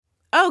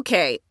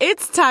Okay,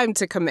 it's time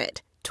to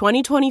commit.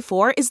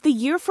 2024 is the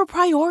year for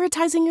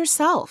prioritizing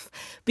yourself.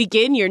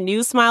 Begin your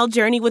new smile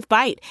journey with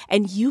Byte,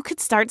 and you could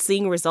start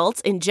seeing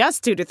results in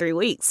just 2 to 3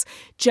 weeks.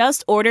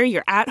 Just order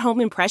your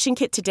at-home impression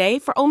kit today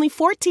for only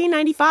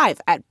 $14.95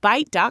 at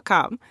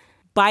Byte.com.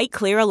 Byte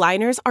Clear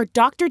aligners are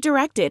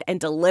doctor-directed and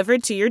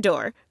delivered to your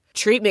door.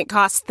 Treatment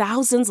costs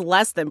thousands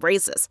less than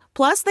braces.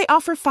 Plus, they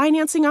offer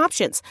financing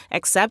options,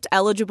 accept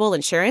eligible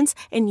insurance,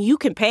 and you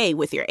can pay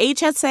with your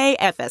HSA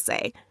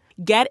FSA.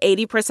 Get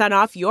 80%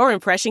 off your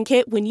impression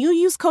kit when you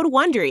use code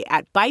WONDERY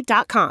at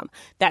Byte.com.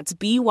 That's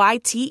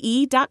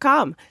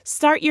BYTE.com.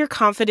 Start your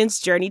confidence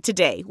journey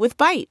today with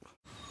Byte.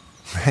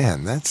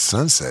 Man, that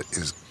sunset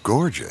is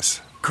gorgeous.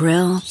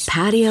 Grill,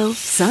 patio,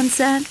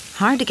 sunset.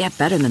 Hard to get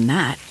better than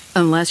that.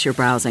 Unless you're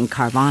browsing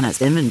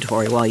Carvana's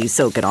inventory while you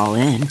soak it all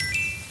in.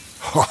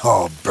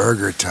 Oh,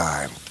 burger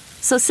time.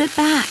 So sit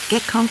back,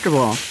 get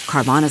comfortable.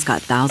 Carvana's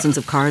got thousands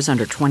of cars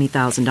under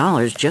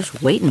 $20,000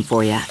 just waiting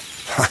for you.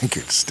 I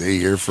could stay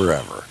here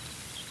forever.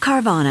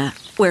 Carvana,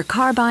 where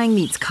car buying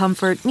meets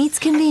comfort meets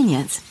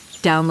convenience.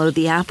 Download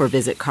the app or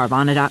visit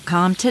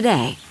Carvana.com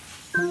today.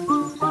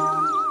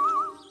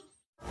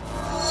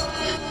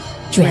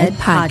 Dread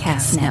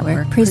Podcast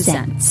Network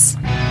presents.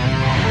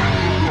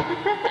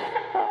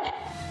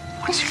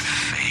 What's your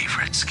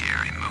favorite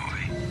scary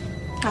movie?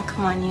 Oh,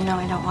 come on, you know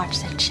I don't watch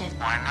that shit.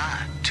 Why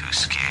not? Too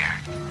scared?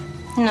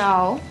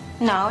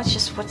 No, it's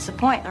just what's the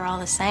point? They're all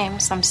the same.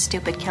 Some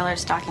stupid killer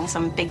stalking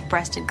some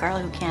big-breasted girl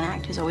who can't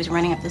act, who's always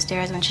running up the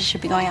stairs when she should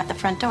be going out the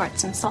front door.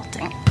 It's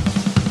insulting.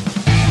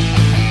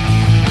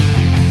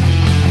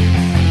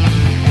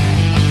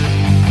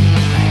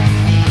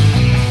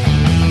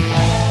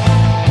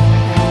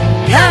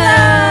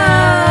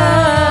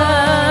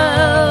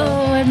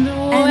 Hello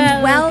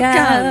and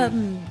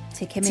welcome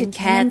to Kim and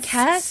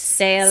Kat's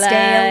Stay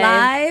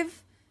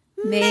Alive.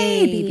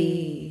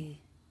 Maybe.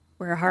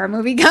 We're a horror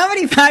movie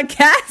comedy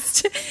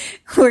podcast.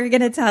 We're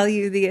going to tell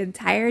you the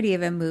entirety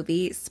of a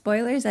movie,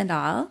 spoilers and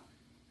all.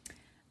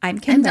 I'm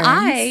Kim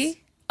Burns.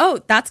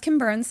 That's Kim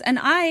Burns. And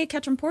I,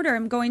 Ketchum Porter,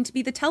 am going to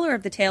be the teller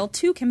of the tale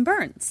to Kim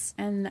Burns.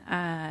 And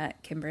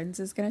Kim Burns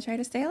is going to try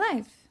to stay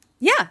alive.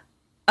 Yeah.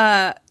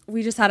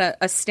 We just had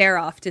a stare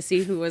off to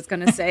see who was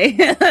going to say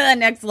the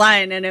next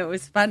line, and it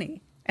was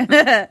funny.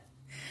 Hi.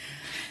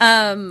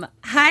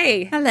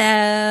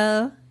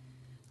 Hello.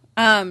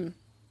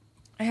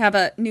 I have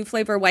a new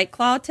flavor White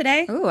Claw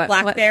today. Ooh,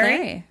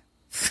 Blackberry.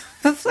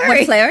 What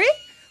flurry?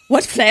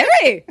 What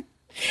flurry?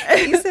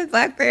 You said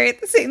blackberry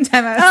at the same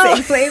time I was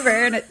saying flavor,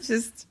 and it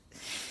just...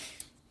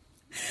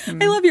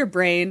 I love your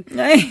brain.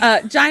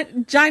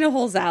 Gina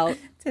holes out.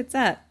 Tits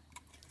up.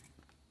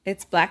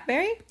 It's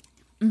blackberry?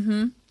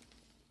 Mm-hmm.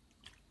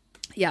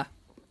 Yeah,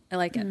 I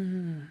like it.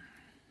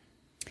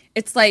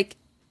 It's like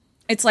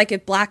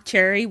if black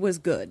cherry was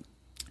good.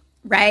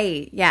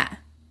 Right, yeah.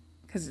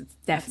 Because it's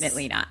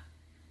definitely not.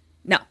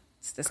 No,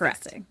 It's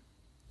disgusting. correct.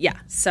 Yeah,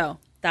 so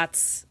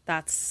that's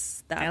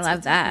I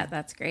love that.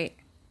 That's great.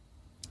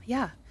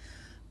 Yeah.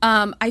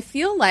 I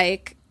feel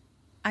like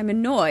I'm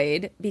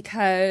annoyed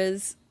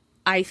because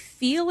I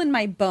feel in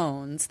my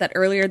bones that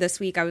earlier this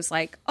week I was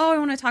like, oh, I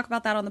want to talk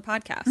about that on the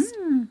podcast.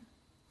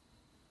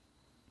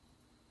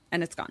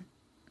 And it's gone.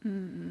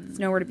 It's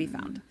nowhere to be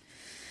found.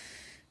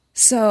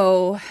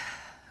 So,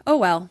 oh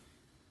well.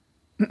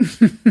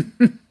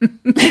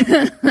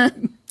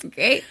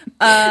 Great.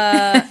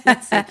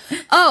 Let's see.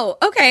 Oh,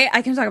 okay.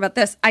 I can talk about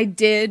this.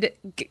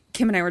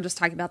 Kim and I were just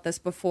talking about this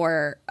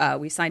before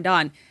we signed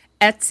on.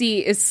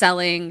 Etsy is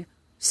selling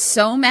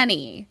so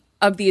many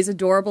of these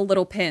adorable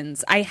little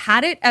pins. I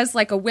had it as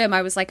like a whim.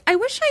 I was like, I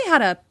wish I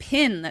had a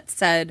pin that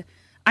said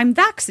I'm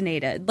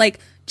vaccinated, like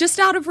just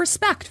out of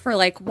respect for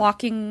like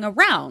walking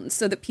around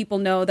so that people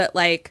know that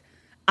like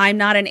I'm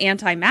not an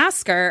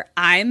anti-masker.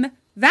 I'm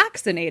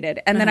vaccinated.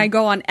 And then I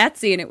go on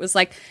Etsy and it was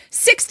like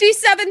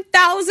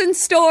 67,000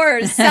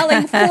 stores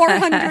selling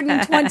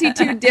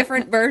 422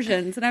 different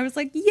versions. And I was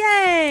like,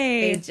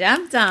 yay. They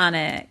jumped on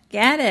it.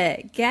 Get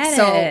it.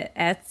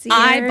 Etsy.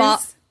 I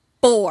bought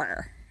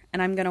 4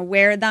 and I'm going to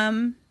wear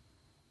them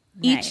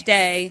each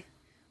day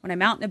when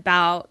I'm out and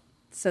about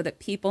so that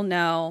people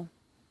know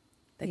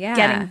that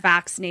getting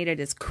vaccinated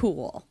is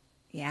cool.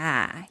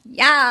 Yeah.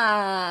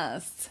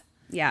 Yes.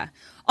 Yeah.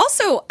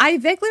 Also, I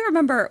vaguely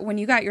remember when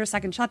you got your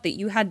second shot that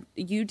you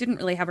didn't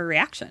really have a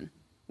reaction,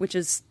 which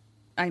is,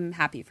 I'm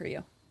happy for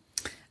you.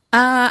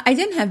 I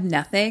didn't have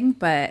nothing,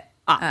 but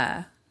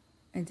I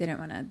didn't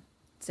want to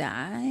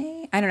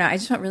die. I don't know. I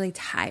just felt really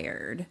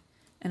tired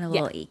and a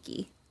little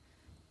achy.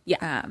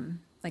 Yeah.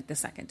 Like the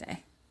second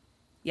day.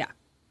 Yeah.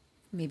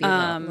 Maybe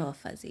a little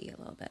fuzzy a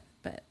little bit,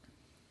 but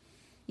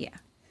yeah.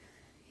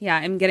 Yeah,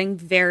 I'm getting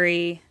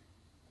very,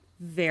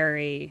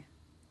 very,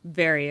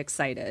 very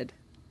excited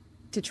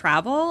to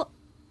travel,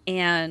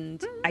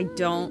 and I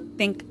don't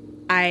think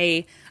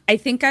I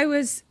think I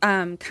was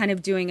kind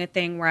of doing a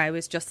thing where I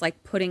was just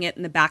like putting it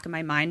in the back of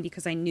my mind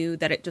because I knew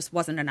that it just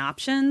wasn't an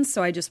option,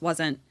 so I just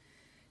wasn't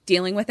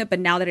dealing with it. But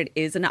now that it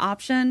is an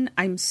option,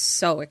 I'm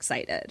so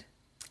excited.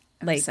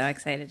 I'm so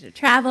excited to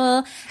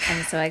travel.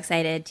 I'm so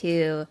excited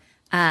to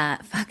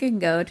fucking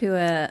go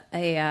to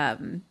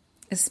a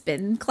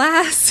spin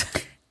class.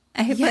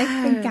 I've like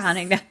been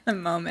counting down the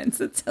moments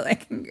until I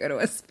can go to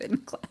a spin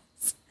class.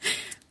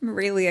 I'm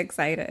really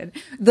excited.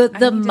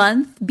 The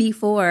month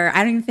before,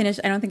 I don't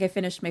think I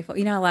finished my full.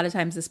 You know, a lot of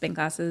times the spin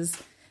classes,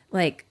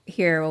 like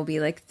here, will be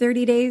like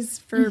 30 days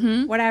for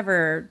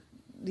whatever.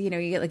 You know,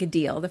 you get like a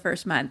deal the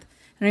first month.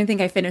 I don't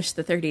think I finished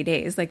the 30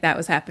 days. Like that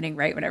was happening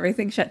right when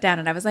everything shut down,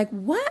 and I was like,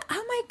 "What?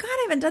 Oh my god,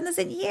 I haven't done this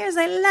in years.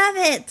 I love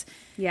it."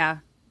 Yeah,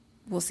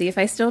 we'll see if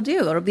I still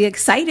do. It'll be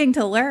exciting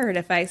to learn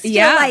if I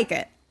still like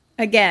it.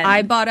 Again,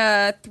 I bought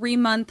a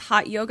 3-month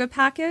hot yoga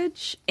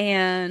package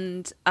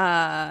and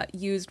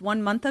used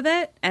 1 month of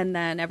it, and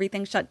then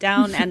everything shut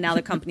down, and now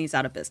the company's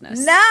out of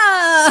business.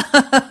 No!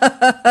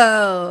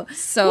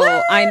 So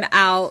what? I'm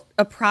out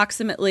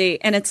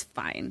approximately, and it's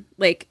fine.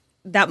 Like,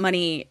 that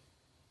money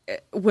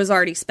was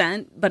already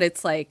spent, but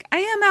it's like, I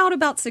am out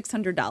about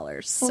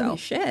 $600. Holy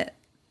shit.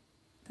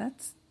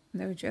 That's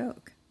no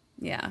joke.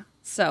 Yeah.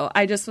 So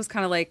I just was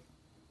kind of like,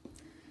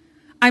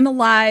 I'm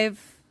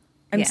alive.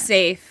 I'm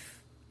safe.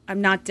 I'm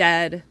not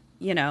dead,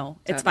 you know,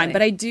 it's fine.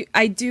 But I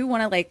do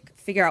want to like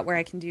figure out where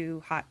I can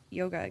do hot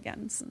yoga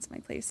again since my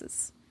place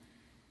is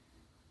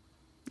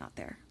not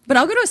there. But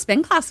I'll go to a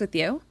spin class with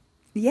you.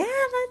 Yeah,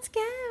 let's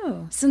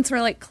go. Since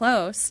we're like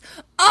close.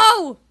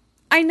 Oh,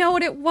 I know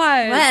what it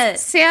was. What?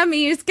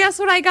 Sammy's. Guess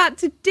what I got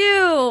to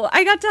do?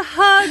 I got to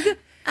hug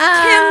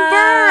Kim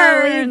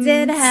Burns. We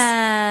did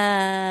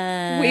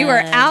hug. We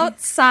were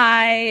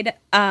outside.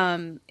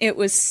 It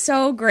was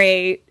so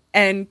great.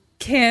 And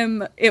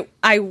Kim,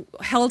 I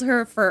held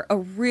her for a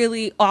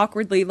really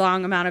awkwardly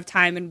long amount of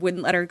time and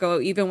wouldn't let her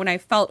go even when I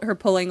felt her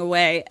pulling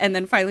away. And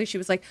then finally she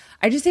was like,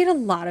 I just ate a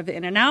lot of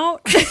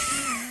In-N-Out.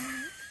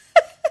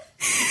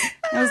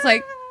 I was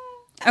like,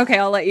 okay,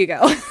 I'll let you go.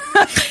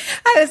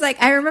 I was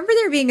like, I remember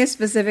there being a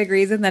specific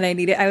reason that I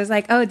needed. I was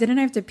like, oh, didn't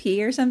I have to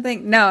pee or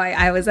something? No,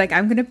 I was like,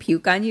 I'm going to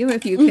puke on you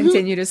if you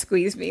continue to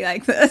squeeze me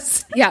like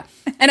this. Yeah.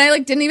 And I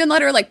like didn't even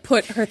let her like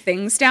put her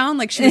things down.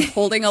 Like she was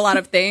holding a lot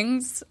of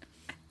things.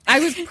 I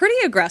was pretty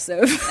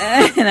aggressive.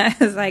 And I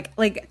was like,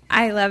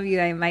 I love you.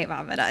 I might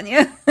vomit on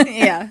you.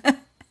 Yeah.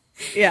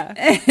 Yeah.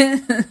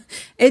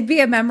 It'd be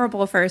a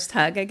memorable first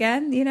hug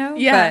again, you know?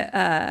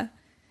 Yeah. But,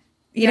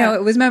 you know,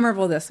 it was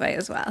memorable this way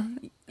as well.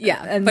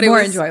 Yeah. And but more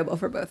it was enjoyable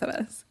for both of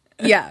us.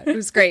 Yeah, it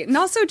was great. And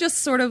also just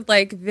sort of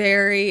like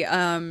very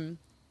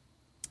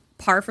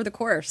par for the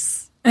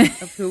course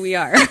of who we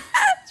are.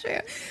 True.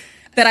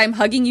 That I'm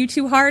hugging you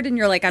too hard and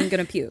you're like, I'm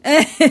going to puke.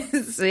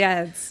 So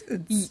yeah,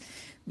 it's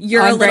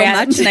you're a little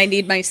much and I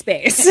need my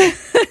space.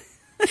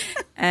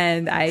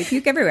 And I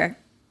puke everywhere.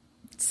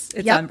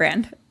 It's on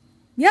brand.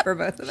 Yep. For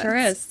both of us. Sure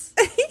is.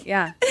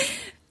 Yeah.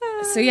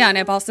 So yeah, and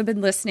I've also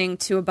been listening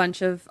to a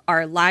bunch of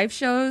our live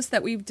shows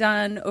that we've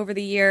done over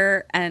the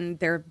year, and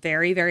they're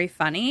very, very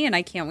funny, and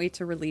I can't wait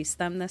to release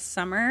them this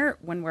summer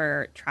when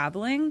we're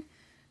traveling.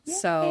 Yay.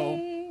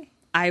 So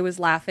I was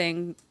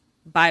laughing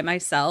by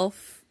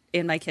myself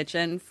in my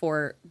kitchen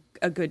for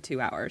a good 2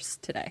 hours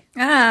today.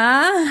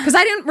 Because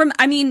I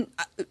didn't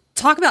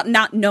talk about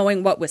not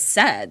knowing what was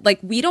said. Like,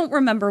 we don't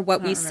remember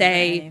what we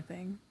say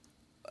anything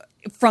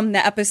from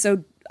the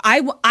episode.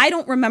 I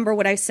don't remember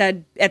what I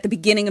said at the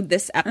beginning of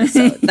this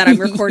episode that I'm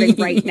recording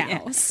right now.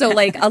 Yeah. So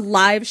like a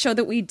live show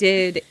that we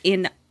did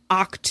in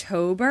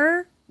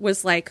October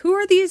was like, who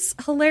are these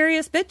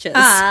hilarious bitches?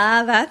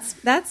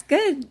 That's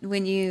good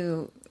when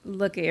you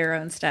look at your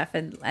own stuff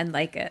and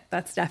like it.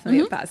 That's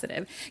definitely a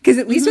positive. Because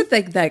at least with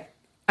like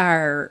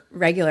our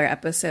regular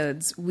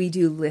episodes, we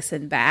do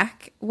listen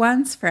back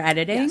once for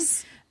editing.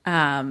 Yes.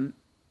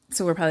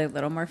 So we're probably a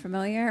little more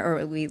familiar,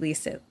 or we at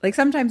least it. Like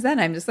sometimes then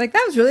I'm just like,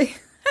 that was really...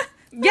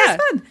 Yeah,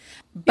 fun.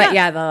 But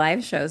yeah, the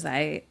live shows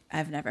I've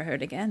never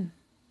heard again.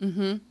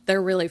 Mm-hmm.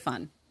 They're really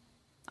fun.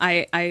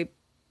 I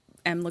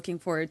am looking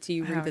forward to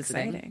you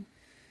revisiting exciting.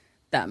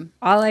 Them.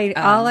 All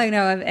I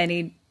know of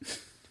any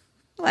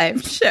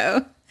live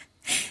show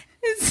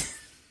is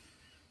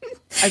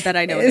I bet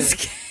I know is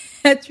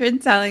Katrin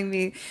telling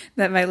me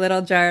that my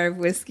little jar of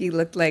whiskey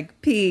looked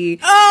like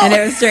pee, and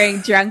it was during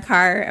Drunk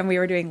Heart, and we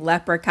were doing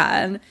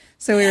Leprechaun,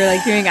 so we were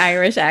like doing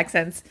Irish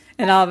accents.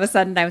 And all of a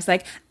sudden I was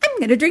like, I'm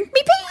going to drink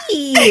me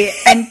pee.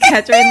 And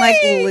Katrin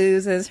like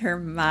loses her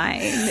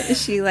mind.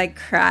 She like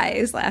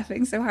cries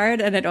laughing so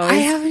hard. And it always... I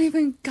haven't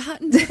even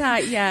gotten to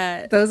that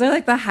yet. Those are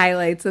like the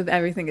highlights of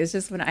everything. It's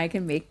just when I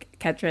can make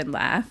Katrin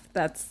laugh.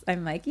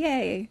 I'm like,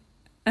 yay.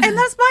 And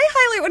that's my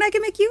highlight, when I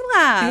can make you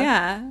laugh.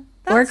 Yeah.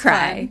 That's or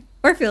cry. fun.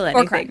 Or feel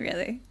anything, or cry.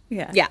 Really.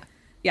 Yeah. Yeah.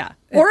 Yeah.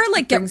 Or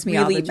like get brings me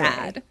all really the joy.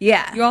 mad.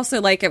 Yeah. You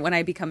also like it when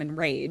I become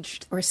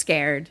enraged. Or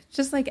scared.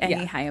 Just like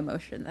any high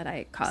emotion that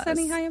I cause. Just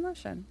any high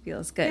emotion.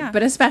 Feels good. Yeah.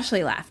 But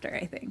especially laughter,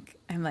 I think.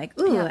 I'm like,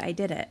 ooh, I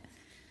did it.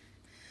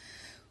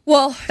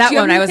 Well, that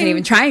one I wasn't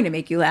even trying to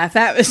make you laugh.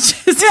 That was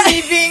just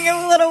me being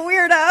a little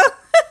weirdo.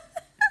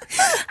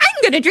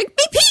 I'm going to drink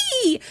me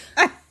pee.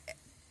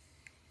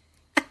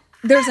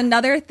 There's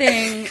another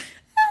thing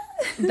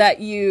that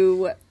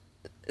you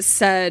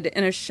said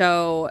in a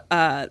show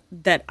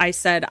that I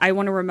said, I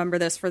want to remember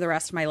this for the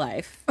rest of my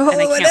life. And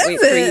I can't wait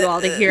for you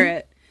all to hear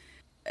it.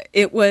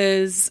 It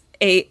was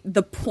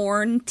the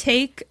porn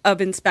take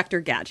of Inspector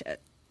Gadget.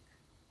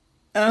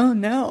 Oh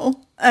no,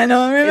 I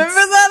don't remember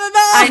that at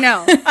all. I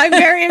know. I'm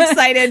very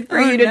excited for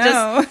you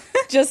to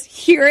just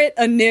hear it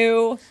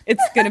anew.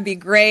 It's going to be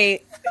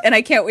great, and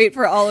I can't wait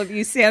for all of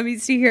you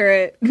Sammys to hear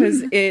it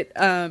because it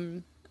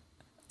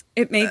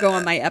may go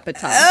on my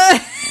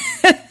epitaph.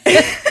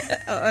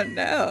 Oh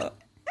no.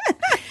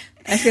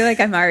 I feel like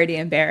I'm already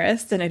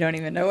embarrassed and I don't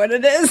even know what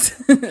it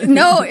is.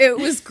 No, it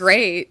was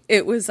great.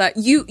 It was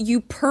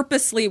you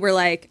purposely were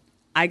like,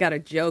 I got a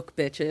joke,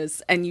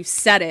 bitches, and you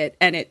said it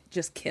and it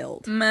just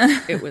killed.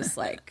 It was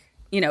like,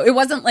 it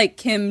wasn't like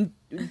Kim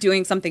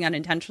doing something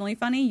unintentionally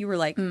funny. You were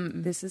like,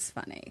 this is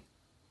funny.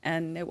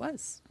 And it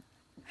was.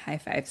 High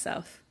five,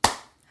 self.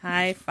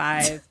 High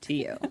five to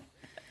you.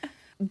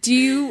 Do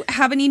you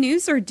have any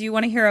news or do you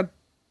want to hear a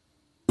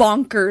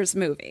bonkers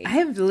movie? I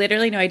have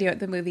literally no idea what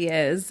the movie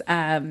is.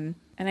 And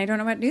I don't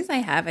know what news I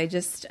have. I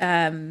just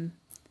am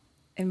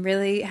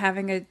really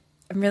having a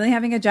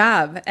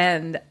job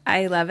and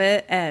I love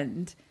it.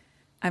 And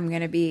I'm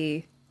going to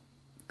be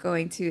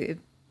going to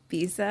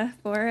Ibiza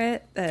for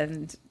it.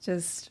 And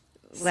just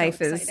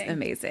life is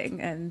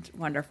amazing and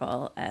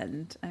wonderful.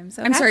 And I'm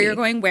so happy. Sorry, you're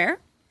going where?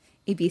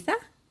 Ibiza?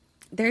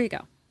 There you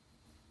go.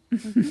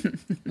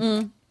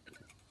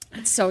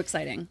 It's so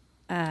exciting.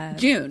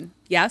 June.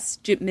 Yes,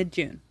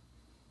 mid-June.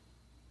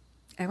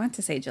 I want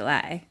to say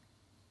July.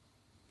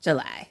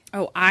 July.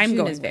 Oh, I'm June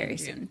going is very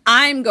June. soon.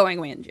 I'm going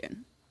away in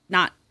June,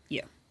 not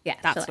you. Yeah,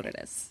 that's July. what it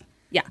is.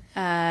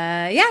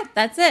 Yeah. Yeah,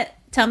 that's it.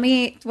 Tell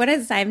me what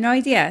is. I have no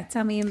idea.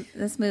 Tell me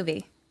this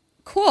movie.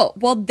 Cool.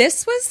 Well,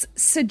 this was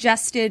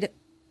suggested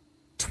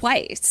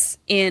twice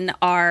in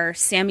our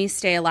Sammy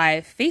Stay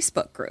Alive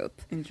Facebook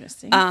group.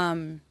 Interesting.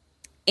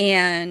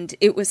 And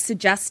it was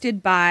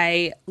suggested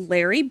by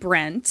Larry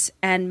Brent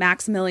and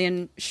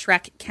Maximilian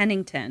Shrek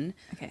Kennington.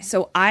 Okay.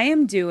 So I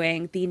am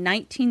doing the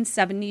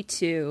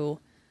 1972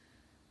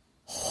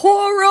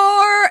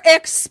 Horror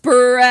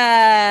Express.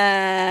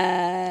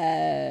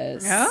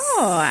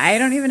 Oh, I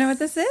don't even know what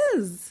this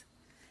is.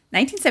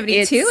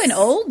 1972, an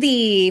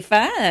oldie,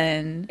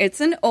 fun. It's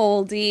an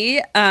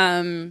oldie,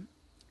 and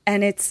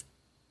it's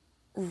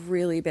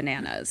really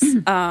bananas.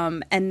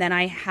 And then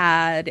I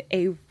had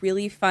a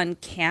really fun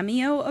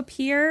cameo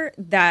appear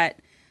that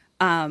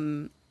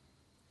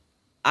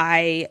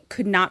I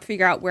could not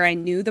figure out where I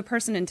knew the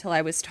person until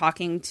I was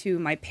talking to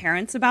my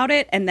parents about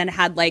it, and then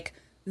had like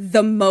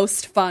the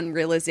most fun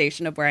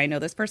realization of where I know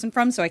this person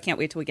from. So I can't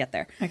wait till we get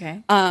there.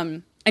 Okay.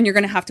 And you're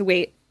going to have to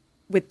wait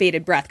with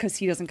bated breath because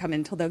he doesn't come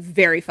in until the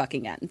very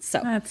fucking end. So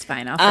That's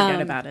fine. I'll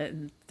forget about it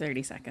in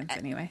 30 seconds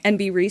anyway. and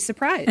be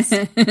re-surprised.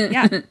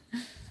 Yeah.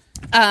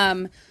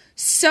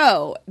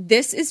 So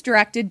this is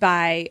directed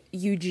by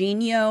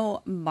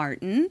Eugenio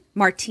Martin,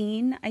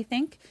 I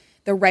think.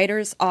 The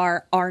writers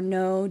are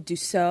Arnaud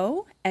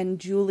Dussault and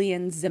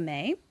Julien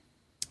Zimé.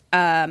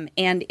 And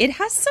it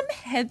has some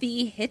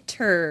heavy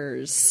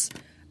hitters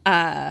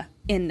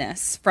in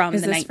this from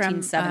Is the this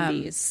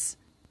 1970s.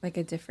 Like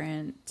a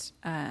different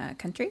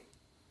country?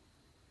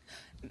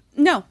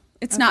 No,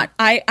 it's not.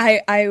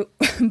 I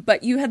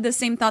but you had the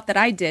same thought that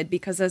I did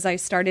because as I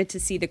started to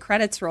see the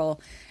credits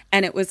roll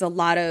and it was a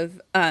lot of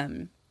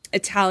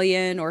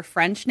Italian or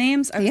French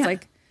names, I was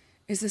like,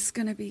 is this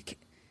going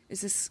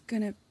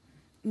to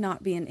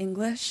not be in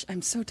English?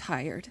 I'm so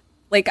tired.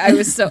 Like I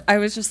was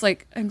just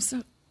like,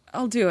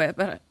 I'll do it,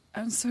 but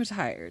I'm so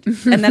tired.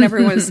 And then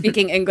everyone was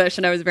speaking English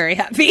and I was very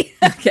happy.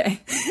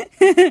 Okay.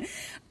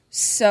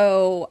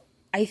 So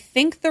I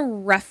think the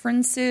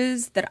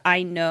references that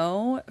I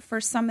know for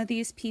some of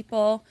these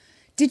people.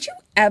 Did you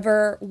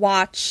ever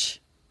watch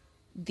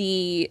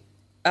the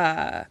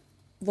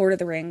Lord of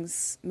the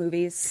Rings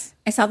movies?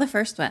 I saw the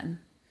first one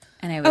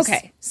and I was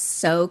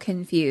so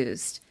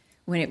confused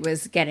when it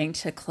was getting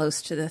to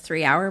close to the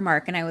 3-hour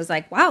mark. And I was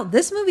like, wow,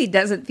 this movie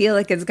doesn't feel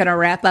like it's going to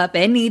wrap up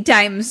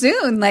anytime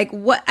soon. Like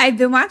what I've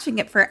been watching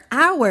it for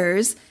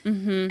hours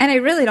and I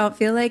really don't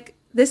feel like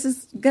this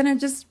is going to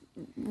just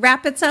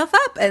wrap itself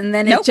up. And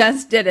then it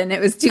just didn't. It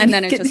was too And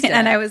then it just did.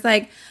 And I was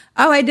like,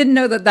 oh, I didn't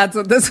know that that's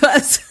what this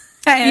was.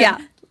 I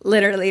had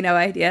literally no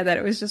idea that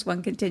it was just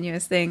one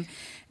continuous thing.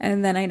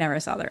 And then I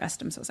never saw the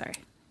rest. I'm so sorry.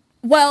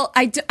 Well,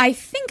 I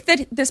think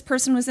that this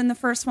person was in the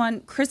first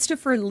one.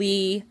 Christopher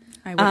Lee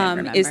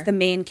is the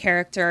main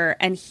character,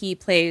 and he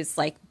plays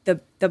like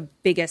the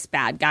biggest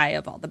bad guy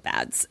of all the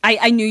bads.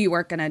 I knew you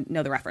weren't going to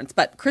know the reference,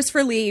 but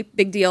Christopher Lee,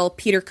 big deal.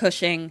 Peter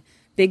Cushing,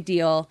 big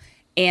deal.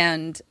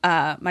 And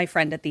my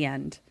friend at the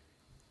end,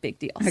 big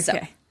deal. Okay. So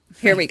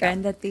here we go.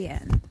 Friend at the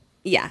end.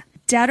 Yeah.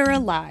 Dead or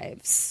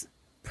Alive's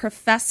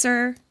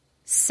Professor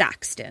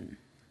Saxton.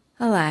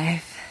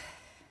 Alive.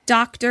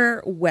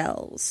 Dr.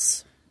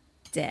 Wells.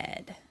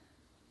 Dead.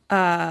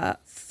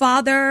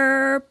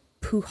 Father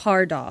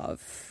Puhardov.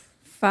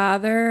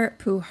 Father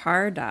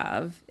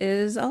Puhardov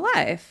is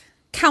alive.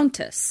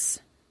 Countess.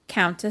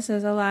 Countess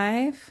is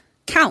alive.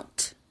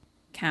 Count.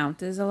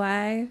 Count is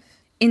alive.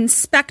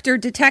 Inspector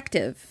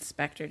Detective.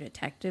 Inspector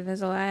Detective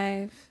is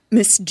alive.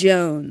 Miss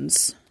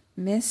Jones.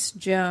 Miss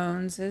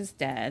Jones is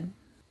dead.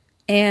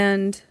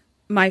 And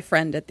my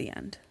friend at the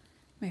end?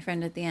 My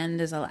friend at the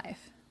end is alive.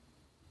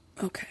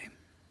 Okay.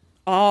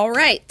 All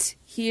right.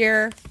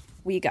 Here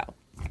we go.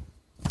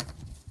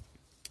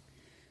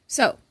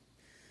 So,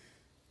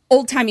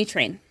 old-timey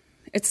train.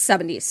 It's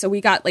 70s. So we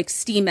got like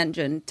steam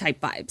engine type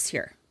vibes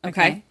here.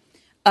 Okay.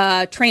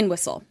 Train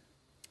whistle.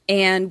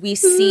 And we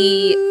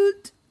see...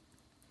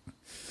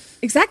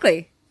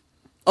 Exactly.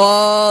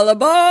 All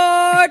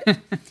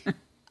aboard!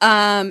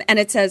 And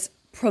it says...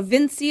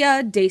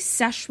 Provincia de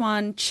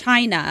Sichuan,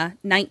 China,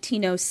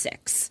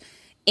 1906.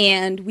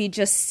 And we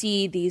just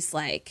see these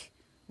like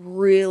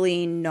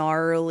really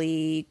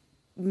gnarly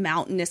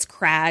mountainous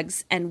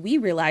crags. And we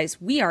realize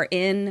we are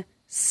in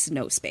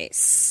snow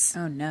space.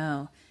 Oh,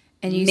 no.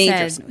 And you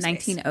Major said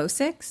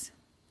 1906?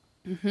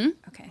 Mm-hmm.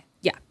 Okay.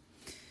 Yeah.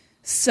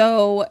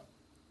 So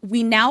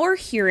we now are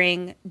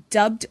hearing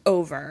dubbed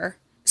over.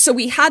 So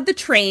we had the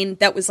train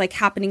that was like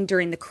happening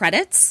during the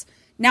credits.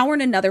 Now we're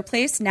in another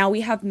place. Now we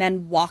have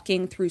men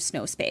walking through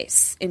snow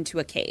space into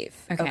a cave.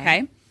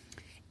 Okay.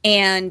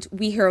 And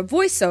we hear a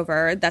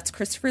voiceover. That's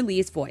Christopher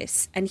Lee's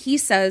voice. And he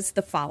says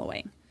the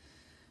following.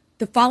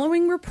 The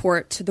following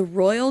report to the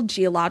Royal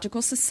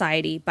Geological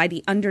Society by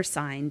the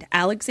undersigned,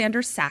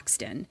 Alexander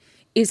Saxton,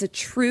 is a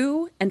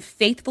true and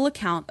faithful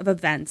account of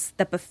events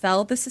that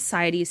befell the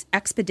Society's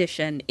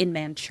expedition in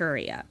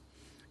Manchuria.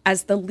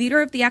 As the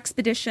leader of the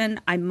expedition,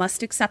 I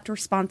must accept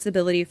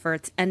responsibility for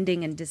its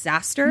ending in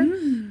disaster,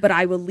 but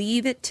I will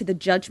leave it to the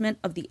judgment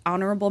of the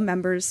honorable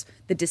members,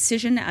 the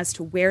decision as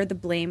to where the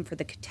blame for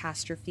the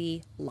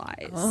catastrophe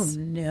lies. Oh,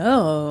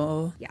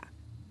 no. Yeah.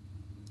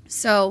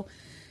 So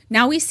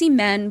now we see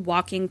men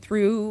walking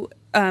through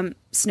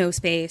snow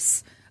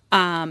space,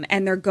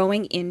 and they're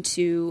going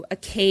into a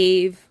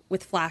cave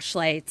with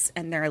flashlights,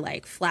 and they're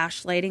like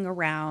flashlighting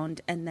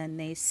around, and then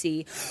they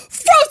see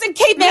frozen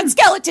caveman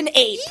skeleton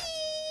ape.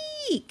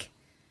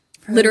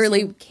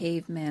 Literally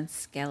caveman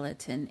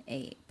skeleton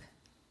ape.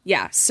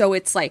 Yeah, so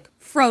it's like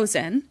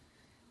frozen,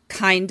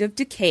 kind of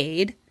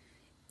decayed,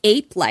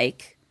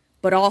 ape-like,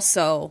 but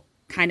also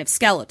kind of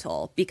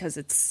skeletal because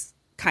it's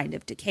kind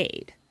of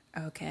decayed.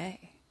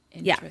 Okay.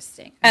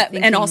 Interesting. Yeah.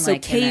 And also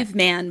like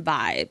caveman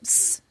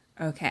vibes.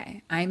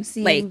 Okay. I'm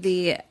seeing like,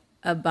 the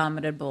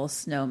abominable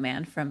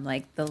snowman from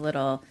like the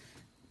little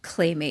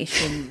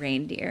claymation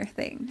reindeer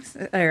things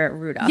or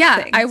Rudolph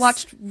things. I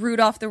watched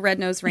Rudolph the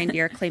Red-Nosed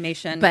Reindeer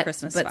claymation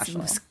Christmas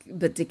special.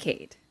 But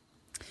decayed.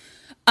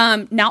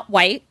 Not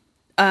white.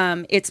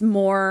 It's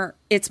more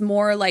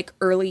like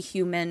early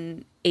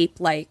human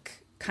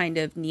ape-like kind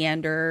of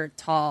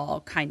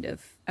Neanderthal kind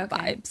of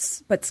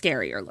vibes, but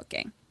scarier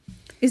looking.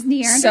 Is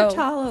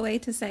Neanderthal a way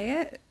to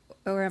say it?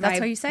 Or that's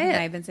how you say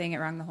it. I've been saying it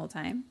wrong the whole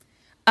time.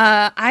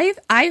 I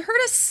heard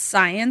a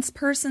science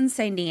person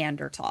say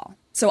Neanderthal.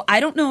 So I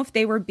don't know if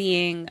they were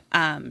being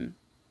hearth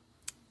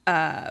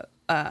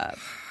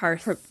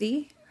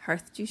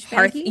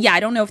douchebaggy? Yeah, I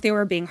don't know if they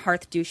were being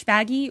hearth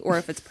douchebaggy or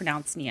if it's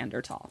pronounced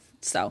Neanderthal.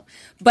 So,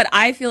 but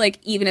I feel like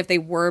even if they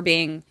were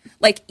being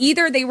like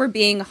either they were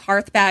being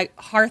hearth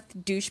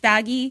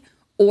douchebaggy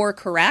or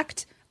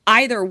correct,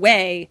 either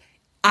way,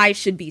 I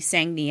should be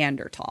saying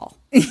Neanderthal.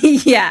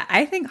 Yeah,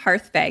 I think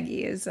hearth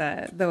baggy is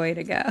the way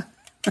to go.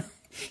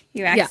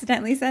 You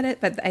accidentally said it,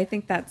 but I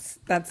think that's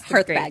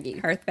hearth baggy.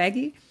 Hearth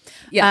baggy.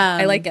 Yeah,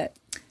 I like it.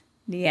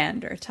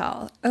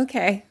 Neanderthal.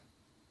 Okay.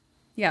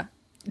 Yeah.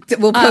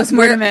 We'll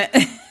postmortem it.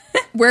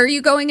 Where are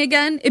you going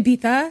again?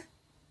 Ibiza?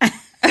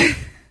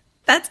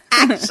 That's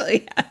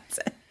actually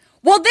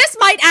well, this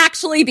might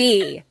actually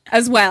be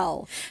as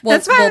well.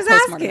 That's why I was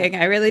asking.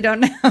 I really don't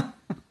know.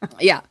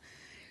 Yeah.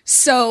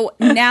 So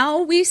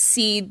now we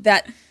see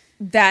that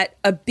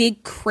a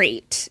big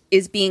crate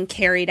is being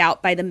carried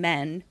out by the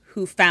men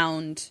who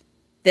found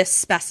this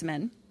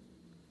specimen.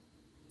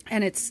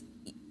 And it's,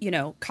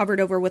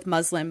 covered over with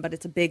muslin, but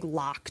it's a big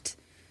locked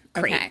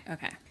crate.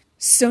 Okay.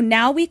 So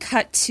now we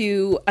cut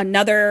to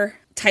another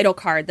title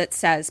card that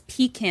says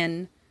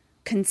Pekin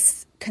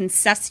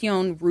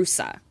Concession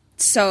Russa.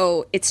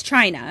 So it's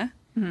China,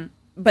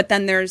 but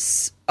then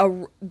there's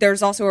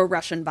also a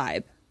Russian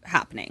vibe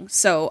happening.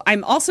 So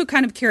I'm also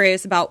kind of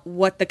curious about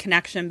what the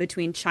connection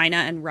between China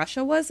and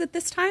Russia was at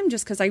this time,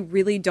 just because I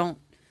really don't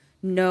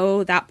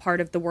know that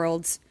part of the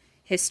world's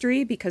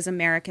history because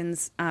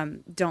Americans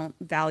don't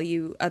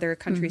value other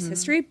countries'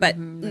 history, but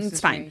it's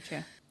fine.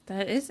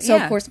 That is so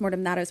of course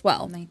postmortem that as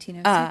well.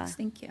 1906.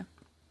 Thank you.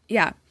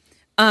 Yeah,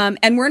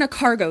 and we're in a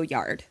cargo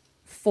yard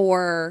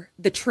for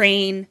the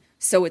train,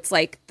 so it's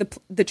like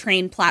the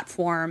train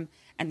platform,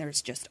 and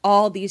there's just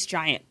all these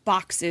giant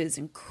boxes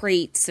and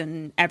crates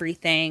and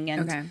everything,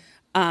 and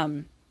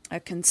a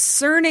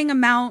concerning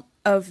amount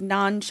of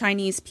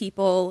non-Chinese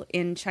people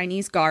in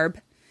Chinese garb.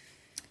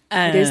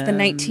 It is the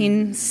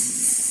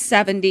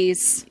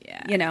 1970s,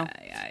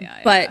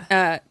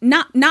 but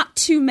not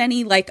too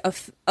many like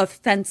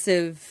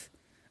offensive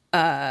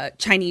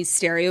Chinese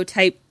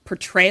stereotype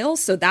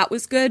portrayals. So that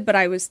was good. But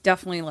I was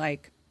definitely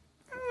like,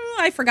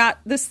 I forgot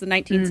this is the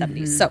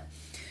 1970s.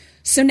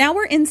 So now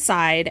we're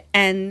inside,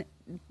 and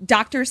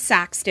Dr.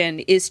 Saxton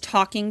is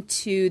talking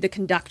to the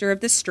conductor of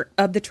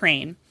the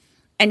train,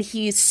 And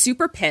he's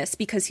super pissed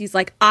because he's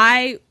like,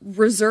 I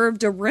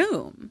reserved a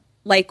room.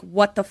 Like,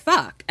 what the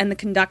fuck? And the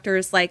conductor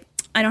is like,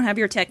 I don't have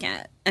your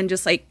ticket. And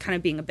just like kind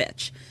of being a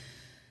bitch.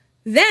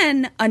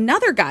 Then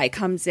another guy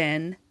comes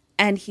in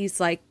and he's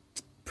like,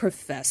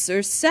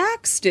 Professor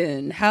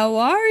Saxton, how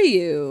are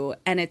you?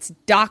 And it's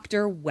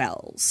Dr.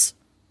 Wells.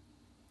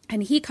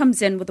 And he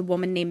comes in with a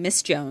woman named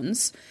Miss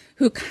Jones,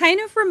 who kind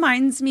of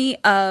reminds me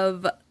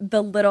of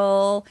the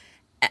little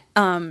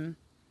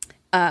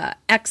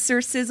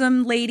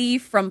exorcism lady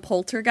from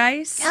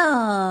Poltergeist.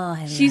 Oh,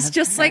 she's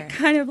just like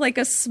kind of like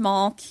a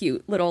small,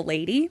 cute little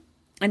lady.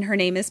 And her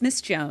name is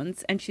Miss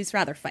Jones, and she's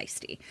rather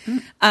feisty.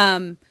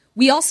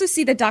 We also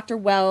see that Dr.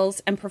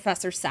 Wells and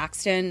Professor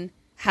Saxton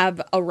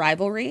have a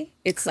rivalry.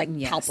 It's like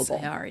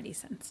palpable. I already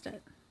sensed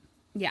it.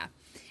 Yeah.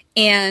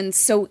 And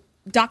so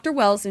Dr.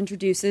 Wells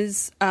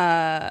introduces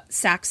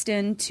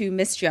Saxton to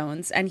Miss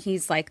Jones, and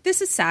he's like,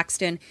 this is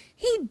Saxton.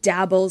 He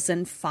dabbles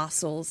in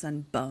fossils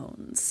and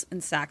bones.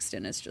 And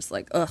Saxton is just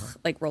like, ugh,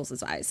 like rolls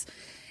his eyes.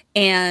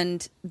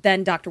 And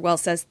then Dr.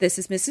 Wells says, this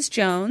is Mrs.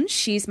 Jones.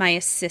 She's my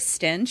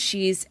assistant.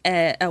 She's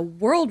a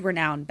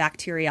world-renowned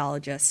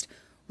bacteriologist.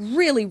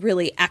 Really,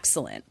 really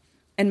excellent.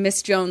 And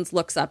Miss Jones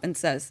looks up and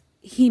says,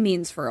 he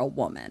means for a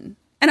woman.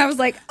 And I was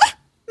like,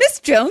 Miss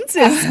Jones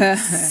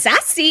is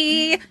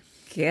sassy.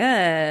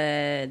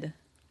 Good.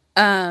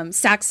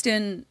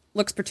 Saxton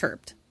looks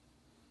perturbed.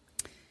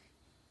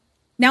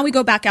 Now we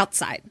go back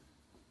outside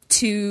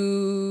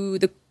to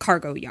the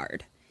cargo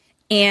yard.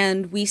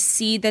 And we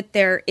see that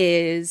there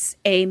is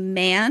a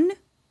man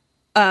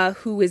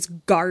who is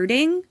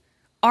guarding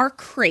our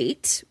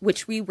crate,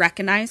 which we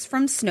recognize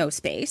from Snow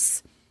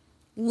Space.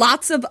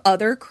 Lots of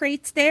other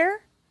crates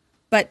there,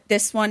 but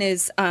this one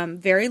is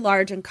very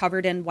large and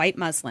covered in white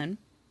muslin.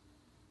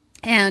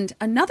 And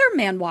another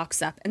man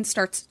walks up and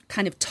starts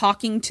kind of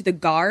talking to the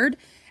guard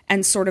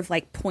and sort of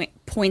like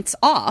points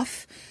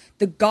off.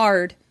 The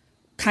guard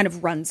kind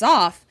of runs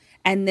off,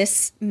 and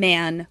this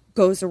man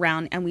goes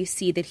around, and we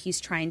see that he's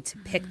trying to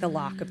pick the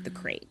lock of the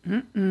crate.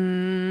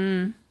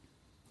 Okay.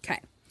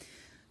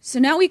 So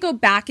now we go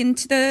back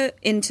into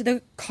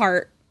the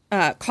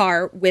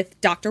car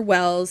with Dr.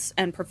 Wells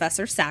and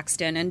Professor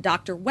Saxton, and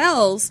Dr.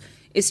 Wells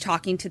is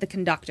talking to the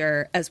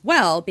conductor as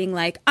well, being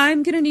like,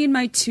 I'm going to need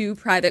my 2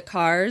 private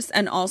cars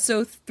and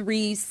also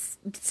 3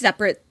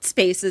 separate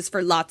spaces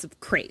for lots of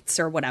crates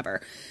or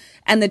whatever.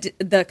 And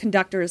the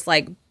conductor is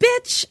like,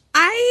 bitch,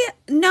 I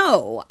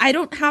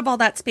don't have all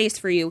that space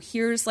for you.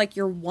 Here's like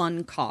your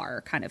 1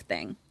 car kind of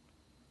thing.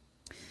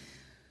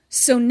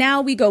 So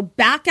now we go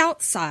back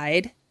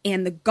outside,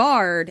 and the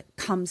guard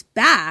comes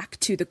back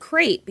to the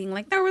crate being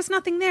like, there was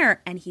nothing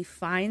there. And he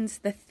finds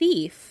the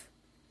thief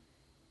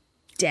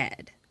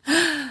dead.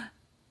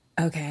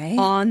 Okay.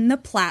 On the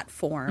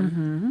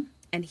platform.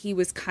 And he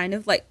was kind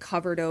of like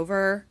covered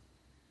over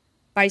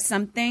by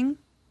something.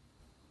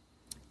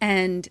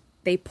 And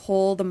they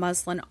pull the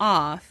muslin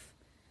off,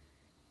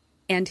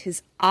 and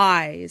his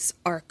eyes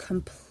are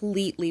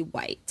completely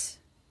white.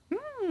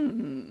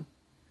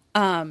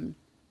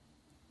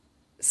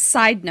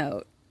 Side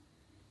note,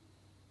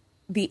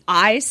 the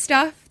eye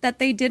stuff that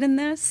they did in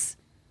this,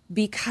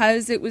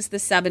 because it was the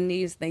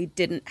 70s, they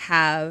didn't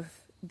have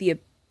the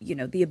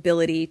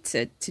ability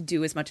to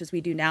do as much as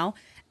we do now,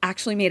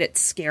 actually made it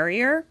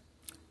scarier.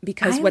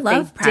 Because I what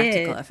love they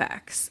practical did,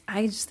 effects.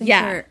 I just think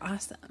they're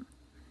awesome.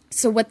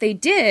 So what they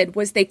did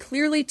was they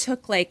clearly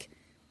took like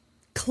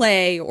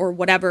clay or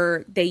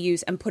whatever they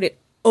use and put it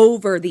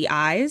over the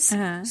eyes.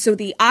 So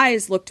the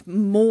eyes looked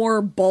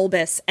more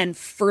bulbous and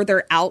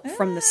further out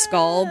from the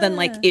skull than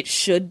like it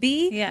should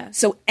be. Yeah.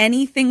 So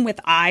anything with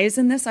eyes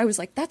in this, I was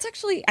like, that's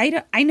actually,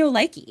 I know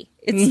likey.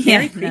 It's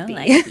very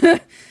creepy.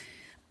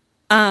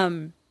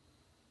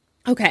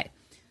 Okay.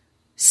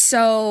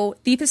 So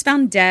thief is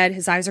found dead.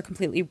 His eyes are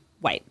completely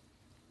white.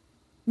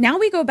 Now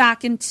we go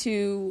back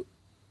into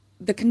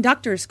the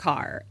conductor's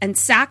car, and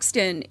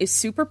Saxton is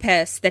super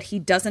pissed that he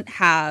doesn't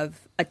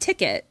have a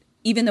ticket,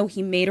 even though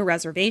he made a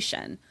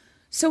reservation.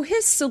 So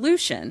his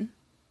solution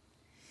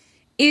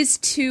is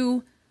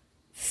to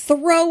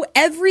throw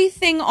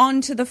everything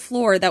onto the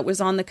floor that was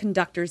on the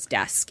conductor's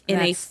desk in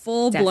a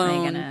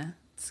full-blown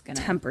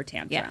temper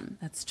tantrum. Yeah,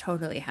 that's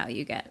totally how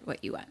you get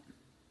what you want.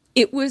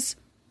 It was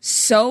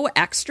so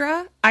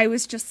extra. I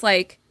was just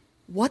like,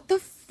 what the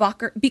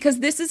fuck? Because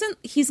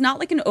he's not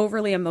like an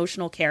overly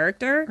emotional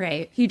character.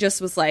 Right. He just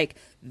was like,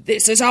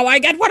 this is how I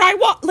get what I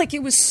want. Like,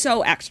 it was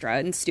so extra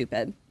and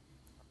stupid.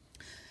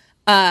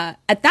 At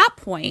that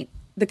point,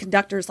 the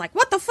conductor's like,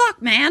 what the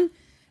fuck, man?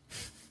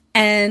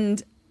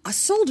 And a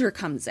soldier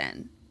comes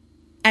in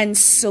and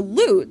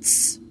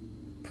salutes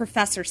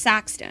Professor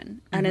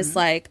Saxton and is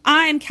like,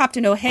 I'm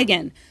Captain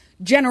O'Hagan.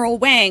 General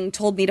Wang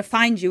told me to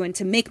find you and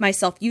to make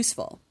myself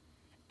useful.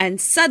 And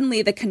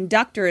suddenly the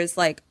conductor is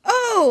like,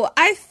 oh,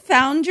 I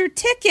found your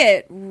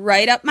ticket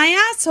right up my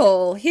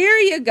asshole. Here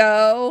you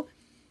go.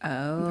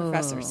 Oh,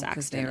 Professor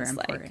Saxton they were is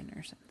important like,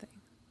 or something.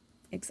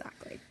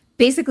 Exactly.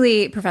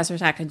 Basically, Professor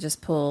Saxton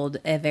just pulled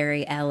a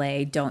very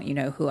LA don't you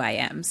know who I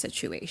am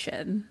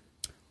situation.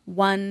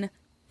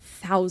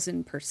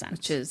 1,000%.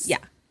 Which is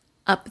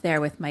up there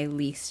with my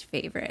least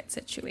favorite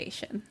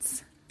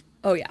situations.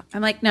 Oh, yeah.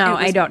 I'm like, no,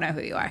 I don't know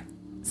who you are.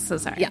 So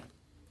sorry. Yeah,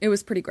 it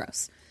was pretty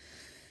gross.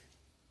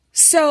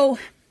 So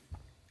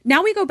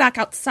now we go back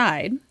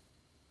outside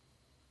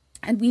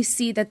and we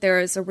see that there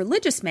is a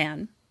religious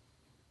man.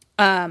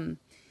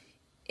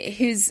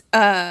 He's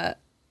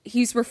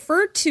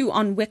referred to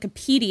on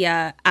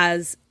Wikipedia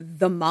as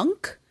the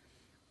monk.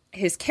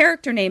 His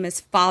character name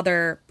is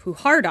Father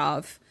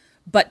Puhardov,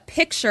 but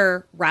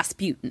picture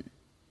Rasputin.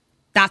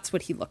 That's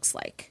what he looks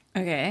like.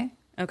 Okay.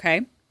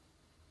 Okay.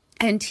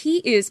 And he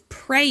is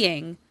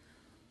praying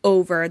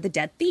over the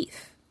dead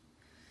thief.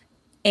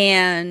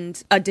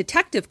 And a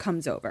detective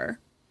comes over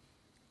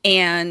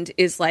and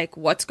is like,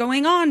 what's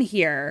going on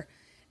here?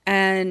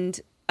 And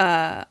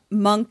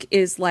Monk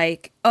is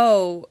like,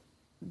 oh,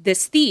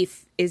 this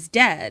thief is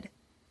dead.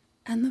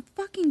 And the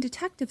fucking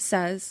detective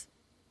says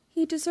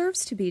he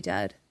deserves to be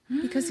dead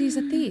because he's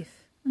a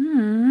thief.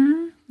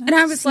 And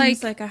I was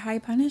like a high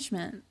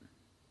punishment.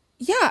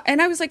 Yeah.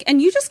 And I was like,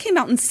 and you just came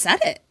out and said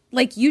it.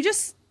 Like, you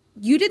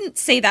didn't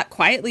say that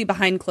quietly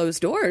behind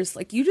closed doors.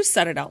 Like, you just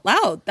said it out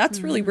loud.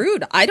 That's really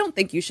rude. I don't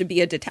think you should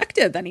be a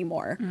detective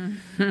anymore.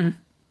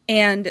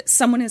 And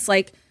someone is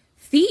like,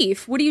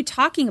 thief? What are you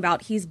talking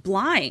about? He's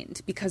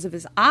blind because of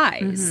his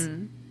eyes.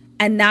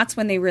 And that's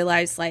when they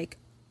realized, like,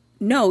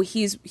 no,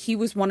 he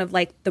was one of,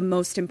 like, the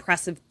most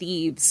impressive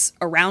thieves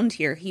around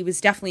here. He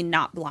was definitely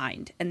not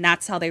blind. And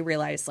that's how they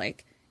realized,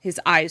 like, his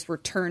eyes were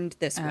turned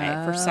this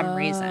way for some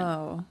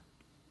reason.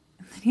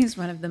 He's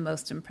one of the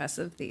most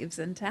impressive thieves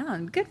in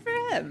town. Good for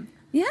him.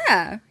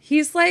 Yeah,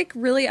 he's, like,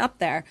 really up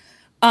there.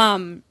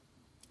 And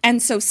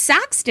so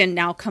Saxton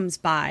now comes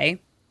by,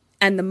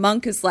 and the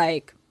monk is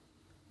like,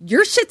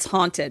 your shit's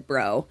haunted,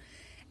 bro.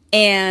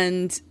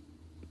 And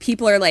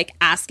people are, like,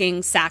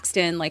 asking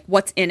Saxton, like,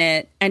 what's in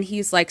it? And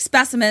he's like,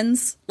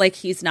 specimens. Like,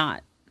 he's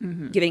not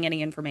giving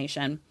any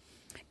information.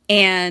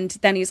 And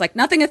then he's like,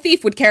 nothing a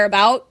thief would care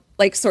about.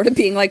 Like, sort of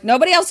being like,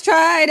 nobody else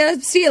tried to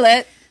steal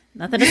it.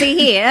 Nothing to see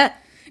here.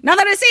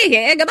 Nothing to see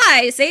here.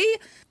 Goodbye, see?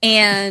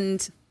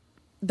 And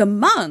the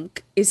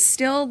monk is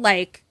still,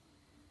 like,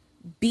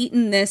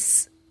 beating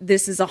this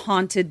is a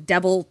haunted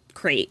devil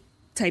crate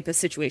type of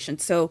situation.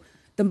 So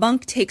the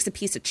monk takes a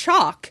piece of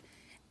chalk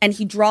and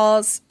he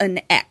draws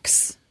an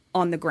X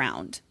on the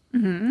ground.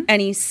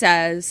 And he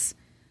says,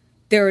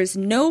 there is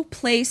no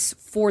place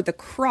for the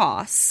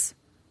cross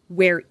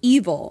where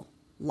evil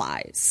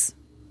lies.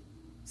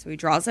 So he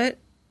draws it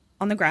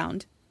on the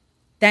ground.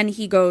 Then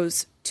he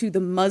goes to the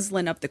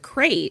muslin of the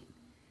crate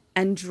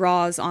and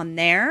draws on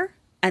there,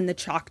 and the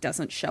chalk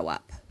doesn't show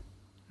up.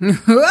 So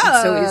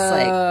he's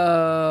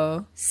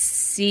like,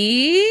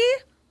 see?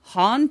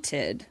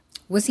 Haunted.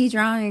 Was he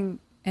drawing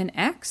an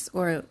X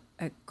or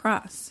a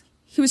cross?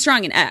 He was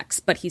drawing an X,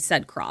 but he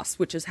said cross,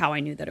 which is how I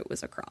knew that it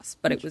was a cross.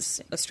 But it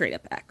was a straight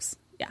up X.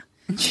 Yeah.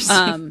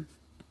 Interesting.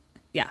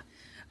 Yeah.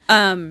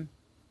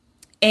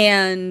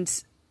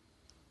 And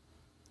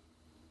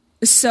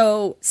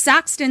so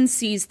Saxton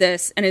sees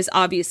this and is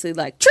obviously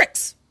like,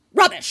 tricks,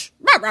 rubbish,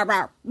 rah, rah,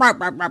 rah, rah,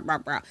 rah, rah, rah,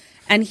 rah.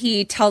 And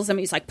he tells him,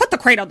 he's like, put the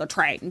crate on the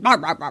train. Rah,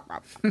 rah, rah, rah.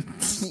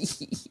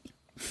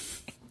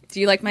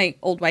 Do you like my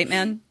old white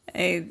man?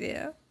 I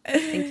do.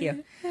 Thank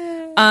you.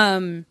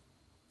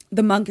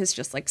 The monk is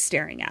just, like,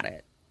 staring at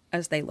it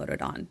as they load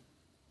it on.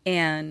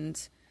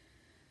 And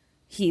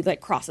he,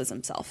 like, crosses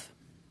himself.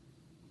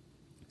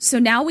 So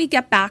now we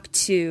get back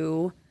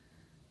to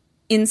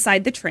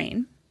inside the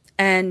train.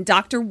 And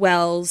Dr.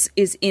 Wells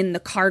is in the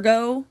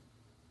cargo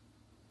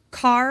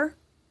car.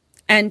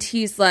 And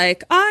he's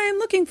like, I'm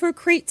looking for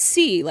crate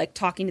C, like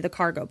talking to the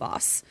cargo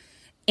boss.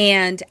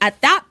 And at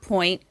that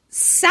point,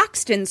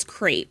 Saxton's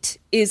crate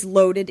is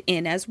loaded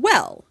in as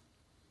well.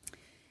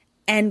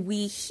 And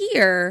we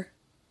hear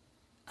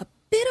a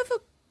bit of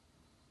a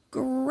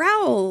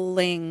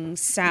growling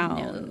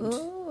sound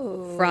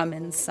from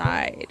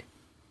inside.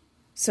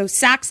 So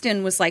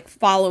Saxton was, like,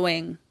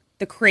 following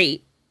the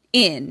crate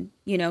in,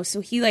 you know,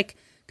 so he, like,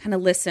 kind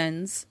of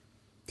listens,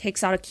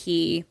 takes out a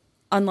key,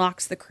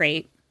 unlocks the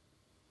crate.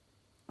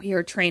 We hear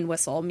a train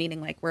whistle, meaning,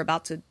 like, we're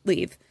about to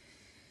leave.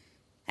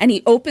 And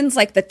he opens,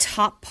 like, the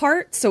top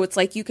part, so it's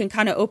like you can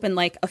kind of open,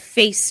 like, a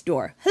face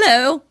door.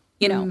 Hello,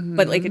 you know,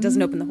 but, like, it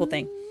doesn't open the whole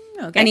thing.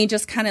 Okay. And he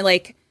just kind of,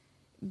 like,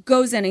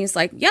 goes in and he's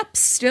like, yep,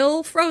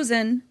 still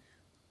frozen,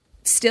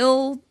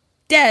 still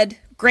dead,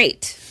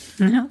 great.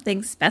 I don't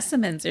think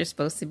specimens are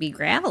supposed to be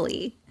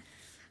gravelly.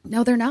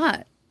 No, they're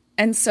not.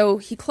 And so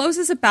he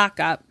closes it back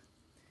up.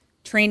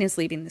 Train is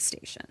leaving the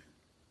station.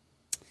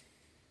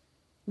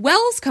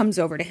 Wells comes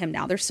over to him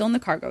now. They're still in the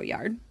cargo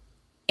yard.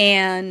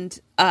 And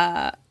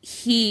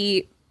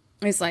he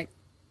is like,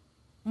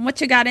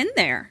 what you got in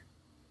there?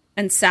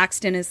 And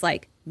Saxton is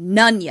like,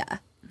 none ya.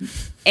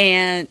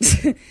 And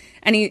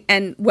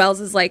and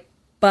Wells is like,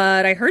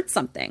 but I heard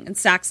something. And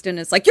Saxton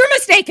is like, you're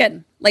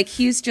mistaken. Like,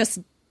 he's just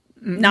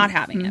not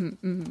having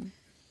it.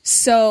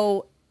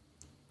 So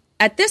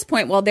at this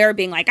point, while they're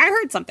being like, I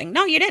heard something.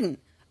 No, you didn't.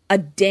 A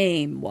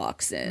dame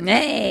walks in.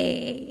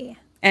 Hey.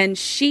 And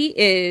she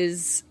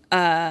is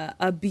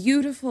a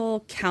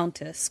beautiful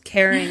countess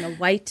carrying a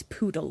white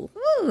poodle.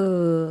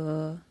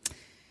 Ooh.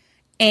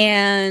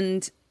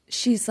 And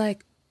she's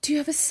like, do you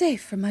have a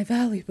safe for my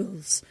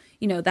valuables?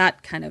 You know,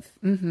 that kind of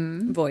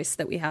voice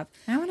that we have.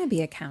 I want to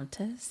be a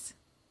countess.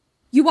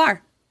 You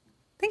are.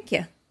 Thank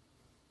you.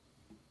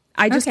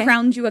 I just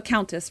crowned you a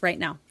countess right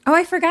now. Oh,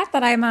 I forgot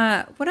that I'm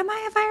what am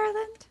I of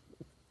Ireland?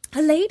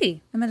 A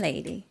lady. I'm a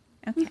lady.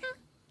 Okay. Mm-hmm.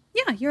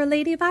 Yeah, you're a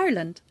lady of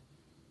Ireland.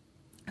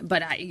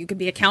 But you could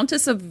be a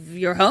countess of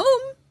your home.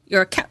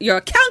 You're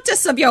a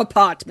countess of your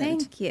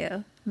apartment. Thank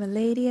you. I'm a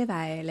lady of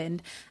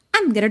Ireland.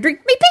 I'm going to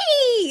drink me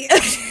pee.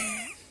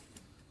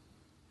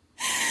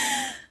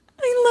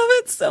 I love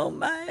it so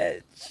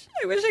much.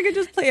 I wish I could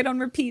just play it on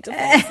repeat to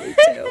fall asleep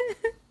too.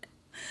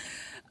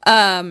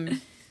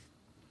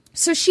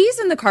 So she's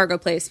in the cargo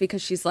place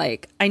because she's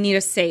like, I need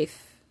a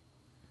safe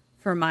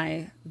for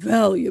my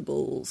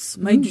valuables,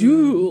 my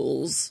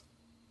jewels.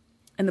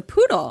 And the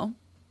poodle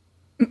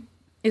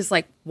is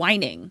like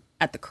whining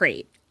at the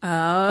crate.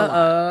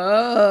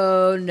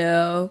 Oh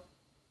no.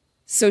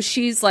 So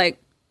she's like,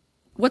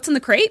 what's in the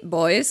crate,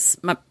 boys?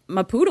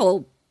 My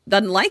poodle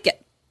doesn't like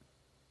it.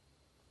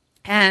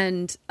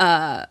 And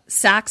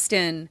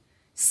Saxton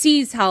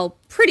sees how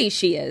pretty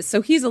she is.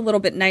 So he's a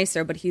little bit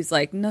nicer, but he's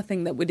like,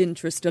 nothing that would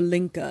interest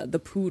Alinka, the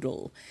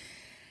poodle.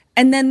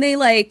 And then they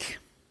like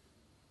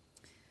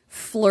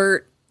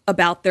flirt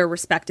about their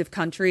respective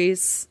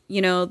countries,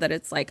 you know, that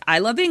it's like, I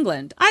love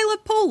England, I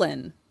love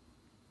Poland,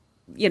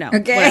 you know,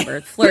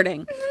 whatever,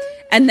 flirting.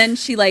 And then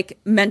she like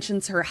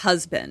mentions her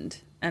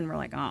husband. And we're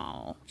like,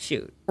 oh,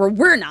 shoot. Or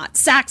we're not.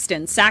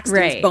 Saxton's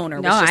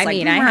boner was just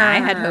I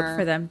had hope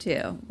for them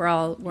too. We're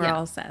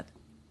all set.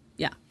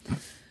 Yeah.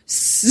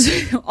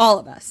 So, all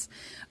of us.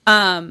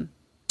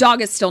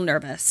 Dog is still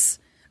nervous.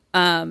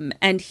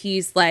 And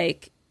he's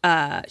like,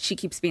 she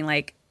keeps being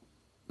like,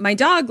 my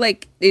dog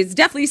like is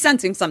definitely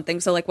sensing something.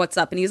 So like, what's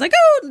up? And he's like,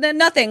 oh,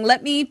 nothing.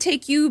 Let me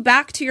take you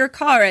back to your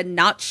car and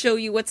not show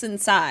you what's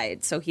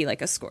inside. So he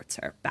like escorts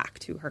her back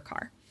to her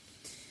car.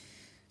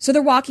 So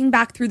they're walking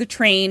back through the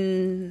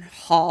train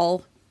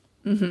hall.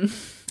 Mm-hmm.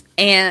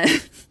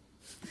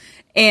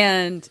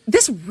 And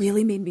this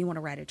really made me want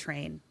to ride a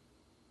train.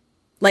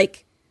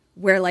 Like,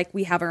 where, like,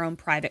 we have our own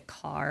private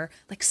car.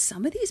 Like,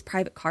 some of these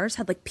private cars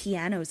had, like,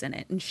 pianos in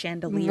it and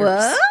chandeliers.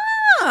 Whoa.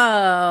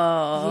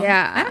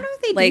 Yeah. I don't know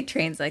if they do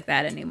trains like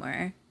that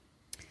anymore.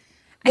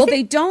 Well,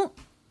 they don't.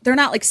 They're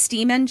not, like,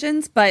 steam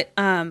engines. But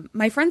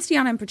my friends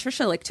Deanna and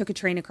Patricia, like, took a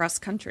train across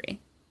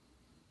country.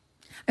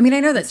 I mean, I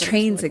know that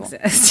trains really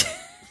exist.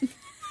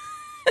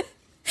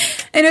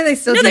 I know they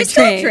still do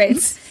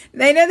trains.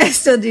 They know they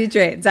still do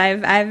trains.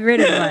 I've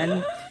ridden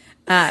one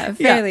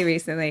fairly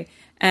recently.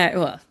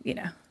 Well, you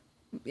know,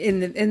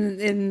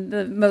 in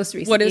the most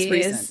recent. What is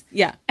years. recent?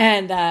 Yeah,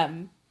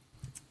 and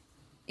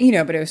you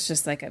know, but it was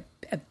just like a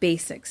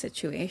basic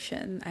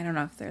situation. I don't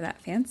know if they're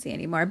that fancy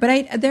anymore,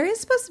 but there is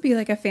supposed to be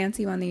like a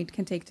fancy one that you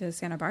can take to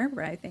Santa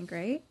Barbara. I think,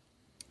 right?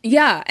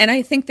 Yeah, and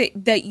I think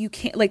that you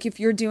can't, like, if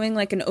you're doing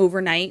like an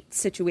overnight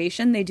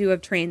situation, they do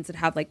have trains that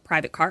have like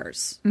private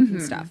cars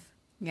and stuff.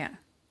 Yeah.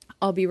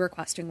 I'll be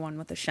requesting one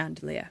with a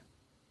chandelier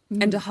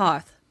and a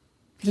hearth.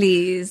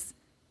 Please.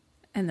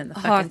 And then the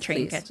fucking Hearth, train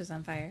please. catches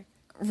on fire.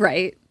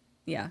 Right.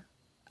 Yeah.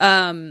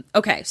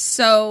 Okay,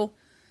 so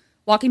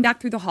walking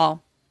back through the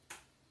hall,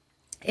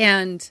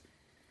 and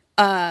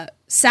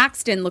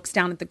Saxton looks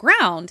down at the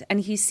ground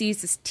and he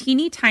sees this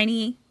teeny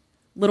tiny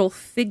little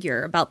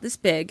figure about this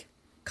big,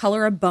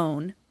 color of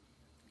bone,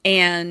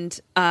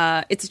 and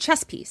it's a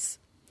chess piece.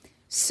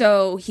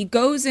 So he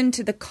goes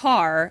into the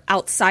car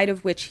outside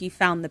of which he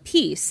found the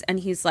piece, and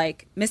he's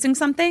like, missing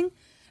something?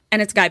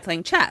 And it's a guy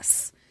playing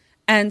chess.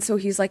 And so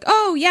he's like,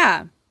 oh,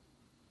 yeah.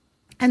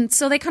 And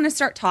so they kind of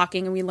start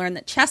talking, and we learn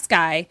that Chess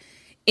Guy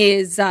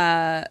is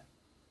a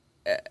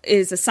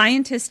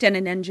scientist and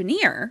an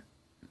engineer.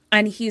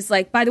 And he's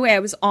like, by the way, I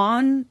was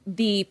on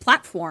the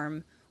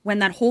platform when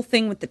that whole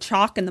thing with the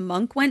chalk and the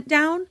monk went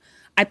down.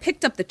 I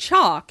picked up the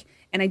chalk,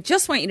 and I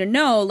just want you to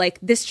know, like,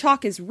 this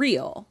chalk is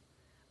real.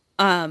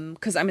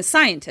 Because I'm a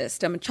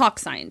scientist. I'm a chalk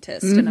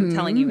scientist, and I'm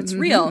telling you it's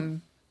real.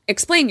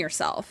 Explain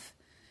yourself.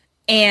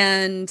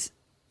 And,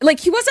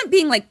 like, he wasn't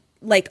being,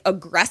 like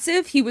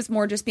aggressive. He was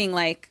more just being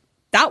like,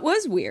 that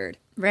was weird.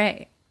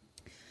 Right.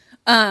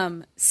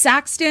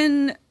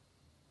 Saxton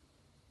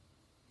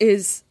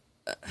is...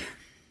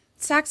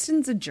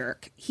 Saxton's a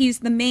jerk. He's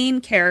the main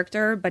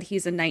character, but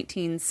he's a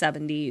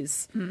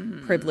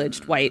 1970s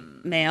privileged white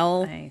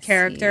male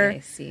character. I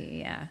see,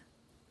 yeah.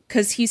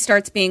 Because he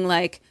starts being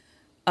like,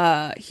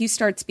 oh,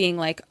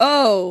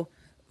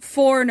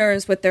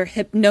 foreigners with their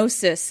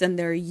hypnosis and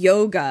their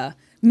yoga,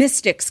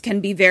 mystics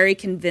can be very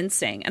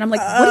convincing. And I'm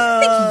like,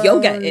 what do you think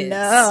yoga is?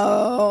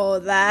 No,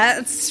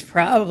 that's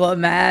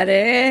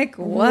problematic.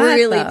 What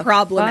really the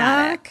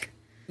problematic. fuck?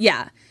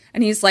 Yeah.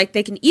 And he's like,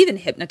 they can even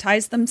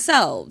hypnotize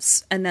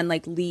themselves, and then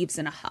like leaves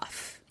in a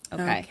huff.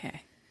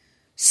 Okay.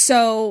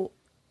 So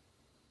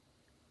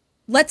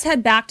let's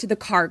head back to the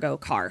cargo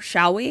car,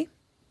 shall we?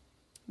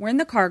 We're in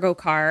the cargo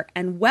car,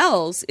 and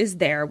Wells is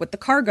there with the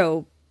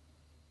cargo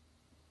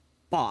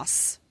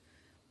boss.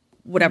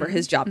 whatever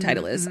his job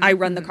title is. I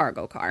run the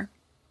cargo car.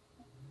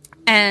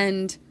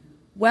 And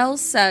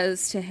Wells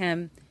says to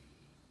him,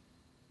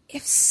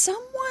 if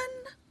someone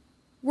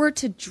were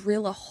to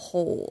drill a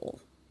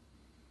hole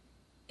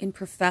in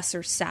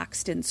Professor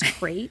Saxton's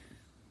crate,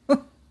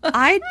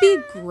 I'd be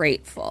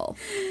grateful.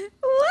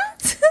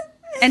 What?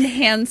 And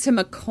hands him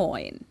a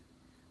coin.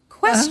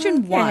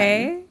 Question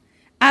one.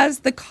 As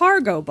the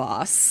cargo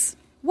boss,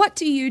 what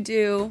do you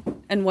do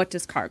and what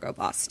does cargo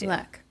boss do?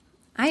 Look,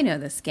 I know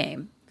this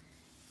game.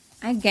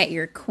 I get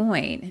your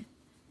coin,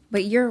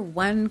 but your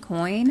one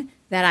coin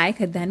that I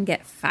could then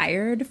get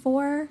fired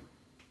for,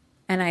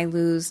 and I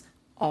lose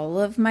all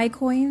of my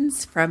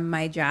coins from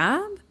my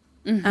job,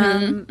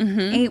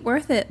 ain't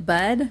worth it,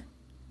 bud.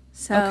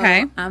 So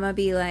I'm going to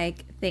be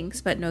like,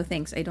 thanks, but no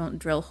thanks. I don't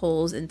drill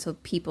holes into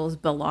people's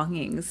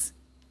belongings,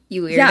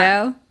 you weirdo.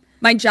 Yeah.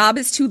 My job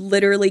is to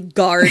literally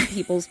guard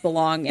people's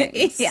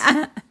belongings.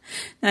 Yeah.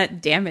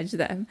 Not damage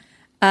them.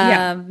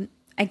 I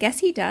guess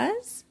he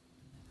does.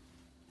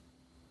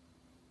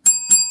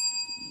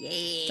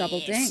 Yeah.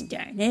 Double ding.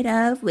 Starting it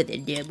off with a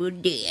double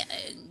ding.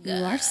 You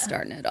are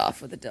starting it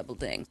off with a double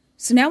ding.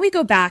 So now we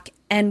go back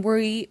and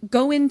we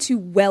go into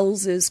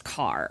Wells's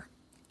car.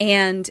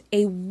 And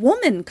a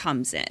woman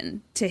comes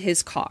in to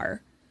his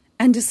car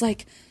and is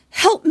like,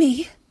 help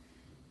me.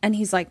 And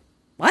he's like,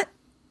 what?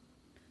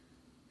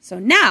 So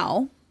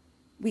now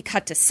we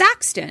cut to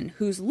Saxton,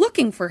 who's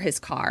looking for his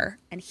car.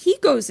 And he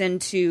goes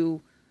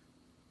into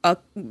a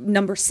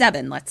number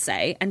 7, let's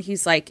say. And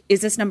he's like, is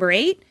this number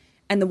 8?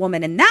 And the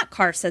woman in that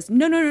car says,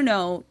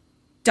 no.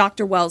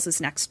 Dr. Wells is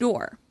next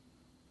door.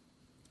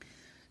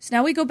 So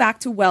now we go back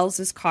to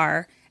Wells's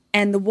car.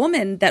 And the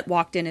woman that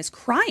walked in is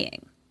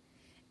crying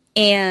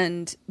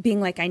and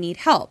being like, I need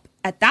help.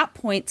 At that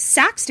point,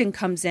 Saxton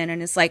comes in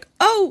and is like,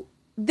 oh,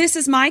 this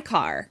is my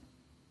car.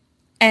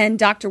 And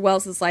Dr.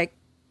 Wells is like,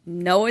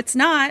 no, it's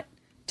not.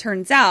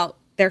 Turns out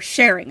they're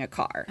sharing a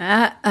car.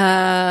 Uh-oh.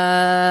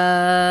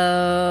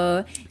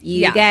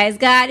 You guys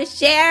gotta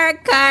share a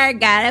car.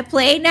 Gotta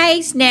play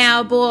nice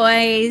now,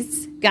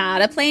 boys.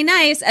 Gotta play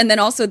nice. And then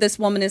also this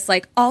woman is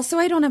like, also,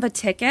 I don't have a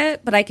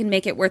ticket, but I can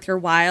make it worth your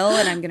while,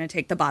 and I'm going to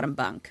take the bottom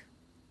bunk.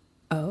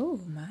 Oh,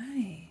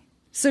 my.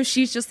 So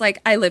she's just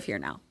like, I live here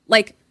now.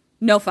 Like,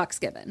 no fucks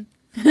given.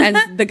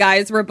 And the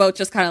guys were both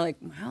just kind of like,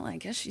 well, I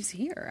guess she's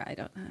here. I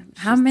don't know.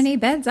 How many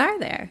beds are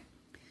there?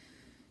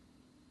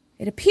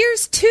 It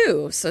appears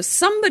 2. So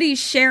somebody's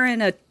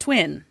sharing a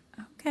twin.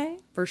 Okay.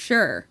 For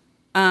sure.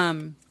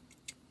 I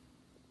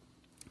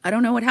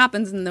don't know what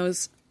happens in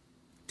those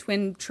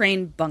twin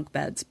train bunk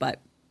beds, but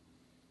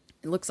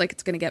it looks like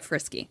it's going to get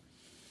frisky.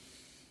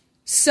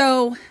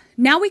 So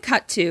now we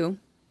cut to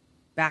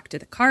back to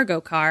the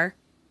cargo car,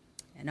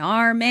 and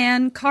our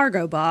man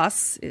cargo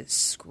boss is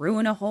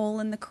screwing a hole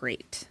in the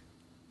crate.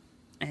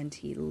 And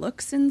he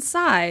looks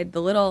inside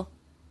the little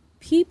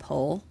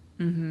peephole,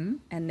 and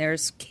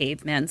there's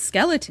caveman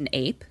skeleton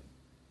ape.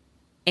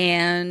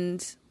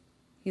 And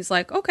he's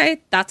like,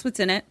 okay, that's what's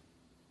in it.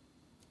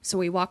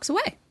 So he walks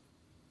away.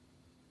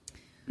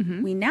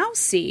 We now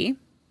see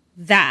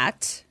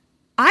that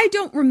I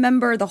don't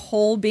remember the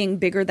hole being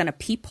bigger than a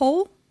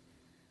peephole,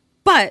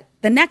 but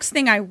the next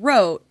thing I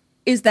wrote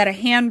is that a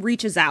hand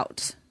reaches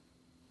out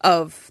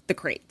of the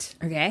crate.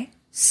 Okay.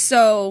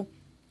 So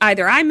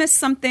either I missed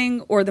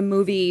something or the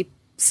movie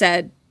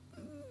said,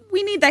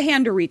 we need the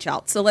hand to reach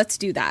out, so let's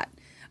do that.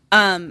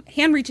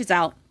 Hand reaches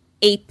out,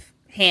 ape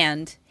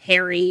hand,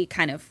 hairy,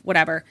 kind of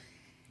whatever,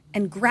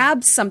 and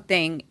grabs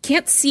something,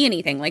 can't see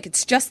anything, like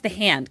it's just the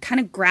hand,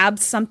 kind of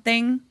grabs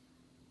something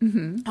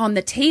on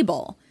the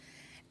table,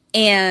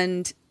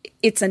 and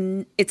it's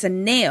a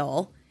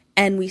nail,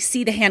 and we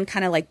see the hand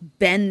kind of like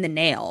bend the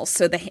nail,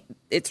 so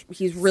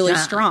he's really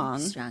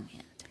strong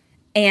hand,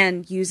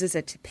 and uses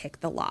it to pick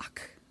the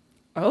lock.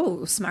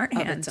 Oh, smart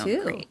hand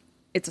too. Crate.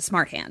 It's a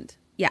smart hand.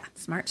 Yeah.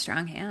 Smart,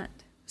 strong hand.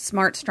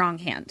 Smart, strong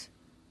hand.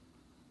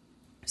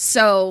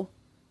 So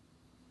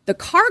the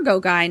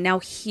cargo guy now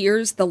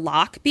hears the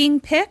lock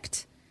being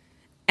picked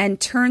and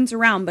turns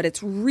around, but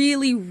it's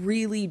really,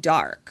 really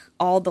dark.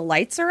 All the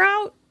lights are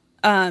out.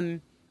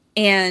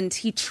 And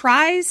he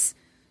tries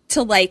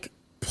to like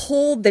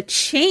pull the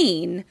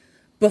chain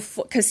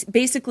before, because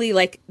basically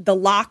like the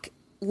lock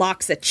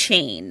locks a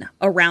chain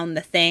around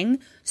the thing.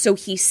 So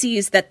he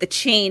sees that the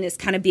chain is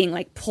kind of being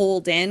like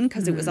pulled in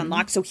because it was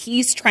unlocked. So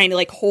he's trying to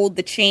like hold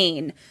the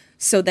chain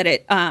so that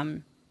it,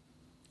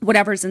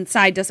 whatever's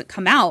inside doesn't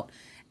come out.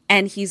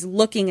 And he's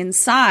looking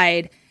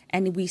inside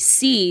and we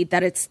see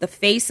that it's the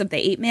face of the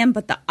ape man,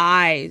 but the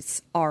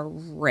eyes are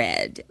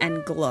red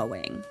and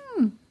glowing.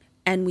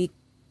 And we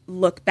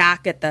look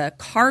back at the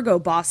cargo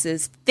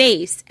boss's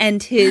face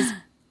and his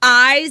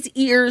eyes,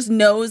 ears,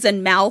 nose,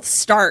 and mouth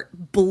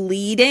start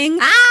bleeding.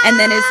 And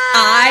then his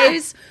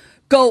eyes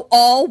go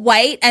all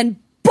white and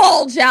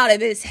bulge out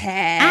of his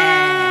head.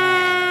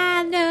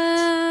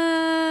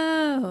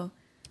 No.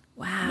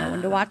 Wow. No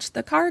one to watch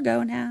the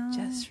cargo now.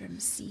 Just from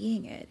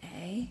seeing it,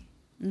 eh?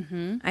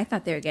 I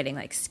thought they were getting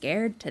like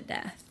scared to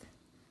death.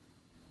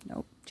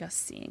 Nope,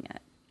 just seeing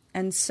it.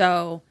 And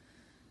so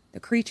the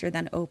creature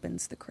then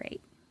opens the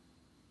crate.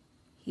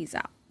 he's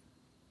out.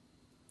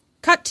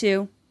 Cut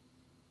to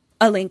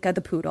Alinka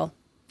the poodle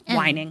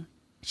whining.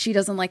 She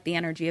doesn't like the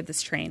energy of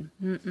this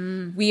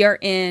train. We are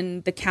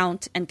in the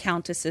Count and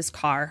Countess's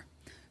car.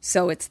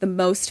 So it's the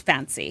most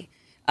fancy.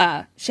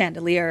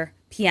 Chandelier,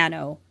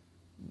 piano,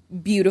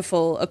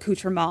 beautiful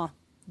accoutrement,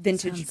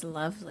 vintage. Sounds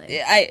lovely.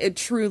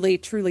 Truly,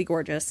 truly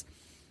gorgeous.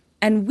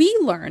 And we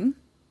learn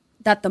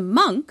that the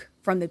monk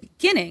from the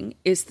beginning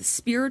is the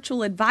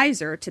spiritual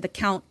advisor to the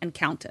Count and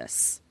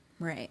Countess.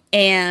 Right.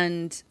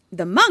 And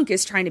the monk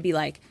is trying to be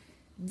like,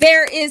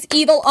 there is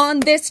evil on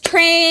this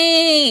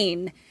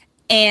train.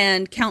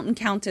 And Count and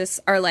Countess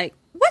are like,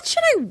 what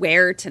should I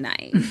wear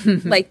tonight?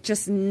 Like,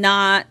 just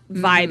not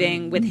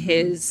vibing with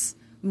his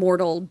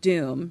mortal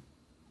doom.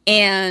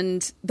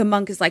 And the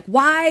monk is like,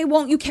 why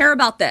won't you care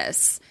about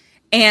this?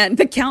 And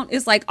the Count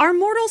is like, our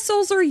mortal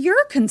souls are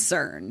your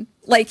concern.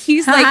 Like,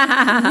 he's like,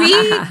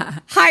 we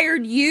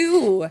hired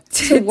you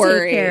to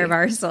worry. Take care of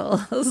our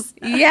souls.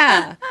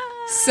 Yeah.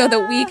 So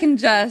that we can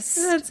just,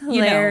 That's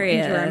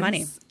hilarious. enjoy our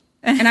money.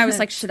 And I was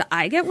like, should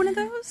I get one of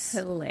those?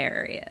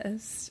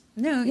 Hilarious.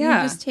 No,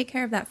 Yeah. you just take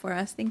care of that for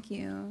us. Thank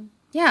you.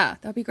 Yeah,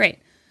 that'd be great.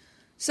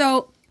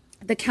 So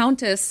the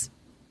Countess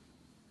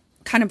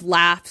kind of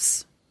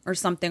laughs or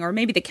something, or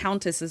maybe the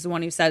Countess is the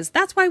one who says,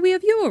 that's why we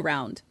have you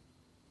around.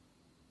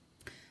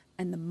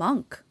 And the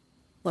monk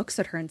looks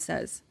at her and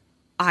says,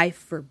 I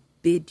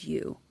forbid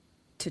you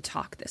to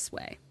talk this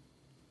way.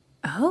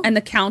 Oh. And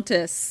the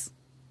Countess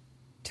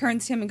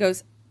turns to him and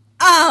goes,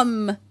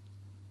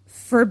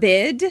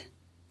 forbid?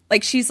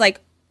 Like, she's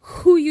like,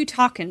 who you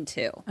talking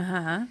to?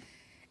 Uh-huh.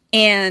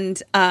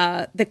 And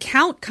the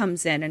Count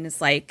comes in and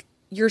is like,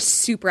 you're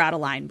super out of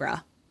line,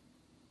 bruh.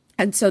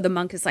 And so the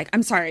monk is like,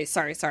 I'm sorry.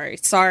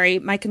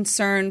 My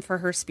concern for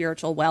her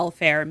spiritual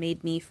welfare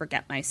made me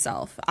forget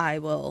myself. I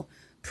will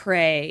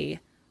pray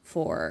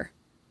for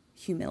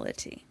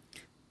humility.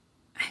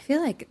 I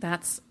feel like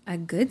that's a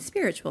good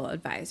spiritual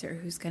advisor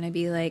who's going to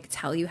be like,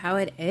 tell you how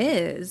it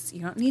is.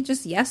 You don't need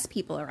just yes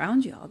people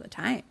around you all the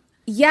time.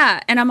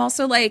 Yeah. And I'm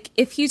also like,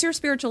 if he's your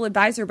spiritual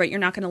advisor, but you're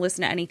not going to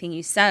listen to anything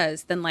he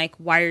says, then like,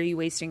 why are you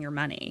wasting your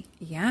money?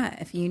 Yeah.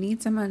 If you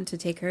need someone to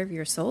take care of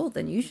your soul,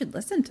 then you should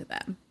listen to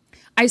them.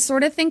 I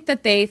sort of think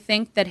that they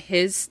think that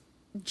his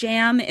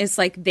jam is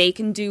like they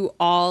can do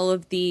all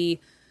of the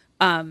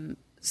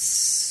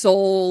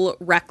soul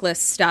reckless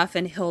stuff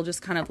and he'll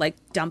just kind of like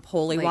dump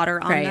holy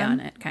water on pray them. on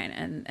it kind of,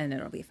 and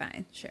it'll be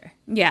fine. Sure.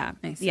 Yeah.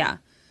 I see. Yeah.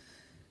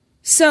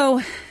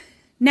 So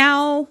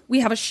now we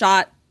have a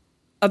shot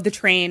of the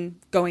train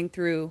going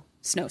through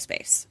snow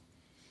space.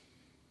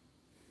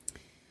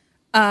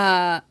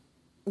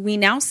 We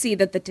now see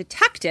that the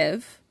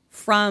detective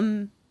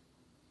from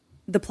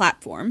the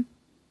platform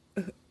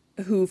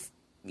who,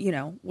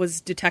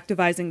 was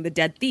detectivizing the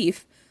dead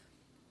thief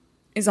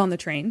is on the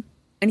train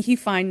and he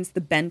finds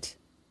the bent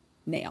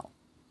nail.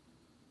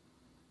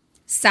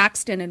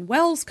 Saxton and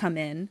Wells come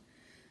in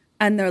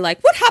and they're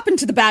like, what happened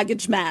to the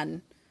baggage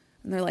man?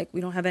 And they're like, we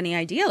don't have any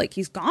idea. Like,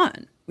 he's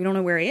gone. We don't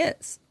know where he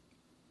is.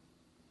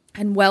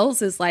 And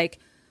Wells is like,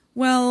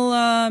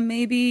 well,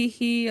 maybe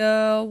he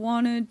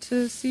wanted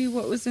to see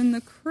what was in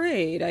the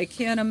crate. I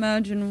can't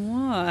imagine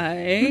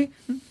why.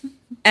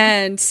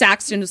 And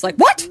Saxton is like,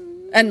 what?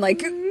 And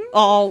like,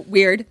 all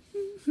weird.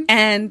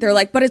 And they're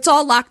like, but it's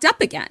all locked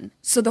up again.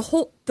 So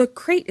the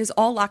crate is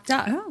all locked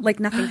up. Oh. Like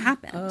nothing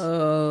happened.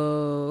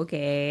 Oh,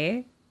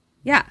 okay.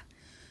 Yeah.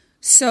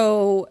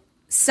 So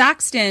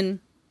Saxton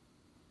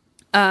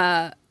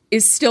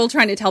is still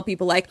trying to tell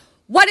people like,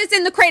 what is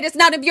in the crate is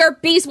none of your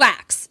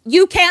beeswax.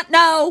 You can't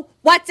know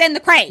what's in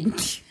the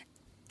crate.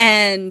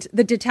 And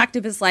the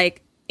detective is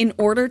like, in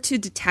order to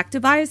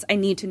detectivize, I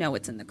need to know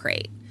what's in the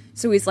crate.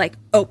 So he's like,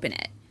 open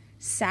it.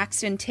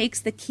 Saxton takes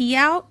the key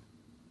out,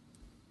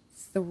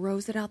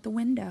 throws it out the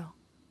window.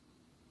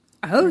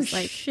 Oh,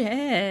 like,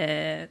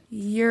 shit.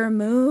 Your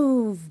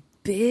move,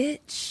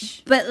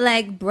 bitch. But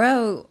like,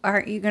 bro,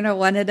 aren't you going to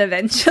want it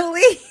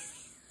eventually?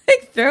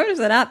 Like, throws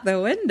it out the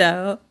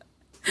window.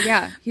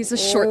 Yeah, he's a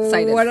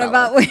short-sighted What fella.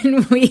 about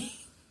when we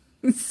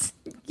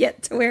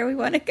get to where we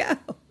want to go?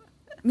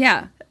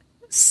 Yeah.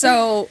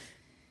 So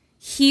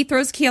he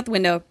throws the key out the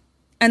window,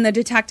 and the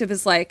detective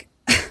is like,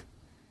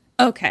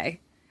 okay,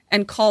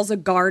 and calls a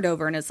guard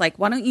over and is like,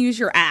 why don't you use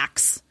your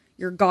axe,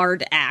 your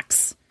guard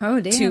axe, Oh,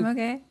 damn, to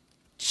okay.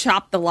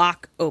 chop the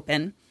lock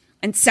open.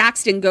 And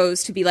Saxton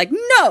goes to be like,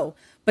 no,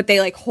 but they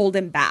like hold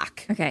him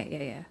back.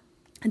 Okay, yeah.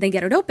 And they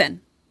get it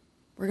open.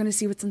 We're going to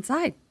see what's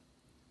inside.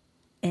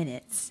 And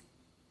it's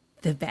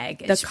the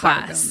baggage The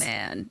cargo boss.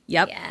 man.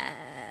 Yep.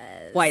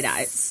 Yes. White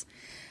eyes.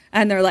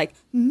 And they're like,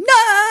 no!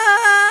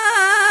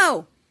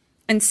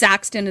 And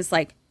Saxton is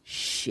like,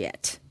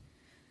 shit.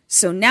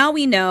 So now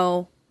we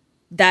know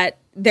that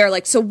they're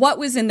like, so what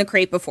was in the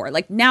crate before?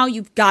 Like, now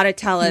you've got to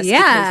tell us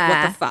because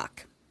what the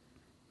fuck?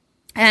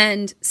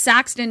 And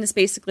Saxton is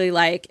basically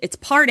like, it's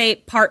part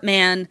ape, part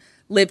man,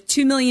 lived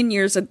 2 million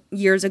years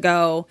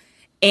ago,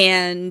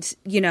 and,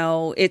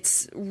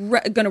 it's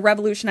going to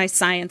revolutionize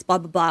science, blah,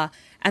 blah, blah.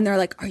 And they're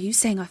like, are you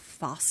saying a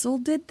fossil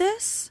did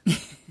this?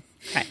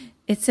 Okay.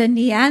 It's a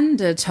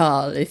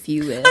Neanderthal, if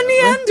you will. A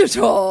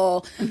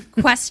Neanderthal.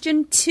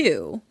 Question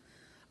 2.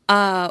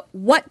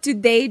 What do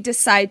they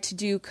decide to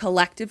do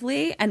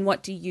collectively, and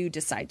what do you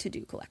decide to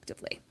do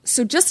collectively?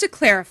 So just to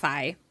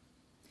clarify,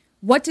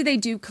 what do they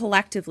do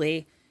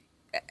collectively?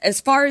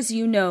 As far as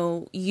you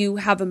know, you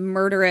have a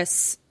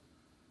murderous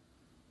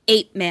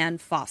ape-man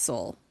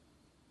fossil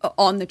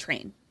on the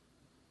train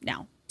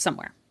now,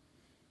 somewhere.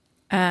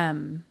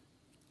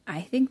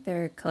 I think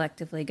they're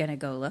collectively going to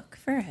go look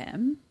for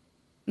him.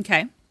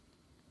 Okay.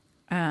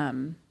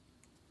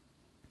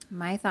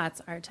 My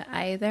thoughts are to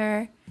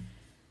either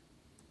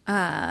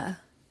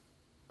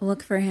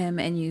look for him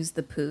and use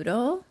the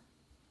poodle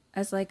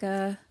as like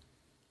a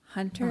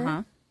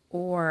hunter,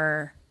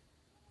 or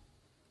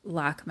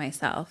lock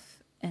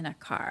myself in a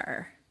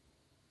car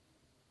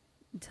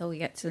until we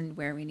get to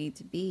where we need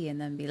to be and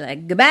then be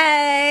like,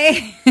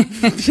 goodbye.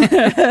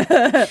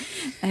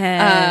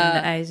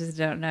 And I just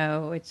don't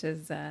know which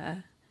is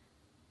the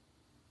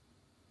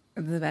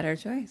better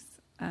choice.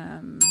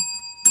 I'm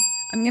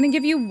going to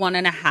give you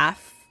 1.5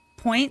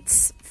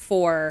 points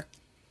for...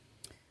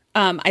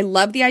 I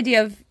love the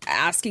idea of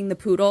asking the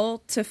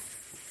poodle to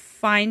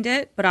find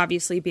it, but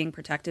obviously being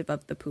protective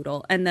of the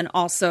poodle. And then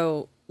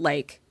also,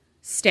 like,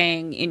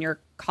 staying in your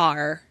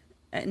car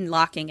and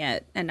locking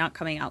it and not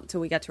coming out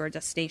until we get to our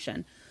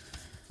destination.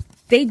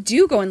 They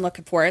do go and look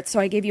for it, so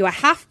I gave you a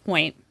 0.5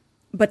 point.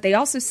 But they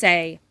also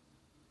say,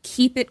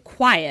 keep it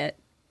quiet.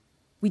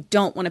 We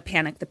don't want to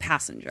panic the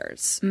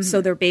passengers. Mm-hmm.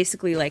 So they're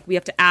basically like, we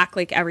have to act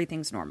like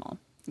everything's normal.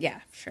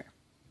 Yeah, sure.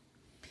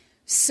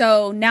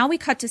 So now we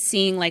cut to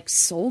seeing like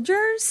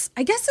soldiers.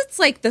 I guess it's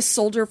like the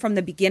soldier from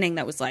the beginning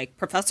that was like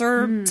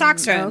Professor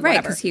Saxon. Oh,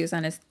 right, because he was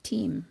on his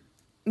team.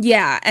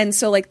 Yeah, and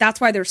so like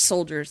that's why there's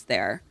soldiers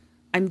there.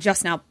 I'm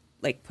just now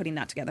like putting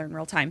that together in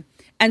real time.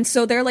 And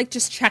so they're like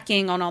just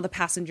checking on all the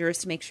passengers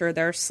to make sure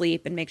they're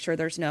asleep and make sure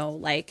there's no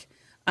like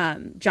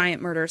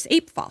giant murderous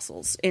ape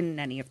fossils in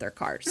any of their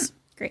cars.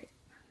 Great.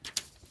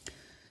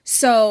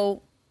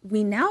 So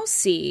we now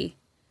see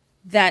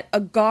that a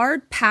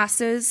guard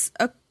passes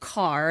a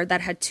car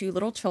that had 2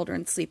 little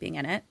children sleeping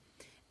in it.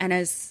 And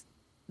as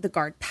the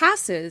guard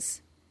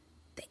passes,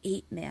 the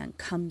ape man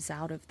comes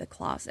out of the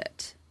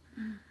closet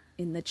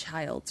in the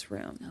child's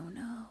room. Oh,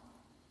 no.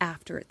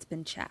 After it's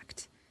been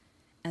checked.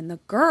 And the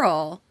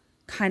girl,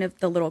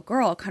 the little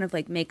girl kind of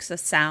like makes a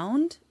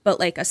sound, but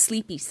like a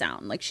sleepy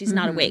sound. Like she's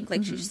not awake.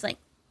 Like she's just like,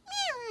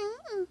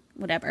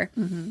 whatever.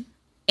 Mm-hmm.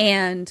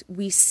 And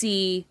we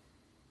see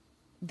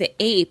the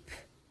ape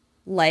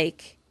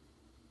like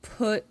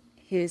put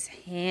his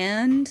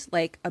hand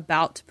like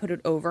about to put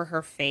it over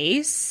her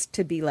face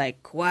to be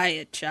like,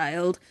 quiet,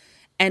 child.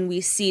 And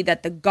we see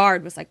that the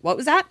guard was like, what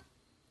was that?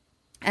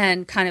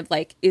 And kind of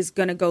like is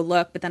going to go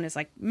look, but then is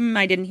like,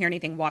 I didn't hear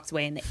anything, walks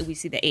away. And we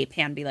see the ape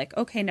hand be like,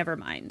 okay, never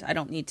mind. I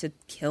don't need to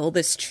kill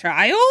this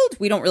child.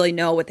 We don't really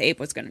know what the ape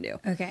was going to do.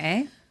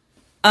 Okay.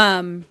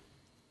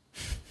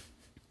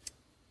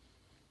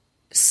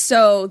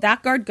 So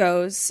that guard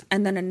goes,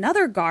 and then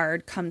another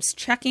guard comes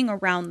checking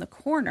around the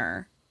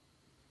corner.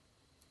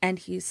 And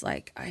he's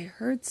like, I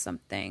heard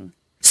something.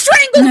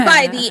 Strangled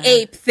by the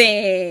ape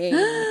thing.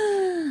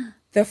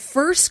 The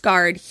first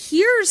guard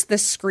hears the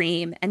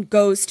scream and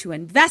goes to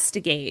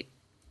investigate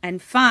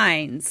and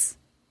finds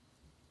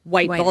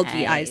white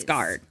bulgy eyes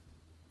guard.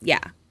 Yeah.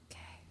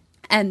 Okay.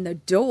 And the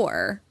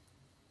door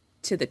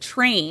to the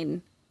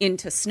train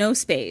into snow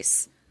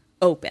space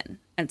open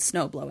and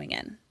snow blowing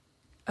in.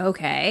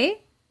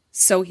 Okay.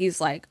 So he's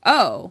like,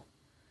 oh,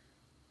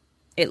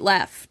 it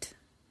left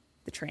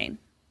the train.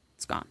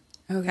 It's gone.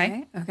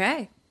 Okay.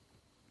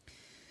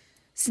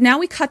 So now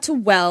we cut to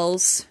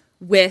Wells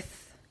with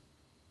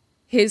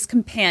his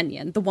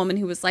companion, the woman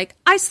who was like,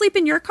 I sleep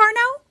in your car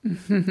now?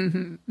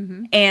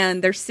 Mm-hmm.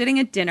 And they're sitting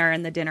at dinner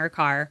in the dinner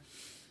car.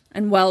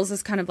 And Wells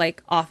is kind of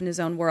like off in his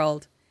own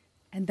world.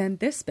 And then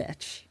this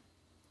bitch,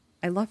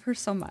 I love her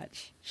so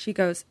much. She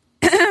goes,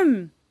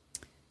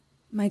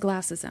 my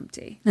glass is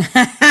empty. I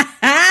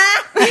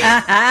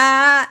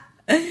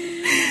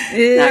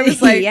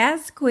was like,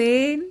 yes,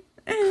 queen.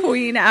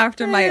 Queen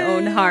after my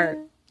own heart.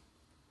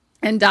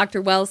 And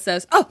Dr. Wells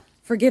says, oh,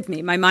 forgive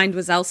me. My mind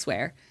was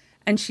elsewhere.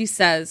 And she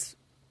says,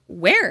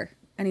 where?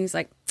 And he's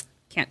like,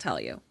 can't tell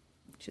you.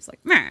 She's like,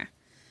 meh.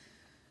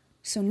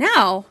 So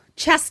now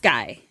Chess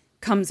Guy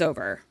comes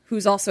over,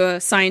 who's also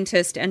a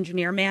scientist,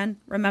 engineer man,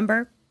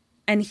 remember?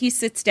 And he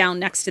sits down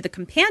next to the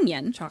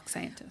companion. Chalk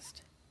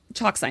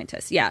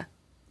scientist, yeah.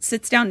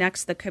 Sits down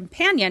next to the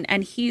companion,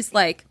 and he's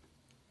like,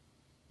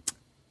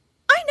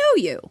 I know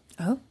you.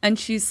 Oh. And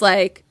she's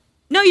like,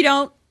 no, you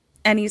don't.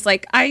 And he's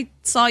like, I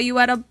saw you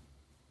at a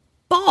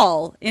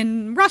ball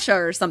in Russia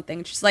or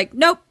something. She's like,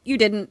 nope, you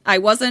didn't. I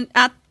wasn't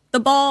at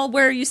the ball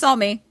where you saw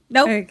me.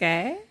 Nope.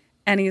 Okay.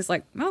 And he's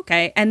like,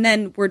 okay. And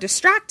then we're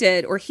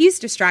distracted, or he's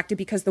distracted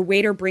because the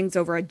waiter brings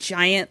over a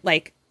giant,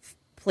 like,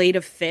 plate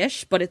of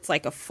fish, but it's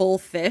like a full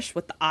fish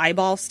with the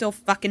eyeball still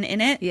fucking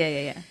in it.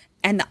 Yeah.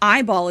 And the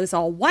eyeball is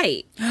all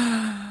white.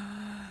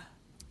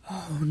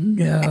 Oh,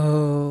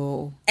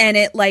 no. And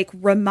it, like,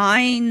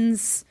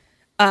 reminds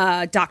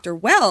Dr.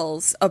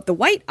 Wells of the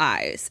white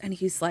eyes. And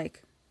he's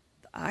like,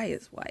 the eye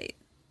is white.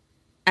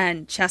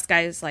 And Chess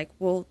Guy is like,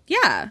 well,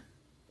 yeah,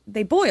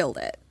 they boiled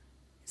it.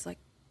 He's like,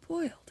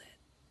 boiled it.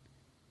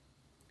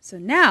 So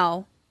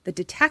now the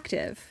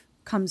detective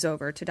comes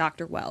over to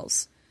Dr.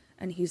 Wells.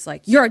 And he's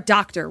like, you're a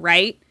doctor,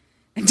 right?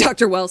 And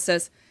Dr. Wells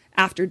says,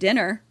 after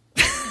dinner.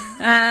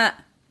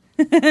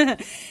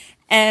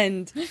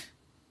 And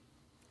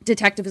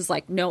detective is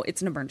like, no,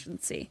 it's an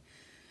emergency.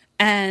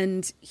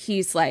 And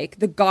he's like,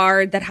 the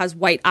guard has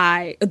white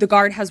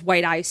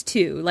eyes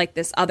too. Like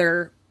this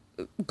other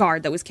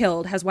guard that was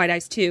killed has white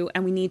eyes too.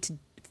 And we need to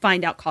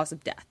find out cause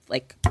of death,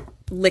 like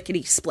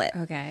lickety split.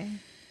 Okay.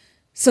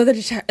 So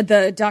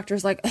the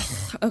doctor's like,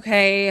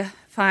 okay,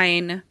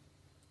 fine.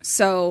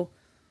 So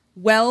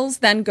Wells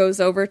then goes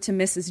over to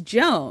Miss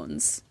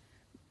Jones,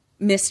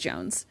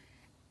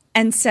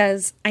 and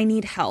says, I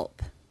need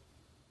help.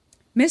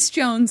 Miss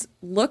Jones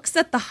looks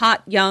at the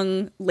hot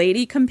young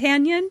lady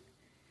companion,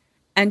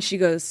 and she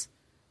goes,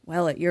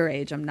 well, at your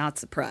age, I'm not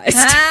surprised.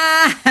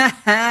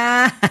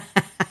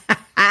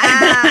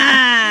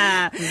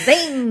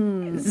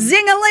 Zing!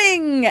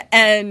 Zing-a-ling!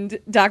 And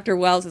Dr.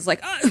 Wells is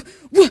like,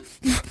 with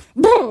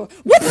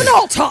an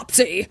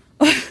autopsy!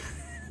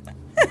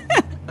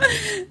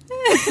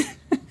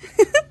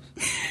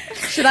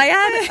 Should I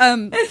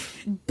add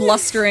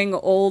blustering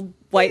old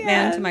white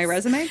man to my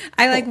resume?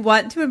 I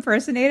want to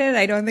impersonate it.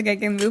 I don't think I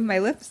can move my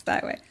lips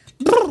that way.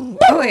 Oh,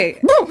 wait.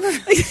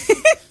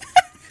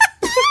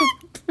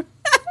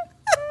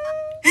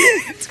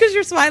 It's because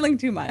you're smiling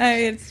too much.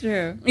 It's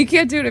true. You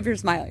can't do it if you're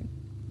smiling.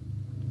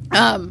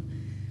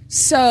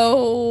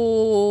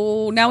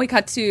 So now we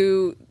cut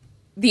to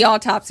the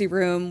autopsy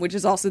room, which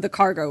is also the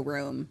cargo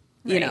room,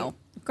 you know.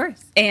 Of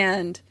course.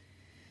 And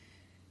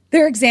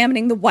they're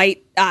examining the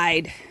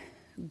white-eyed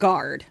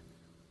guard.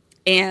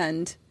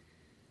 And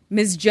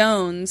Ms.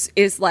 Jones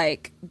is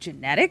like,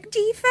 genetic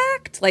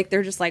defect? Like,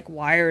 they're just like,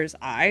 why are his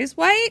eyes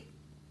white?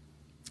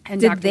 And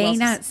Did Dr. they Wells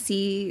not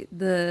see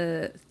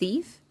the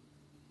thief?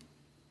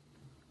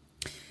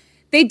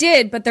 They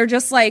did, but they're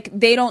just like,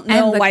 they don't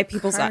know And the why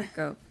people's eyes.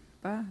 cargo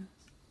bus.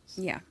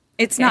 Yeah.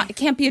 It's Okay. not, it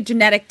can't be a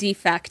genetic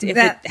defect if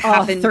That it all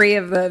happened. three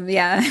of them,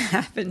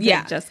 happened.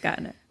 Yeah. They've just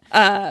gotten it.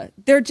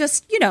 They're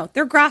just,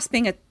 they're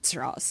grasping at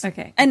straws.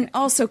 Okay. And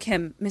also,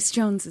 Kim, Miss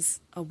Jones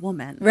is a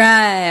woman.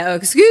 Right. Oh,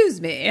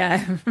 excuse me.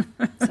 Yeah.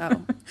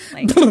 So,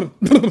 like.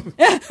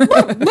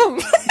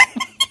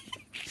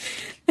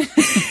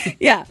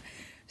 Yeah.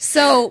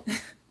 So,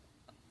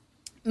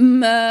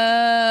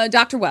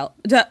 Dr.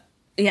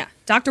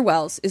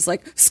 Wells is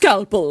like,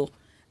 scalpel.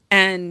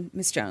 And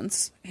Miss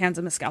Jones hands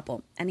him a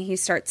scalpel. And he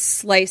starts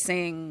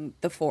slicing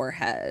the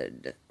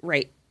forehead,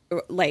 right?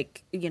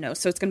 Like,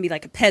 so it's going to be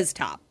like a Pez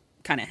top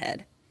kind of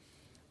head.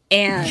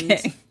 And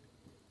Okay.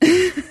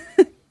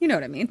 you know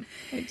what I mean?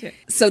 I do.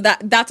 So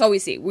that's all we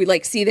see. We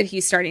see that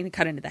he's starting to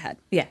cut into the head.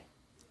 Yeah.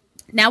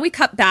 Now we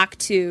cut back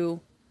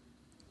to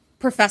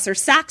Professor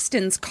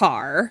Saxton's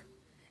car,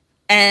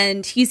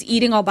 and he's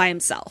eating all by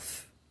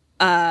himself,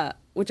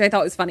 which I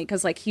thought was funny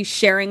because he's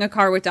sharing a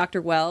car with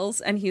Dr.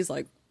 Wells, and he's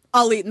like,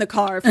 I'll eat in the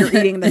car if you're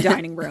eating in the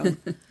dining room.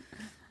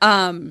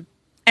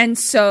 And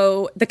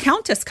so the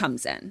Countess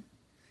comes in,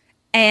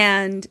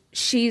 and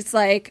she's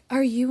like,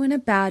 are you in a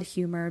bad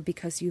humor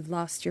because you've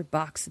lost your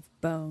box of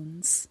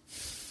bones?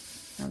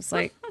 I was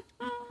like,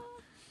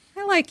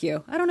 I like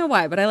you. I don't know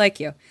why, but I like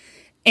you.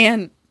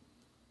 And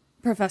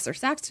Professor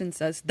Saxton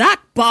says, that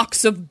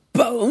box of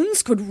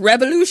bones could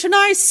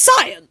revolutionize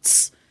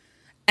science.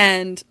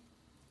 And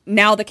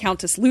now the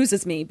Countess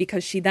loses me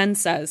because she then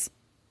says,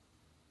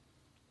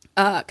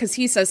 because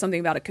he says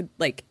something about it could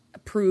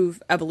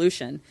prove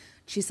evolution.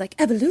 She's like,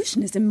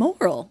 evolution is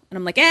immoral. And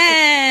I'm like,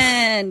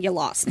 and you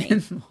lost me.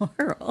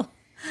 Immoral.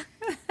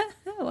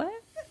 What?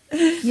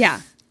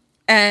 Yeah.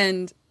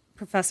 And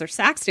Professor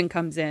Saxton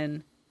comes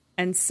in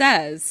and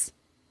says,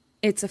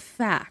 it's a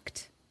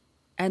fact.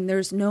 And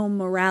there's no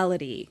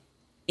morality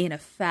in a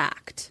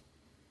fact.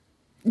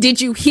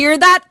 Did you hear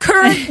that,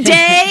 current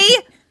day?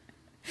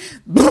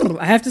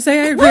 I have to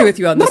say I agree with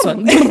you on this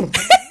one.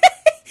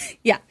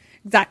 Yeah,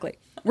 exactly.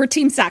 We're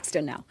Team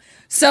Saxton now.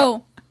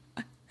 So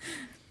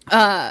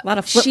A lot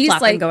of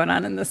flip-flopping going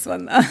on in this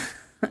one, though.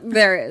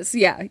 there is.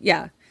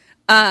 Yeah.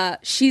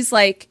 She's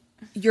like,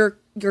 your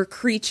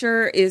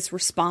creature is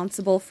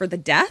responsible for the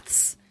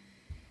deaths?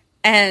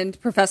 And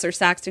Professor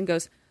Saxton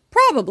goes,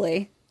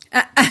 probably.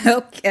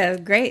 Okay,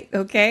 great.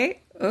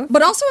 Okay. Oof.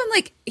 But also I'm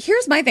like,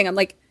 here's my thing. I'm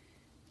like,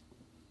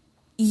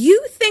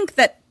 you think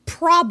that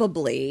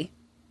probably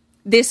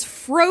this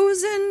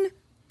frozen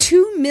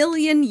 2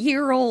 million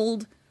year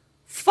old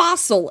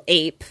fossil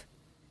ape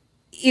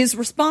is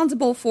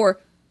responsible for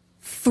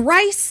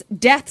thrice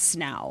deaths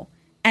now,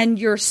 and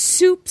your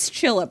soup's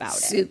chill about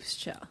it. Soup's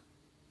chill.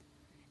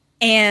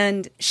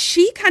 And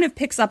she kind of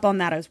picks up on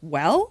that as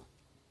well.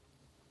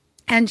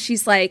 And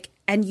she's like,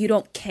 and you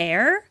don't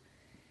care?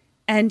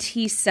 And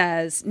he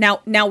says,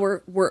 now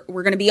we're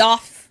going to be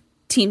off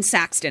Team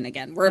Saxton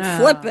again. We're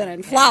flipping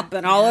and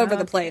flopping all over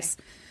the place.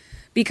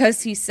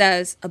 because he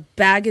says a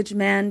baggage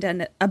man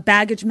and a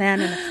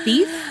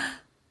thief.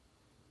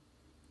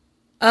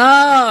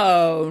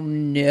 Oh,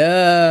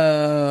 no.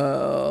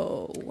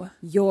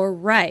 You're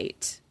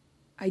right.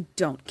 I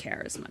don't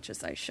care as much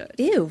as I should.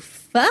 Ew,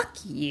 fuck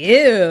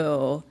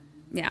you.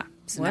 Yeah.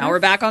 So What now a we're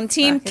back on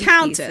Team fucking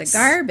Countess. piece of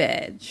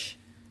garbage.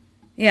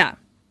 Yeah.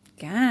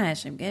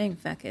 Gosh, I'm getting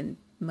fucking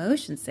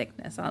motion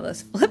sickness, all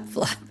this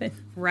flip-flopping.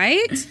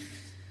 Right?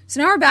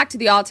 So now we're back to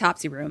the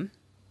autopsy room.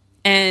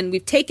 And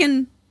we've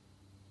taken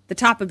the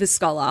top of his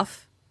skull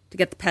off to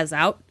get the Pez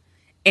out.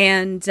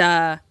 And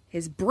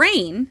his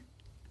brain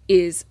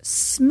is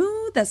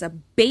smooth as a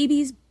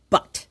baby's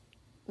butt.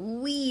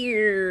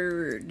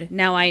 Weird.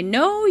 Now, I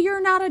know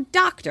you're not a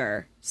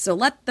doctor, so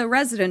let the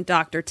resident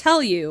doctor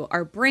tell you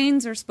our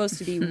brains are supposed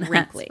to be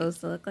wrinkly.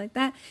 Supposed to look like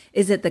that?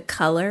 Is it the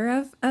color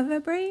of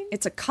a brain?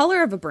 It's a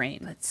color of a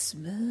brain. But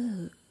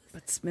smooth.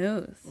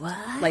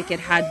 What? Like it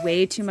had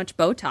way too much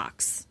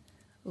Botox.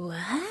 What?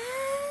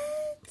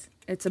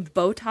 It's a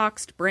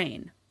Botoxed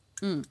brain.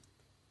 I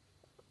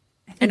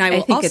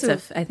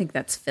think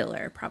that's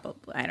filler,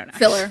 probably. I don't know.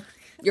 Filler.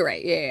 You're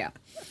right. Yeah.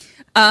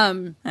 I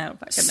don't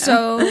fucking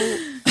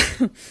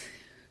know.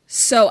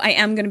 So I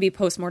am going to be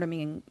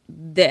postmorteming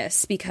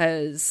this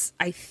because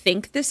I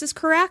think this is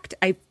correct.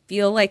 I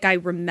feel like I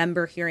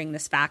remember hearing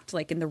this fact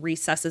like in the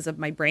recesses of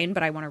my brain,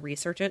 but I want to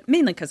research it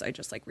mainly because I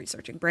just like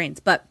researching brains.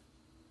 But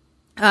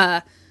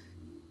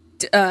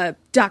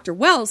Dr.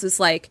 Wells is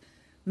like,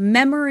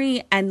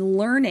 memory and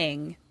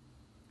learning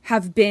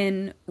have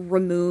been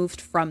removed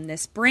from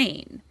this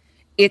brain.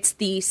 It's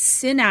the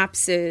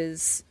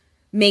synapses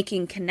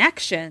making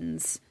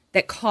connections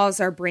that cause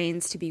our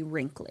brains to be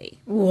wrinkly.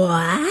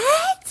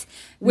 What?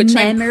 Which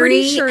Memory I'm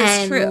pretty sure is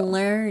and true.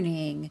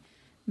 learning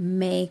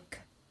make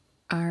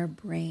our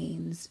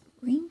brains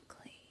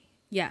wrinkly.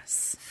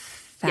 Yes.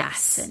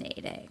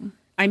 Fascinating.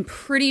 I'm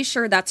pretty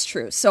sure that's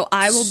true. So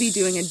I will be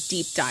doing a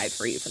deep dive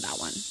for you for that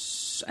one.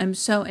 I'm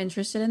so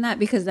interested in that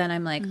because then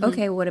I'm like,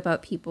 okay, what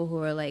about people who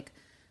are like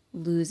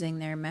losing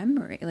their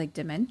memory, like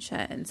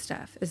dementia and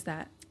stuff? Is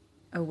that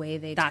a way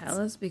they tell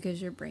us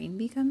because your brain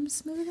becomes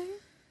smoother?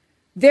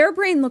 Their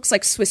brain looks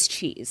like Swiss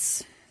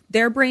cheese.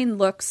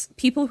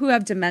 People who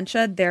have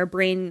dementia, their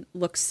brain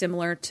looks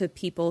similar to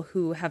people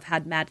who have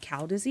had mad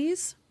cow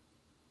disease.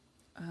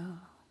 Oh.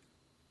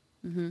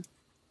 Mm-hmm.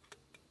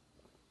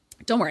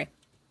 Don't worry.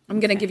 I'm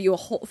going to give you a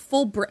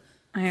full brain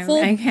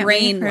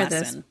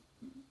lesson.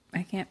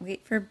 I can't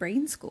wait for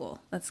brain school.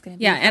 That's going to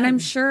be fun. And I'm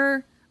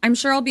sure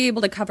I'll be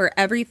able to cover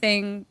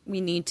everything we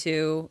need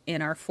to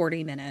in our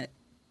 40-minute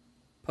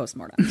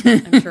postmortem.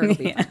 I'm sure it'll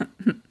be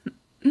fun.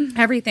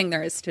 Everything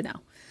there is to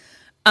know.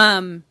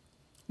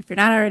 If you're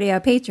not already a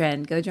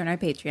patron, go join our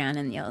Patreon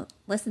and you'll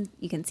listen.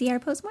 You can see our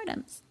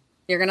postmortems.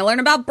 You're going to learn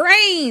about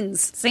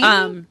brains. See?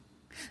 I'm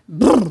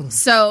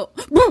losing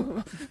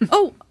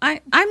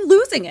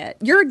it.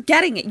 You're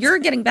getting it. You're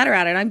getting better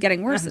at it. I'm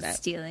getting worse at it.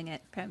 Stealing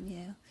it from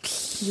you.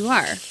 You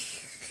are.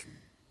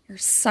 You're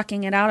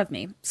sucking it out of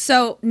me.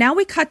 So now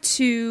we cut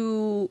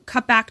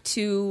back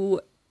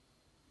to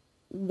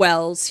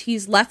Wells.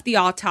 He's left the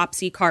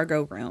autopsy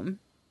cargo room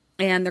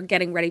and they're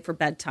getting ready for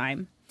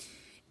bedtime.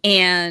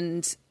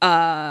 And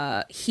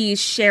he's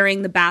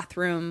sharing the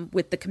bathroom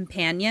with the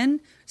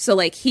companion. So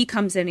like he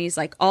comes in, he's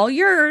like, all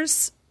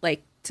yours,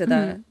 like to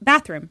the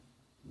bathroom.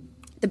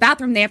 The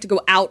bathroom, they have to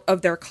go out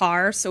of their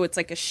car. So it's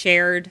like a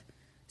shared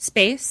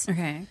space.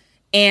 Okay.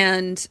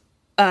 And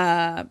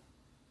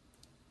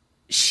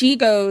she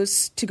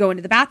goes to go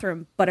into the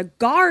bathroom, but a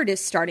guard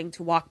is starting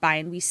to walk by.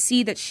 And we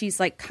see that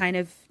she's like kind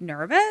of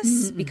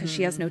nervous because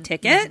she has no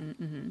ticket.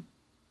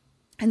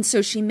 And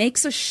so she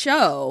makes a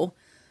show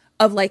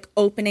of like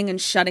opening and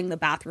shutting the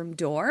bathroom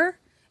door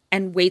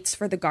and waits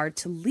for the guard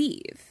to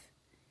leave.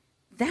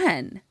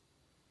 Then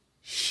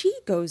she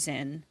goes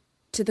in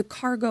to the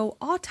cargo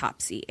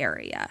autopsy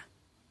area,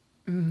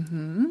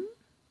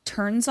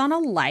 turns on a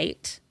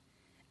light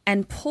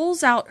and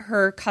pulls out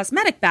her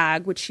cosmetic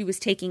bag, which she was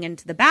taking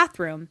into the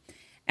bathroom,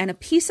 and a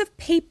piece of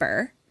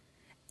paper.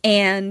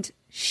 And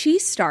she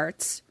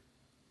starts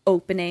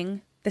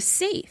opening the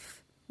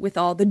safe with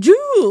all the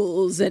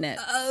jewels in it.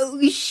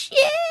 Oh, shit.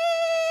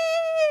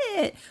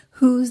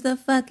 Who's the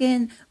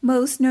fucking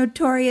most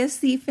notorious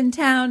thief in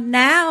town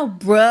now,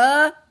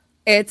 bruh?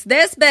 It's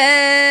this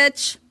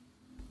bitch.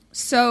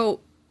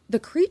 So the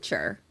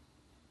creature,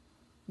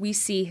 we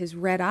see his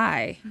red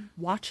eye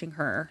watching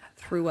her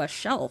through a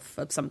shelf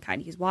of some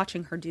kind. He's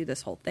watching her do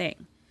this whole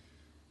thing.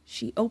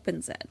 She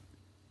opens it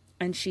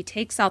and she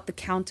takes out the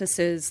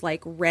Countess's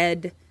like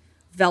red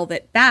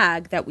velvet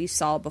bag that we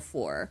saw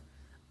before,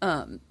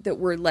 that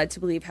we're led to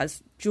believe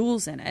has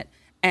jewels in it,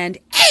 and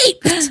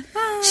aped.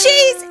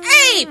 She's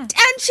aped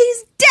and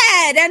she's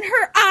dead and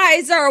her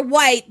eyes are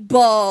white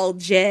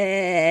bulges.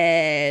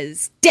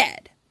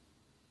 Dead.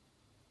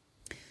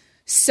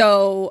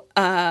 So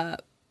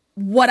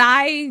what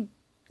I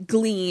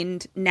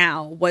gleaned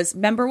now was,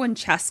 remember when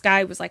Chess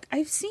Guy was like,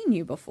 I've seen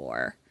you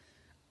before.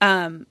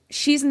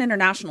 She's an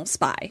international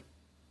spy,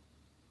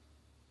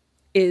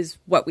 is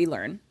what we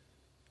learn.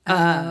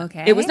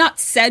 Okay. It was not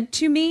said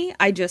to me.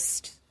 I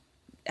just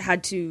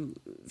had to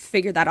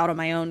figure that out on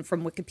my own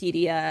from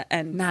Wikipedia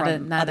and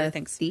from other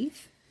things.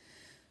 Thief?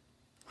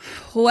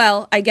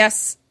 Well, I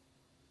guess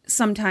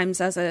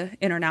sometimes as an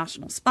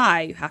international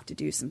spy, you have to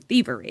do some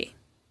thievery,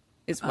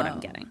 is what I'm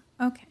getting.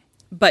 Okay.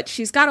 But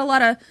she's got a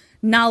lot of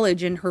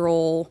knowledge in her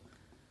old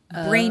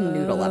brain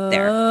noodle up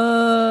there.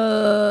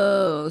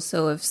 Oh,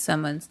 so if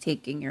someone's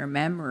taking your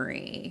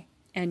memory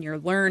And you're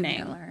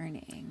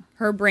learning.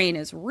 Her brain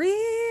is real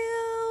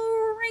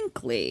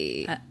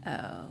wrinkly.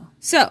 Uh-oh.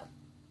 So,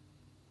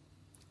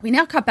 we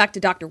now cut back to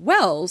Dr.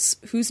 Wells,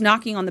 who's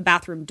knocking on the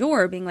bathroom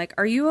door, being like,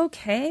 "Are you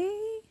okay?"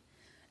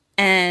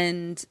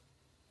 And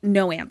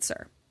no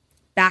answer.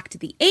 Back to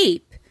the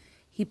ape,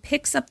 he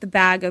picks up the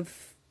bag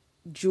of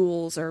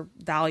jewels or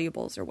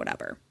valuables or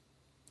whatever.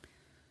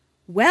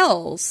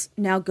 Wells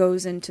now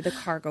goes into the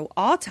cargo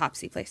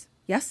autopsy place.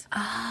 Yes?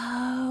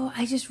 Oh,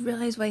 I just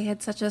realized why he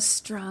had such a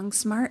strong,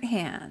 smart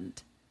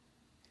hand.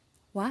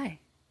 Why?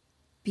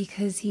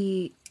 Because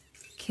he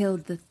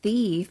killed the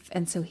thief,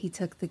 and so he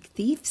took the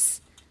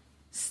thief's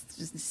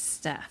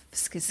stuff,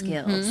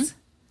 skills.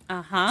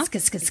 Uh-huh.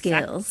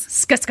 Skills.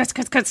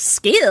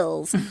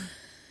 Skills.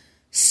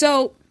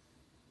 So,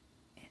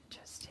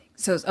 Interesting.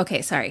 So,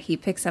 okay, sorry. He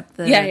picks up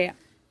the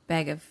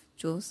bag of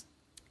jewels.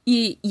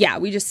 yeah,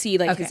 we just see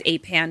like Okay. his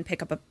ape hand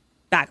pick up a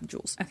bag of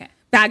jewels. Okay.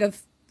 Bag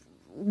of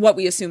what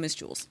we assume is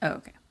jewels. Oh,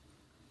 okay.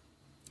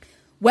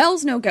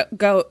 Wells now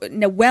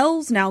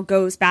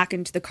goes back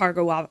into the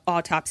cargo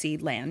autopsy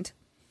land,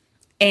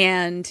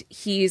 and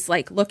he's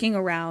like looking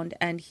around,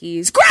 and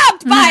he's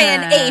grabbed by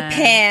an ape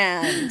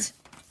hand.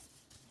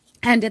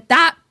 And at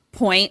that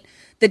point,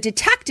 the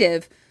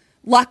detective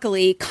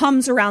luckily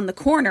comes around the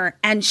corner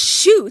and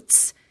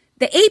shoots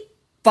the ape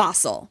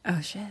fossil.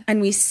 Oh, shit.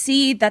 And we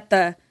see that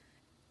the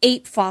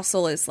ape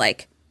fossil is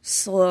like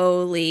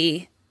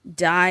slowly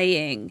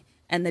dying,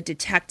 and the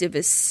detective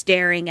is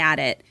staring at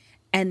it.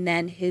 And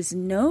then his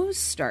nose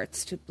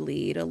starts to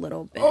bleed a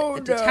little bit.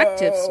 The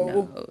detective's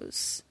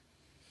nose.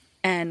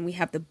 And we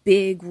have the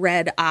big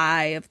red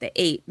eye of the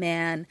ape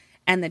man,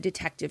 and the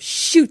detective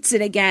shoots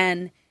it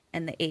again,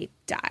 and the ape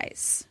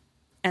dies.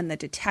 And the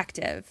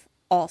detective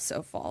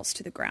also falls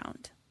to the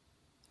ground.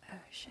 Oh,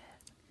 shit.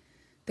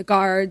 The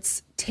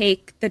guards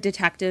take the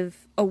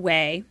detective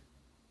away.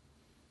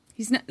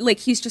 He's not like,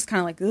 he's just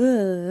kind of like,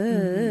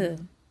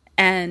 ugh.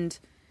 And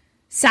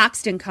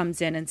Saxton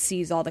comes in and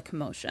sees all the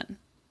commotion.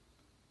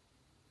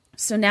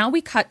 So now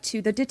we cut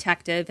to the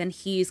detective, and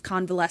he's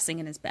convalescing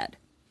in his bed.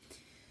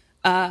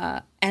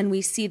 And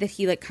we see that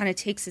he like kind of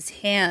takes his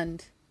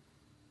hand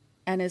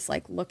and is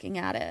like looking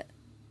at it.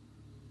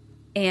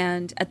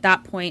 And at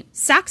that point,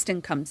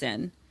 Saxton comes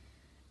in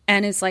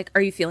and is like,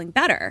 "Are you feeling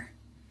better?"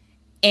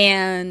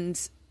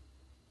 And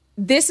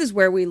this is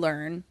where we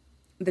learn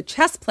the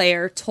chess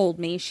player told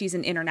me she's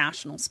an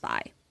international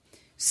spy.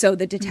 So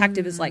the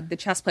detective is like, the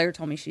chess player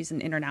told me she's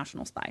an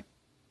international spy.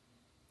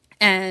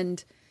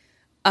 And,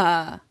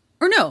 or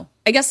no,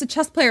 I guess the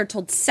chess player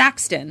told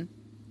Saxton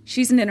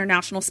she's an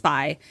international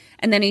spy.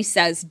 And then he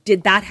says,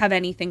 did that have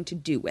anything to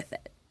do with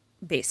it?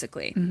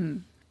 Basically.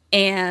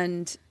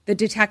 And the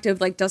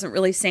detective like doesn't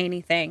really say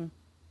anything.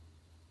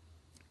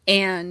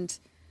 And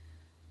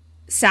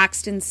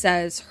Saxton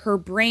says her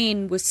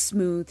brain was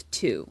smooth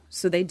too.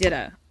 So they did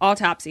a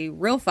autopsy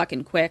real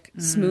fucking quick,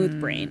 smooth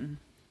brain.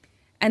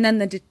 And then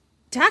the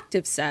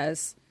detective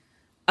says,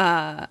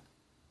 I'm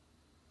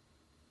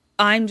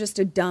just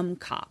a dumb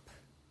cop.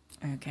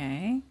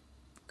 Okay.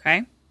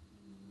 Okay.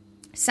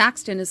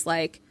 Saxton is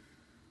like,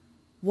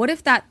 what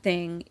if that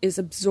thing is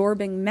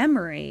absorbing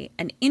memory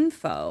and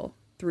info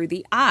through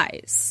the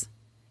eyes?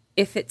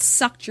 If it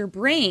sucked your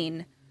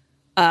brain,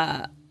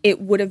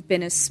 it would have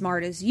been as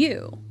smart as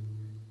you.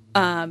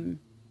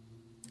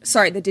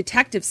 Sorry, the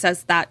detective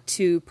says that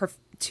to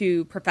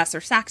Professor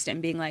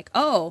Saxton, being like,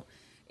 oh,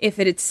 if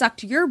it had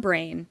sucked your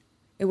brain,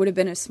 it would have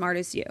been as smart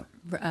as you.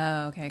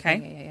 Oh,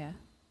 okay. Yeah.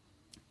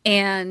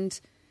 And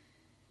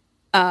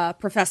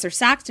Professor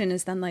Saxton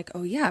is then like,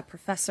 oh yeah,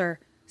 Professor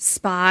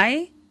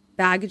Spy,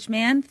 baggage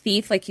man,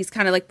 thief. Like he's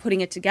kind of like putting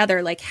it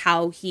together, like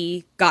how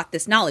he got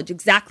this knowledge,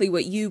 exactly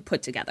what you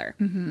put together.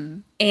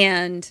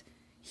 And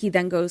he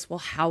then goes, well,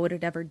 how would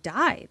it ever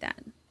die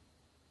then?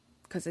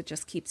 Because it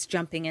just keeps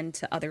jumping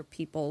into other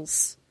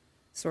people's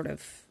sort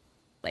of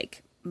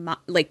like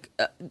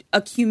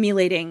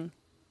accumulating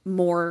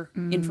more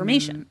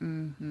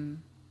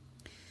information.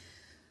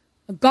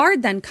 A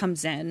guard then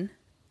comes in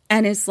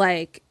and is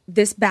like,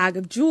 this bag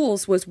of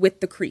jewels was with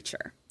the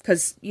creature.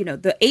 Because, you know,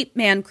 the ape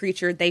man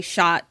creature they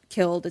shot,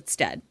 killed, it's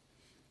dead.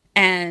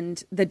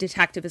 And the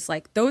detective is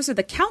like, those are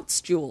the Count's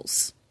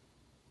jewels.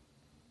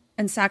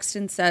 And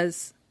Saxton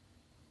says,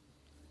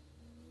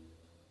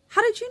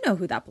 how did you know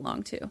who that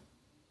belonged to?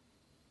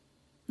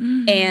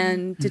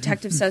 And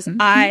detective says,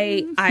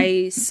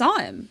 I saw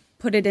him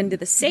put it into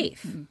the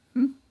safe.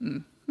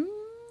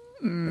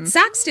 But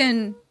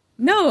Saxton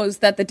knows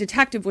that the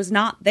detective was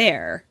not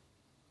there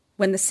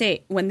when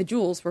the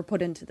jewels were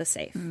put into the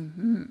safe.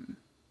 Mm-hmm.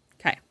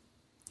 Okay.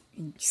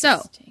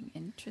 Interesting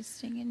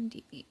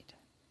indeed.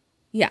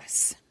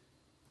 Yes.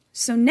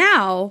 So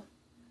now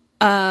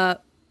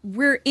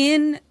we're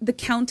in the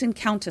Count and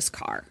Countess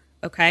car,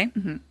 okay?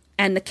 Mm-hmm.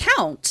 And the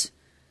Count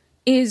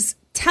is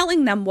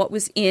telling them what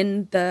was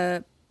in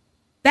the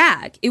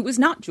bag. It was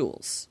not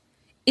jewels.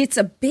 It's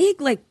a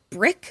big, like,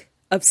 brick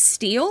of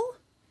steel.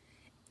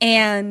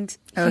 And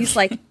he's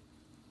like,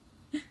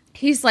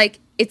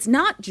 it's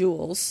not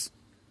jewels.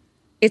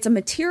 It's a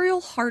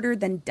material harder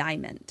than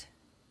diamond.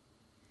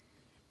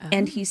 Oh.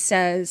 And he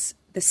says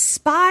the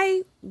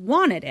spy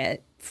wanted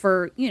it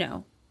for,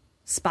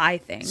 spy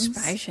things.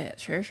 Spy shit.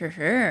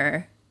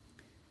 Sure.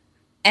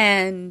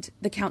 And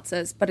the Count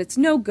says, but it's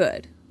no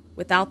good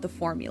without the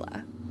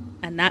formula.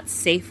 And that's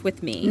safe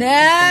with me. No,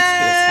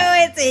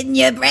 it's in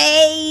your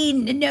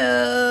brain.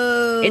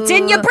 No. It's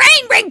in your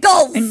brain,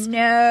 Wrinkles.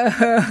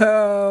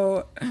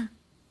 No.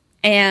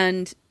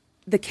 And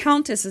the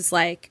Countess is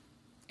like,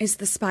 is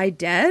the spy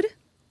dead?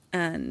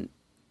 And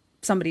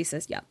somebody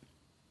says, yep.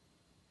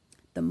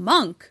 The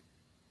monk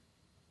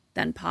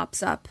then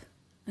pops up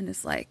and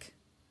is like,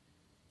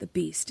 the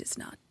beast is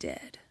not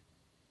dead.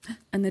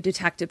 And the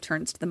detective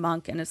turns to the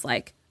monk and is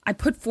like, I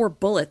put 4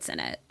 bullets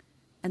in it.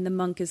 And the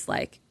monk is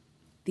like,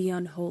 the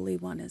unholy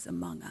one is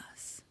among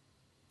us.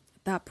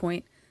 At that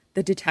point,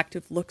 the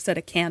detective looks at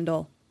a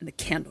candle and the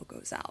candle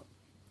goes out.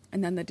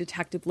 And then the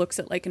detective looks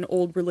at like an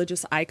old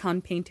religious icon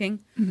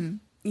painting. Mm-hmm.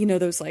 You know,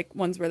 those like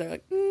ones where they're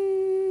like,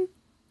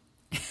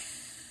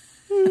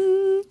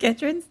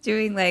 Gudrun's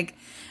doing like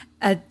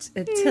a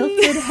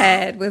tilted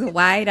head with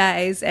wide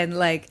eyes and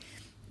like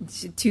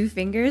 2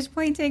 fingers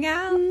pointing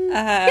out.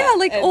 Yeah,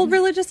 like old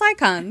religious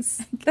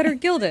icons that are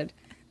gilded.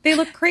 They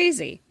look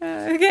crazy.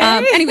 Okay.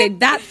 Anyway,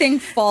 that thing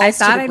falls. I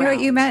thought to the I knew ground.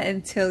 what you meant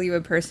until you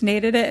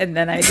impersonated it, and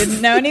then I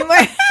didn't know anymore.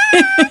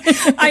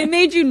 I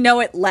made you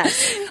know it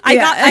less.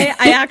 I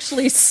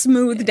actually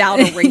smoothed out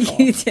a wrinkle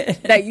You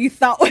did. that you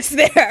thought was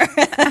there.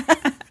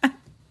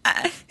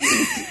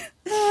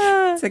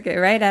 Took it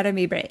right out of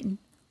me brain.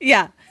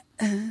 Yeah.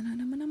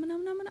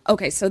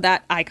 Okay, so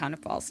that icon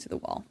falls to the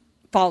wall,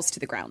 falls to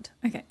the ground.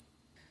 Okay.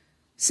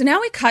 So now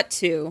we cut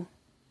to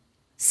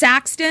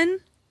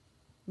Saxton,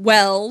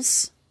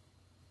 Wells,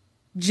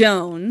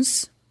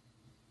 Jones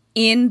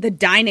in the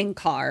dining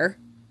car,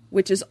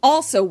 which is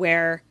also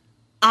where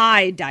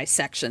eye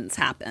dissections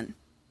happen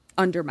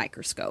under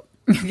microscope.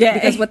 Okay.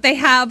 Because what they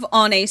have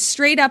on a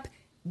straight up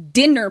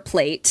dinner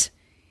plate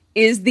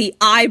is the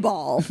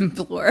eyeball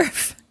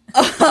Blorf.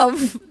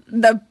 of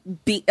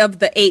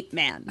the ape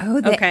man. Oh,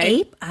 the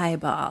ape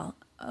eyeball.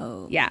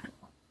 Oh. Yeah.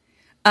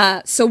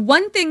 So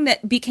one thing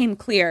that became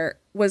clear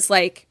was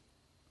like,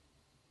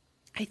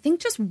 I think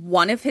just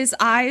one of his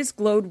eyes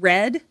glowed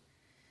red.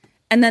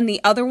 And then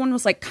the other one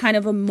was like kind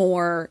of a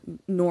more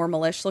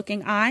normalish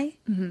looking eye.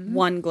 Mm-hmm.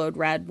 One glowed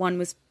red. One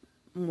was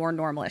more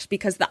normalish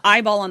because the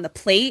eyeball on the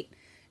plate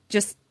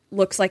just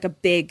looks like a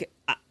big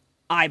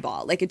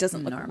eyeball. Like it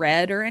doesn't look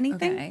red or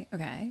anything.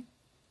 Okay.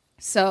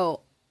 So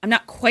I'm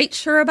not quite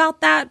sure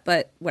about that,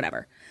 but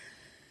whatever.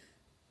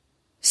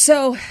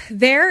 So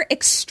they're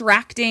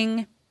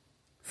extracting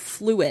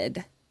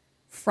fluid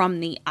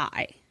from the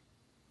eye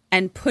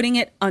and putting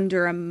it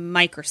under a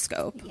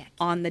microscope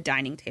on the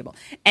dining table.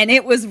 And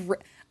it was,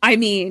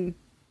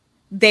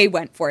 they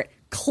went for it.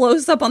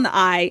 Close up on the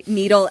eye,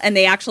 needle, and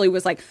they actually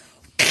was like,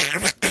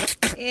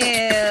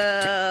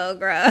 ew,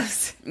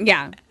 gross.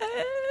 Yeah.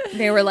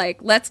 They were like,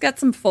 let's get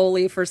some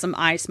Foley for some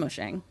eye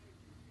smushing.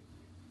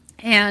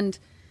 And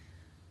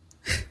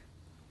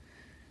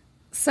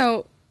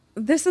so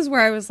this is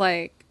where I was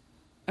like,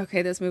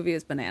 okay, this movie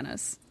is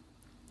bananas.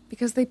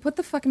 Because they put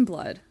the fucking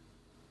blood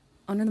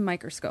under the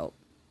microscope.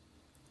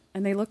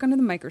 And they look under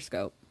the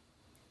microscope.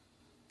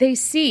 They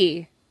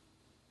see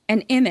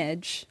an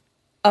image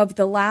of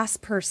the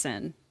last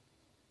person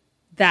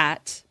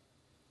that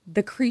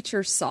the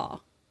creature saw.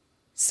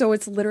 So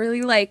it's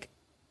literally like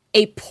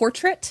a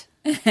portrait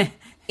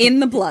in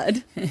the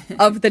blood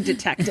of the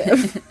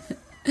detective.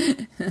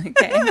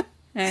 Okay.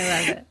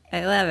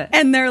 I love it.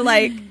 And they're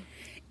like,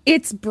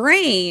 its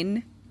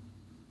brain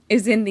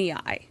is in the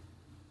eye.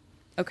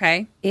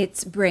 Okay?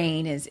 Its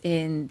brain is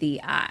in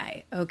the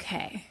eye.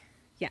 Okay.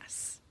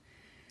 Yes.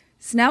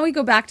 So now we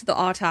go back to the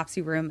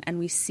autopsy room and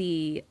we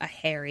see a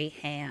hairy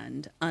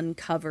hand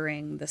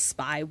uncovering the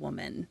spy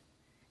woman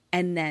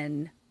and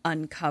then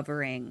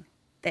uncovering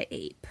the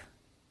ape.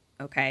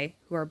 Okay?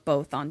 Who are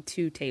both on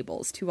 2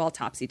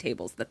 autopsy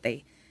tables that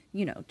they,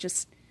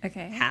 just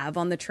have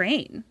on the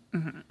train.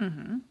 Mm-hmm,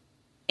 mm-hmm.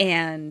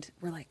 And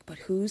we're like, but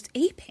whose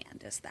ape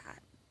hand is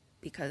that?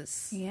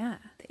 Because the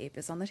ape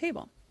is on the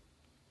table.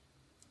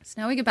 So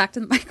now we get back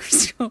to the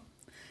microscope.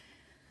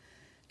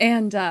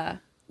 And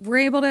we're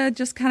able to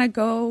just kind of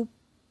go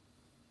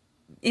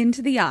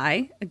into the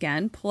eye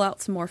again, pull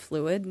out some more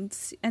fluid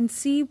and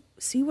see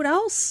what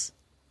else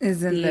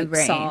is in the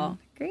brain. Saw.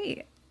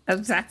 Great.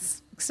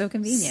 That's so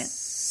convenient.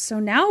 So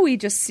now we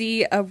just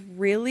see a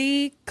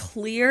really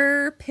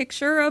clear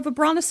picture of a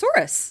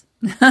brontosaurus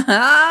in the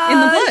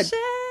blood. Shit.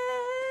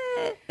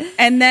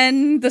 And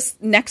then the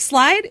next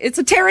slide, it's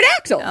a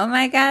pterodactyl. Oh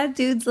my God,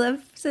 dudes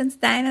live since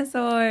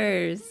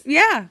dinosaurs.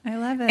 Yeah. I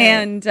love it.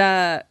 And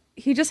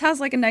he just has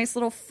like a nice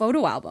little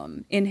photo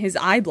album in his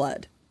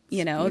iBlood,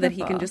 you know, that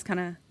he can just kind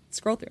of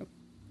scroll through.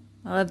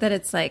 I love that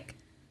it's like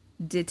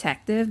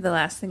detective, the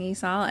last thing he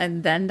saw,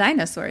 and then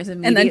dinosaurs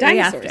immediately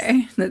after.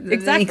 That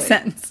Exactly. makes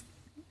sense.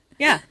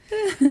 Yeah.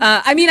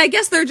 I mean, I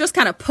guess they're just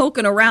kind of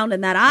poking around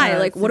in that eye.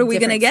 Like, what are we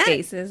going to get?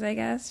 Spaces, I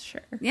guess.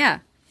 Sure. Yeah.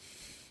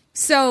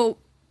 So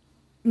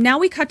now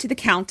we cut to the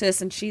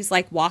Countess, and she's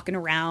like walking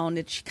around,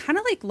 and she kind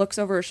of like looks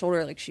over her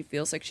shoulder like she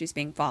feels like she's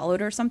being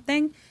followed or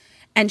something.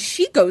 And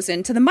she goes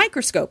into the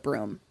microscope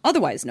room,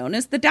 otherwise known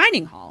as the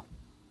dining hall.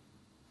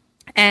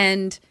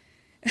 And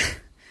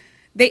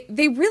they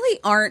really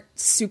aren't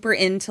super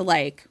into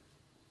like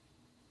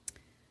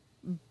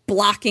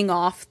blocking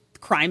off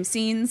crime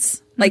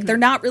scenes. Like they're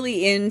not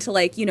really into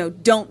like, you know,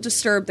 don't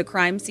disturb the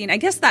crime scene. I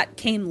guess that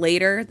came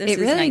later. This is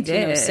really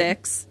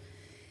 1906.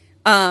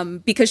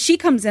 Because she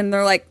comes in,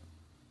 they're like,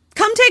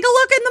 come take a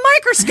look in the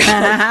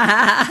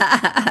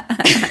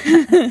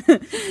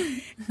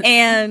microscope.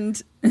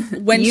 And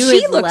when you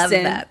she would looks love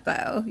in, that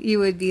though. You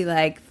would be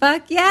like,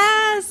 fuck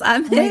yes,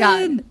 I'm oh my in.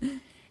 God.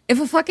 If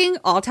a fucking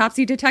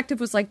autopsy detective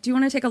was like, do you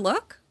want to take a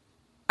look?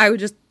 I would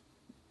just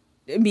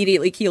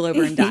immediately keel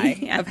over and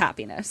die of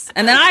happiness.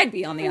 And then I'd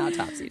be on the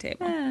autopsy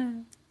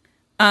table.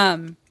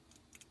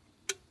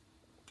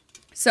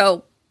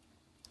 So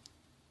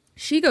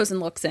she goes and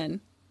looks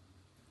in,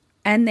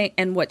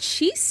 and what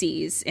she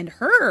sees in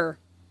her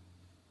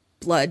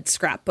blood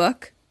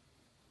scrapbook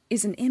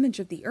is an image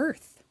of the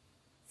Earth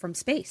from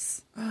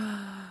space.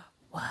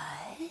 What?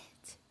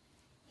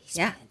 He's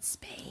Yeah. been in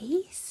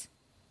space?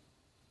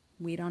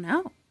 We don't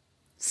know.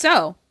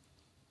 So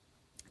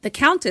the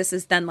Countess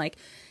is then like,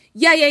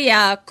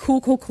 yeah,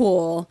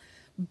 cool.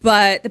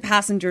 But the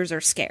passengers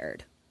are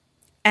scared.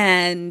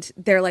 And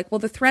they're like, well,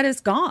 the threat is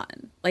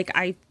gone. Like,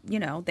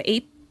 the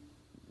ape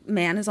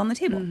man is on the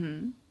table.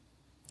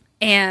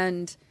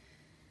 And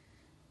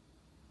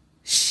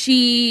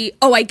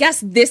I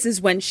guess this is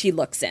when she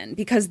looks in,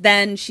 because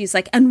then she's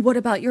like, and what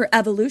about your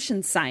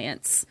evolution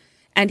science?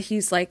 And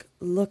he's like,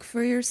 look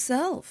for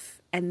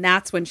yourself. And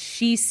that's when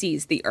she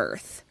sees the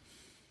Earth.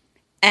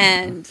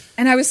 And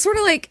I was sort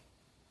of like,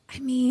 I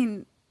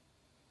mean,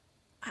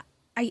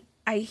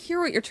 I hear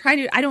what you're trying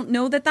to do. I don't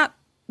know that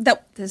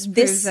this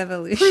proves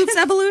evolution. Proves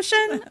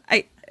evolution.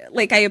 I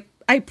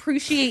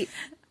appreciate.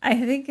 I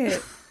think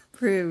it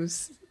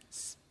proves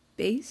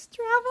space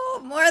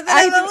travel more than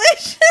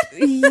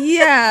evolution.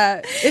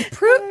 Yeah, it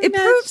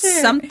proves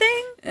sure.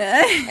 something,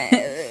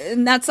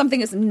 and that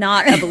something is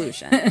not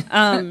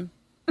evolution.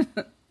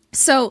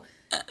 So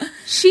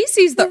she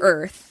sees the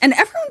Earth, and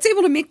everyone's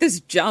able to make this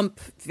jump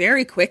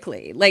very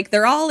quickly. Like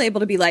they're all able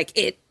to be like,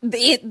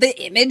 the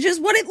image is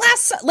what it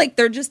lasts. Like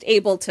they're just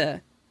able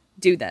to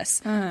do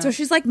this. So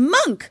she's like,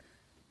 Monk,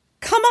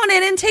 come on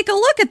in and take a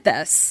look at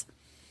this.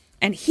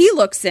 And he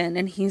looks in,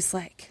 and he's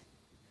like,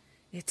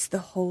 it's the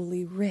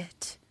Holy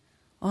Writ.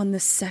 On the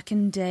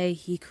second day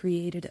he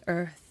created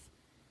Earth.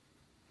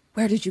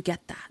 Where did you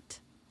get that?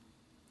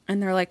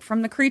 And they're like,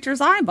 from the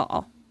creature's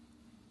eyeball.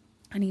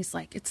 And he's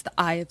like, it's the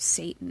eye of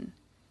Satan.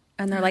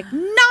 And they're like,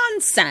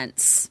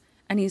 nonsense.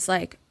 And he's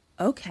like,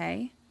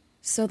 okay,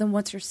 so then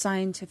what's your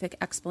scientific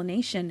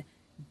explanation,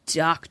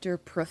 Dr.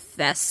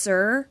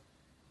 Professor?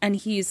 And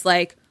he's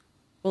like,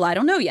 well, I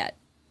don't know yet,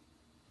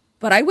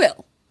 but I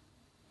will.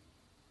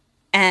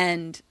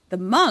 And the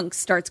monk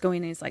starts going,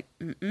 and he's like,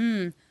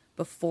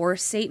 before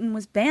Satan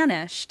was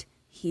banished,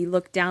 he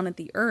looked down at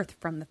the Earth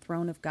from the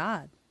throne of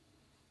God,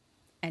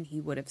 and he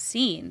would have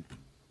seen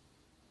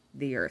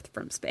the Earth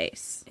from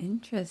space.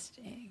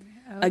 Interesting.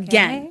 Okay.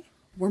 Again,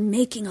 we're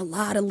making a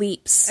lot of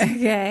leaps.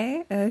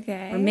 Okay.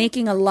 We're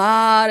making a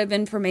lot of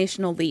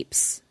informational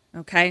leaps,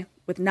 okay?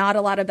 With not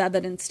a lot of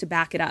evidence to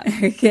back it up.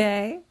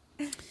 Okay.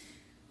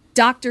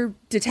 Dr.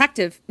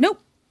 Detective,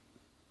 nope.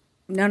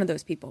 None of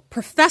those people.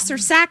 Professor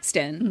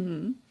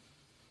Saxton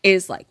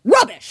is like,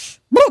 rubbish.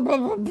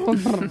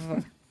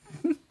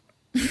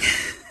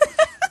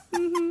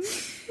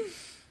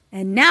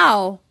 And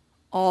now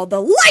all the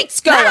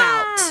lights go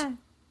out.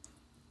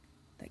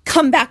 They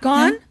come back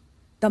on.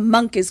 The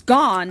monk is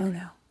gone. Oh,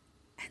 no.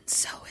 And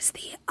so is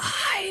the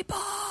eyeball.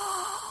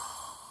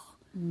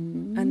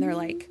 And they're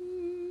like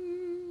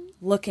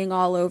looking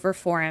all over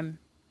for him.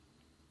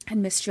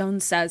 And Miss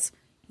Jones says,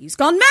 he's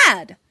gone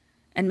mad.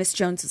 And Miss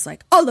Jones is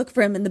like, I'll look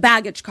for him in the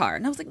baggage car.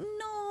 And I was like,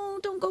 no,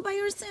 don't go by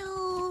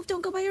yourself.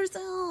 Don't go by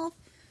yourself.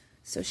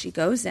 So she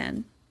goes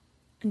in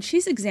and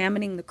she's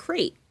examining the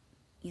crate,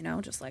 you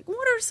know, just like,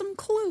 what are some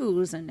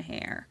clues in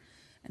here?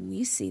 And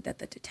we see that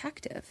the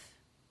detective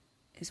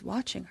is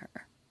watching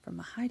her from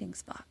a hiding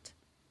spot.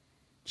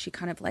 She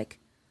kind of like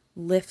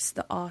lifts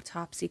the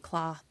autopsy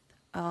cloth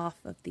off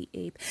of the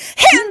ape.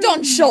 Hand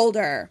on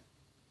shoulder!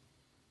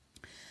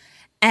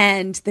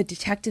 And the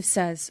detective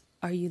says,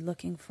 are you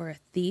looking for a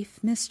thief,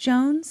 Miss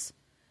Jones?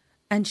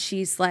 And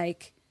she's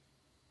like,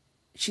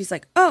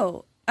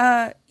 oh,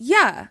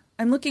 yeah,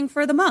 I'm looking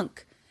for the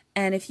monk.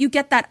 And if you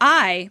get that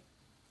eye,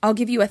 I'll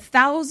give you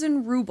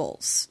 1,000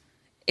 rubles.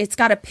 It's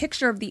got a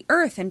picture of the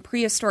Earth in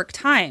prehistoric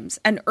times,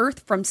 an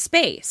Earth from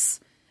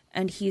space.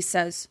 And he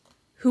says,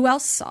 who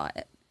else saw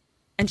it?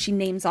 And she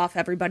names off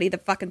everybody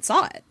that fucking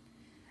saw it.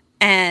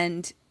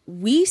 And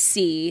we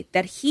see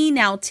that he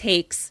now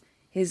takes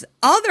his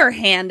other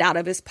hand out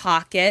of his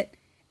pocket,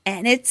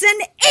 and it's an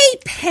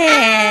ape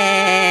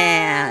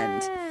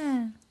hand.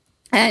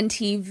 And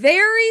he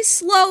very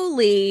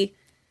slowly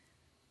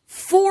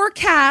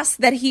forecasts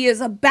that he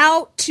is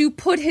about to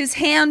put his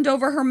hand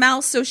over her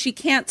mouth so she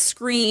can't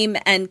scream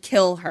and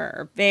kill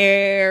her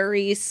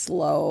very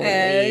slowly.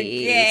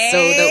 Okay. So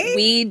that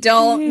we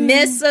don't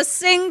miss a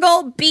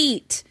single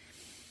beat.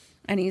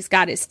 And he's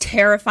got his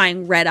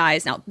terrifying red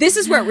eyes. Now, this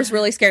is where it was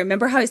really scary.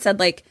 Remember how I said,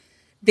 like,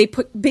 they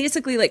put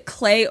basically like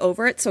clay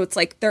over it, so it's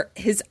like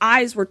his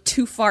eyes were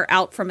too far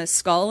out from his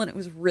skull, and it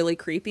was really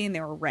creepy, and they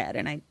were red,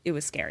 and it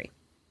was scary.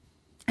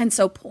 And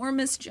so poor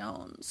Miss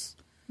Jones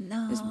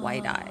is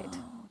wide-eyed.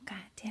 God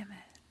damn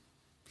it.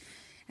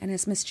 And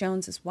as Miss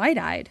Jones is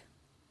wide-eyed,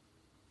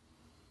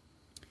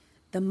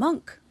 the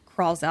monk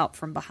crawls out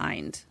from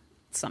behind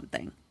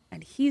something,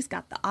 and he's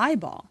got the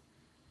eyeball,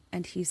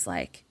 and he's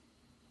like,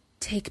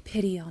 "Take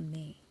pity on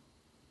me,"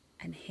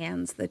 and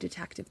hands the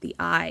detective the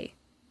eye.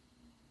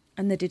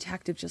 And the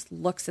detective just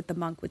looks at the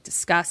monk with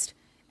disgust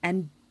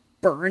and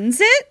burns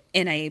it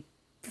in a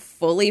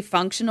fully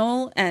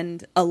functional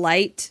and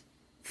alight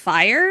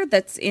fire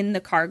that's in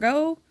the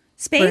cargo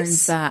space.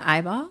 Burns the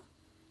eyeball?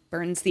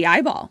 Burns the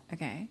eyeball.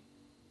 Okay.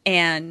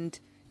 And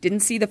didn't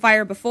see the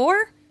fire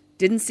before,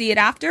 didn't see it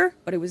after,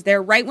 but it was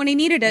there right when he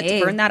needed it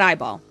to burn that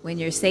eyeball. When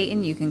you're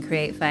Satan, you can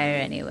create fire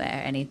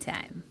anywhere,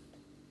 anytime.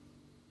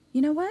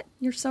 You know what?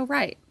 You're so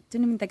right.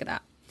 Didn't even think of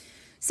that.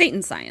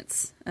 Satan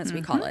science, as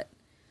we call it.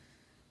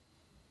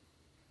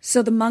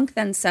 So the monk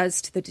then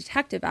says to the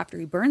detective after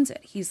he burns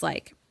it, he's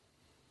like,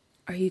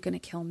 "Are you going to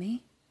kill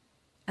me?"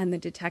 And the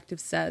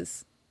detective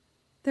says,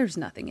 "There's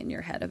nothing in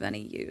your head of any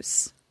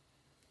use."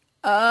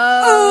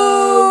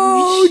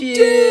 Oh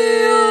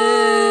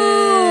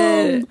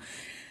damn!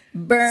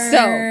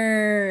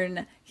 Burn.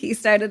 So, he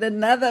started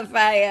another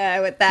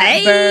fire with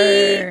that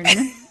burn.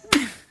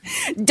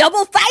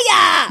 Double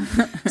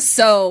fire!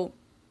 So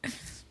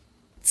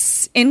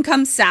in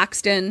comes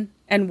Saxton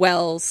and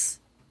Wells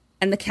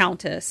and the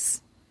Countess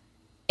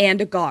and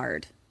a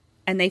guard,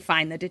 and they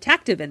find the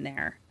detective in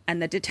there,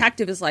 and the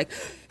detective is like,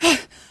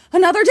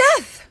 "Another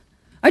death!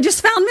 I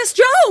just found Miss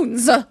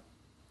Jones!"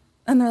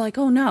 And they're like,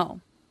 "Oh no."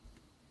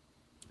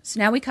 So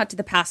now we cut to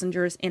the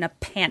passengers in a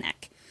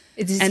panic.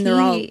 Does they're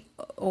all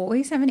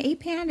always have an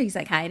ape hand? Or he's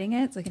like hiding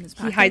it? It's like in his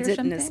pocket. He hides it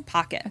in his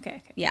pocket.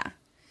 Okay. Yeah.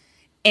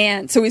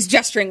 And so he's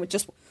gesturing with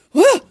just,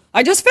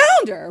 "I just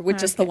found her," with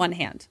just the one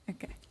hand.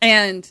 Okay.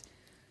 And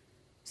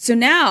so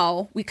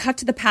now we cut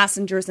to the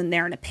passengers, and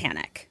they're in a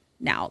panic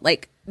now.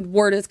 Like,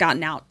 word has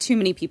gotten out. Too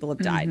many people have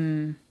died.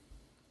 Mm-hmm.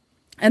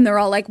 And they're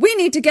all like, "We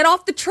need to get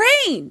off the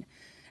train."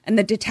 And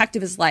the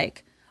detective is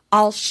like,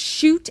 "I'll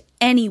shoot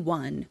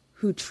anyone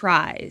who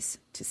tries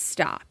to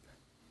stop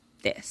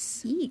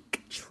this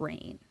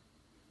train."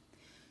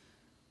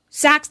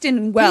 Saxton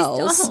and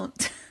Wells. Please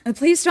don't.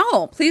 Please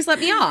don't. Please let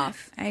me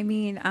off. I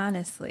mean,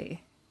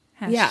 honestly.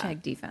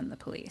 Defund the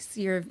police.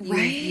 Your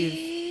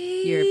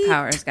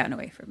power has gotten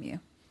away from you.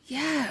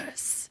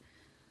 Yes.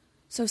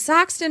 So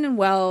Saxton and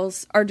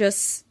Wells are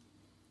just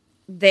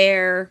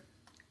there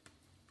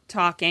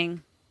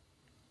talking,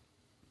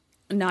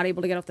 not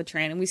able to get off the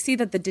train. And we see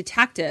that the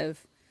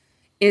detective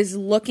is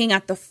looking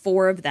at the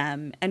four of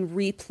them and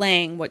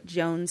replaying what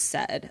Jones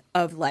said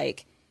of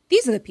like,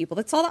 these are the people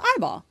that saw the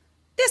eyeball.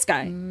 This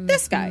guy,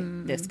 this guy,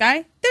 this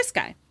guy, this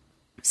guy.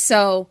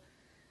 So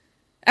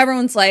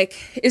everyone's like,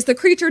 is the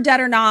creature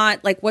dead or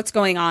not? Like, what's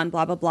going on?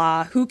 Blah, blah,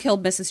 blah. Who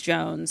killed Mrs.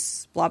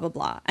 Jones? Blah, blah,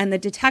 blah. And the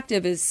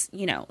detective is,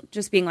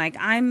 just being like,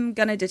 I'm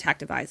going to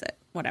detectivize it.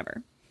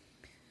 Whatever.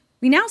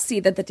 We now see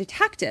that the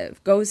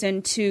detective goes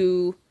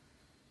into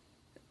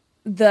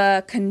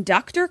the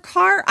conductor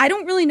car. I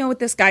don't really know what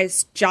this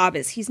guy's job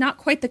is. He's not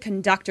quite the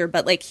conductor,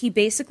 but like he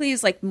basically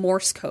is like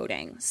Morse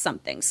coding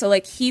something. So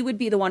like he would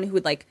be the one who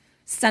would like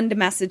send a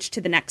message to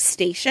the next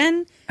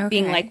station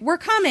being like, "We're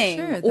coming."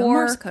 Sure, the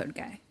Morse code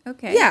guy.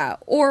 Okay. Yeah.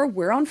 Or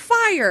we're on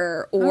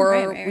fire.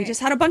 Or we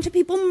just had a bunch of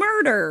people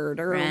murdered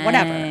or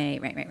whatever.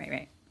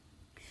 Right.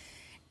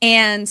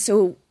 And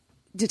so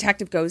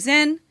detective goes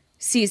in,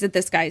 sees that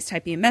this guy is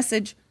typing a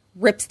message,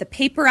 rips the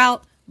paper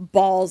out,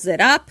 balls it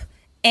up,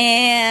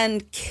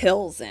 and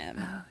kills him.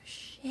 Oh,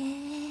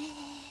 shit.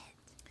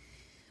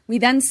 We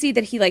then see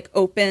that he like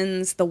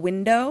opens the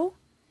window,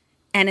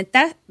 and at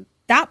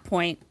that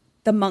point,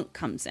 the monk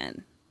comes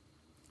in.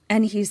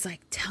 And he's like,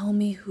 "Tell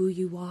me who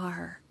you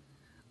are.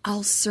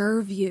 I'll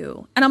serve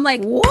you." And I'm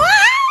like, what?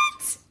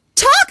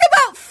 Talk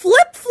about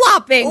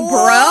flip-flopping, bro.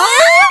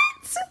 What?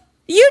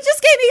 You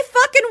just gave me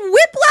fucking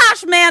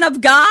whiplash, man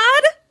of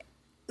God.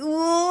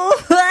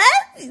 What?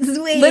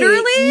 Wait,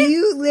 literally?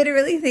 You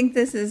literally think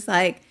this is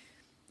like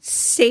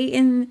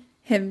Satan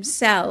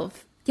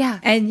himself. Yeah.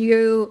 And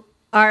you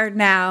are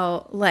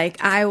now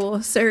like, "I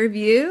will serve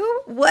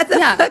you"? What the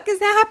fuck is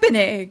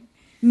happening?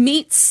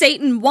 Meets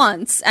Satan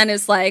once and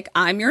is like,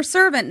 "I'm your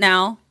servant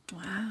now."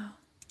 Wow.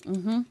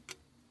 Mm-hmm.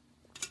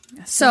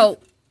 So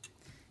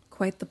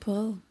quite the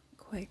pull.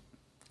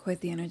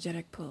 Quite the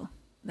energetic pull.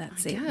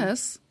 That's I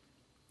guess.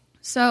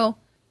 So,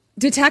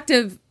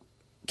 detective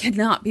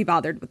cannot be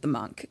bothered with the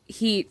monk.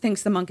 He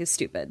thinks the monk is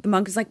stupid. The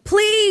monk is like,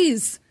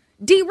 please,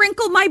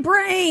 de-wrinkle my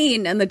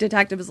brain. And the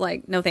detective is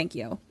like, no, thank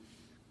you.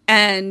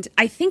 And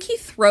I think he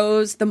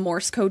throws the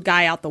Morse code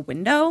guy out the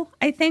window,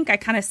 I think. I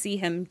kind of see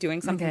him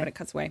doing something, but it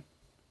cuts away.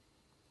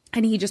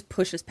 And he just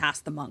pushes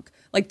past the monk.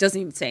 Like, doesn't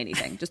even say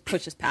anything, just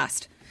pushes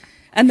past.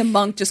 And the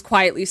monk just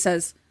quietly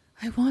says,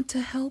 I want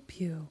to help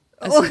you,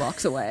 as he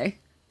walks away.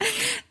 I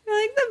feel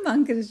like the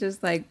monk is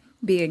just like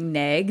being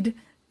nagged.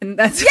 And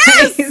that's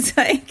why he's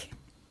like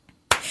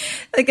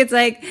it's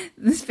like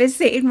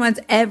Satan wants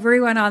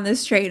everyone on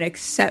this train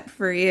except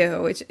for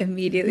you, which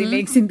immediately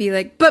makes him be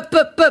like, but.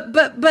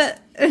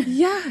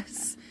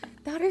 Yes,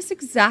 that is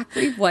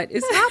exactly what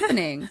is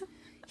happening.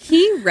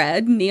 He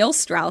read Neil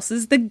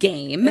Strauss's The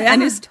Game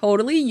and is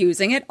totally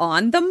using it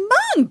on the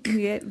monk.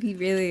 He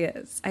really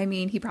is. I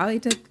mean, he probably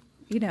took,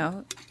 he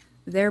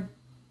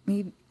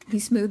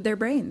smoothed their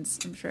brains,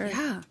 I'm sure.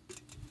 Yeah.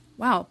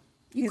 Wow.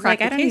 He's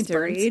like, I don't need to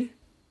read.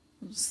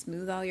 Just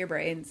smooth all your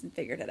brains and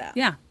figured it out.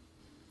 Yeah.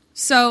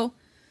 So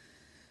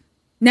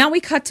now we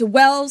cut to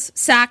Wells,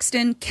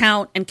 Saxton,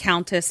 Count, and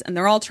Countess, and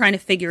they're all trying to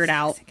figure it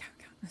out.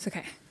 That's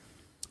okay.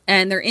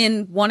 And they're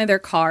in one of their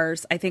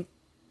cars, I think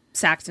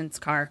Saxton's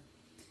car.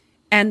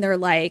 And they're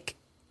like,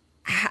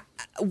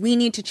 we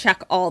need to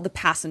check all the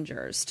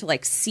passengers to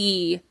like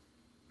see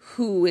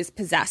who is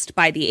possessed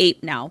by the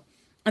ape now.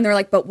 And they're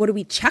like, but what do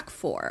we check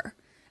for?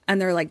 And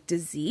they're like,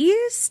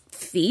 disease,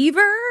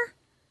 fever,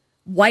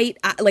 white,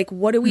 like,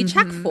 what do we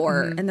check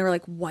for? And they're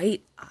like,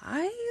 white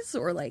eyes,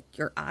 or like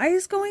your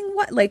eyes going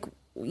what? Like,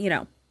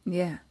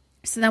 Yeah.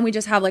 So then we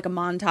just have like a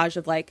montage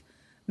of like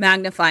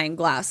magnifying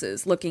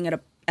glasses looking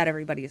at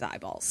everybody's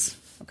eyeballs.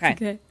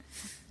 Okay.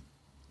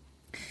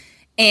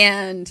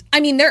 And I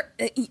mean,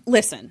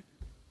 listen,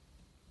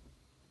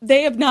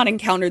 they have not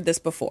encountered this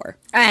before.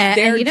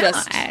 They're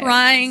just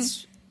trying,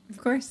 of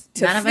course,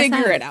 to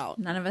figure it out.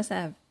 None of us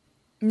have.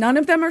 None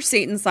of them are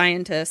Satan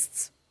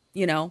scientists.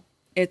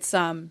 It's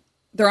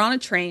they're on a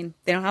train.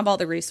 They don't have all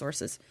the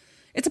resources.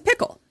 It's a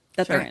pickle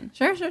that they're in.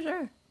 Sure.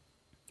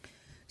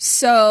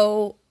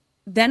 So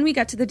then we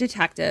get to the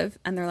detective,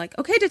 and they're like,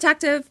 okay,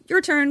 detective,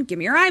 your turn. Give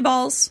me your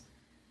eyeballs.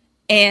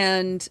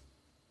 And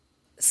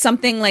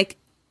something like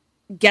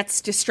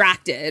gets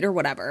distracted or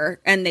whatever,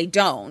 and they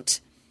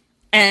don't.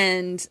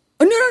 And,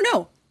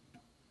 no.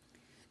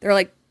 They're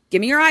like,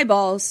 give me your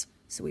eyeballs.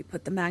 So we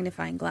put the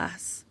magnifying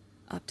glass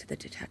up to the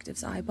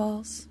detective's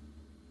eyeballs.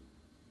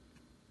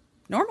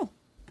 Normal.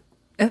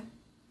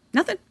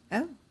 Nothing.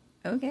 Oh,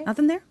 okay.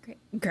 Nothing there.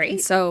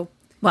 Great. So,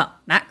 well,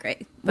 not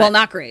great. Well,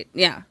 not great.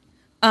 Yeah.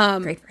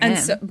 Great for him. And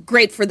so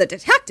great for the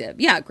detective.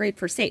 Yeah. Great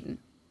for Satan.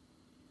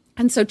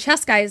 And so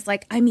Chess Guy is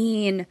like, I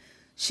mean,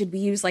 should we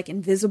use like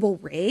invisible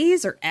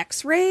rays or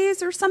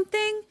X-rays or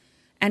something?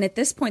 And at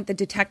this point, the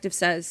detective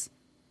says,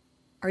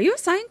 are you a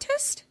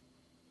scientist?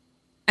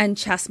 And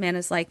Chess Man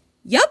is like,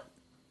 yep.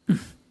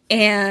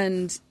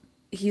 And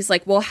he's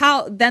like, well,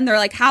 how? Then they're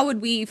like, how would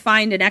we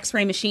find an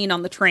X-ray machine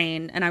on the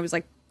train? And I was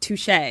like,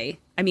 touche. I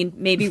mean,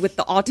 maybe with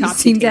the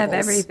autopsy you seem tables. to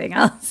have everything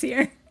else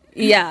here.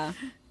 Yeah.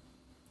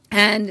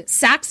 And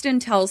Saxton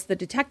tells the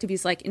detective,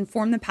 he's like,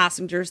 inform the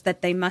passengers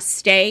that they must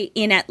stay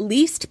in at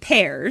least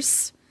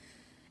pairs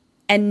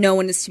and no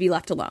one is to be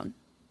left alone.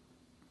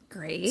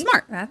 Great.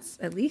 Smart. That's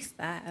at least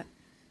that.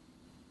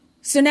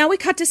 So now we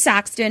cut to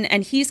Saxton,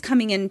 and he's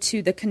coming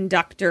into the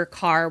conductor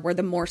car where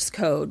the Morse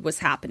code was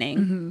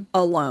happening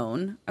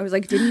alone. I was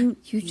like, didn't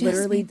you just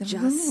literally made the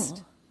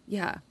rule.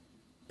 Yeah.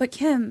 But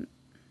Kim,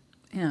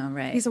 Oh,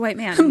 right. he's a white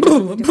man. He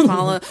doesn't need to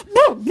follow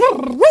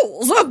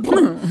rules.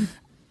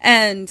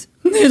 And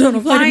they don't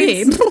apply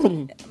to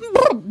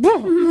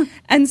me.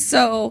 And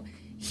so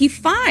he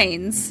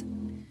finds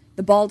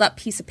the balled up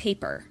piece of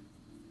paper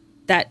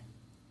that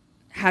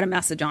had a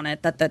message on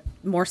it that the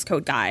Morse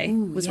code guy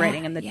was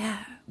writing in the Yeah.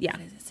 Yeah.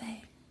 What does it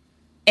say?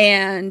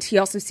 And he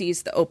also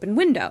sees the open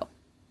window.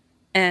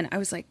 And I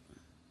was like,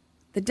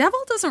 the devil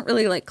doesn't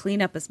really like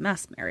clean up his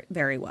mess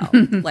very well.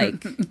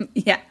 Like,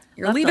 Yeah.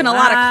 you're Left leaving a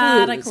lot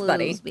of clues,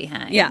 buddy.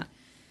 behind. Yeah.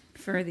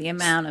 For the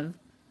amount of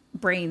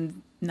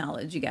brain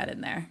knowledge you got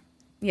in there.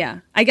 Yeah.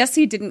 I guess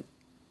he didn't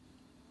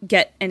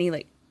get any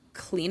like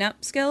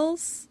cleanup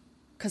skills,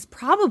 because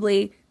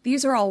probably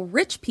these are all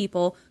rich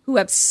people who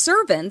have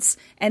servants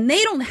and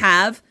they don't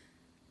have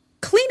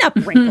cleanup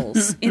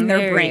wrinkles in their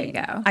There brain. you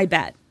go. I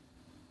bet.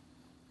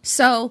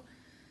 So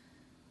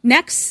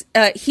next,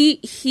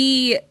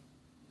 he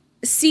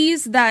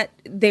sees that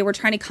they were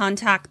trying to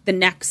contact the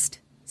next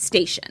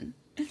station.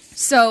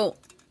 So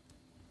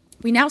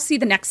we now see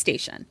the next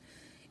station.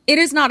 It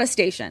is not a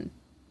station.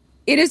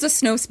 It is a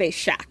snow space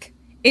shack.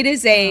 It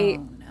is a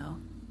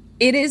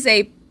It is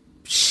a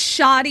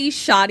shoddy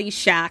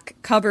shack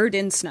covered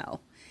in snow.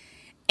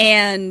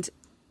 And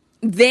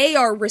they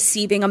are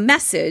receiving a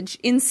message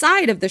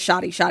inside of the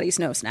shoddy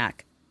snow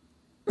snack.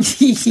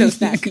 Snow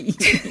snack.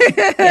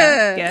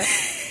 Yeah.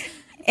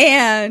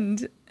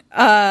 And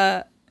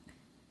the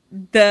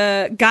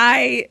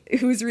guy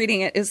who's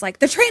reading it is like,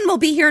 the train will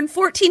be here in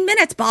 14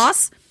 minutes,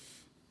 boss.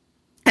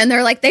 And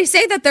they're like, they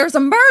say that there's a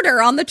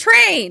murder on the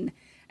train.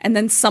 And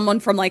then someone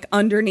from like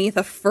underneath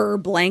a fur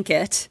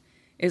blanket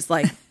is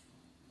like,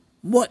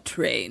 what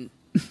train?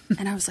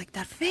 And I was like,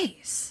 that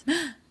face.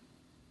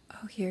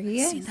 Oh, here he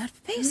is. I've seen that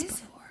face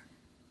before.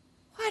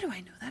 Why do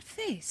I know that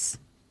face?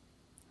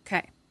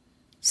 Okay.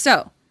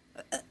 So,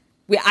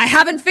 I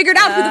haven't figured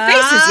out who the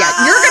face is yet.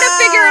 You're going to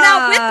figure it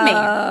out with me.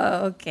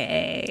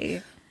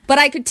 Okay. But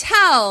I could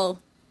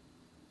tell,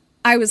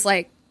 I was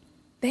like,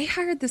 they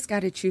hired this guy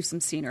to choose some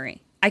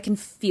scenery. I can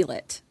feel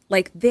it.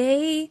 Like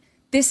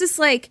this is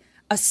like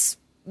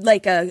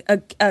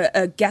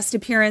a guest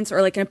appearance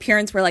or like an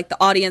appearance where like the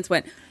audience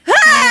went,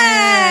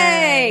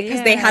 hey!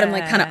 Because they had him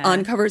like kind of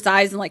uncover his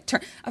eyes and like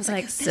turn. I was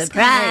like,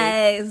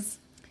 surprise.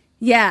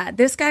 Yeah,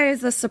 this guy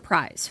is a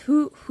surprise.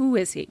 Who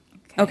is he?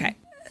 Okay.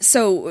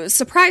 So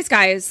surprise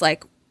guy is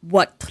like,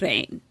 what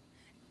train?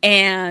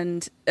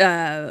 And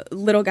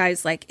little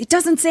guy's like, it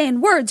doesn't say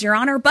in words, Your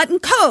Honor, but in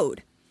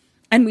code.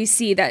 And we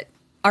see that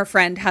our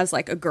friend has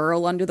like a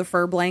girl under the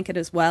fur blanket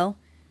as well.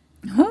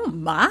 Oh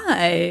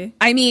my.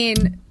 I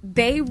mean,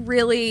 they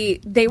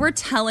were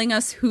telling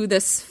us who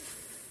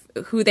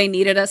they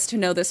needed us to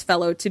know this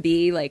fellow to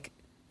be, like,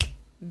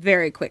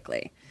 very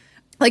quickly.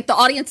 Like, the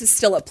audience is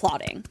still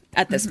applauding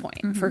at this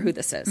point for who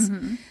this is.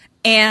 Mm-hmm.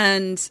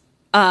 And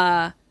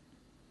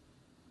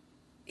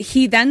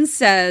he then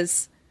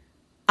says,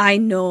 I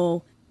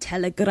know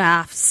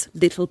telegraphs,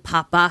 little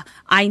papa.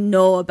 I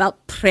know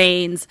about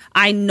trains.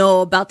 I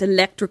know about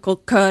electrical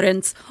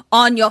currents.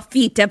 On your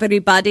feet,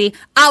 everybody.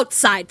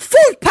 Outside,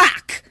 full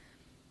pack.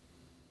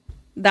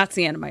 That's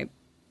the end of my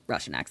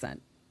Russian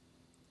accent.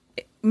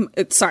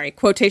 Sorry,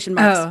 quotation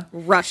marks.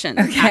 Russian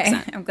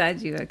accent. I'm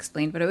glad you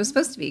explained what it was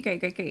supposed to be.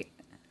 Great.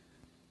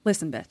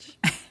 Listen, bitch.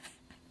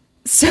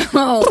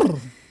 So,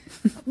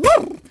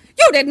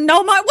 you didn't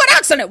know what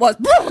accent it was.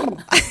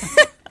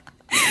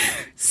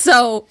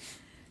 So,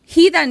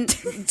 he then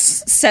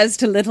says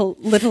to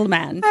little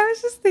man. I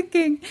was just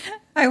thinking,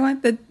 I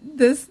want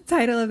this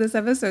title of this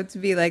episode to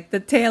be like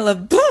the tale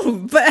of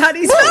boom. But how do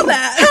you spell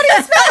that? How do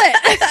you spell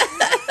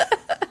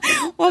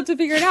it? We'll have to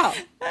figure it out.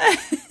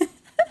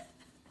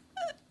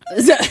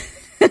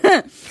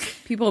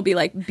 People will be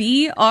like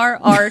BRRTHPH.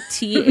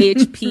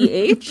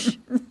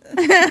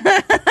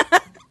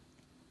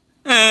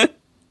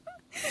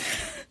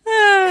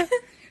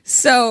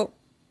 So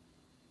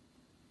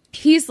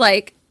he's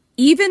like,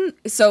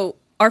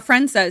 our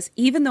friend says,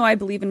 even though I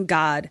believe in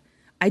God,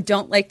 I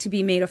don't like to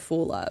be made a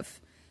fool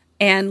of.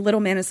 And little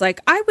man is like,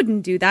 I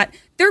wouldn't do that.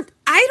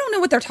 I don't know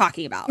what they're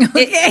talking about.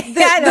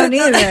 I don't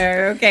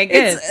either. Okay,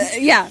 good.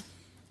 Yeah.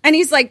 And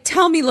he's like,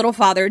 tell me, little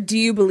father, do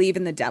you believe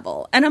in the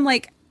devil? And I'm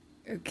like,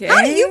 okay.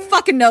 How do you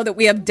fucking know that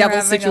we have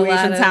devil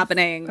situations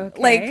happening?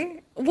 Okay.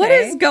 Like, what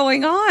is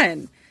going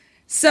on?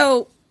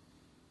 So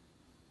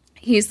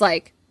he's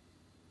like,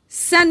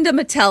 send them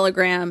a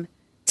telegram.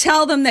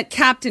 Tell them that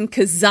Captain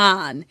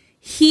Kazan,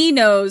 he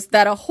knows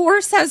that a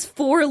horse has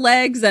 4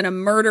 legs and a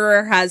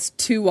murderer has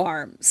 2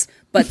 arms.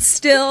 But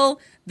still,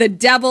 the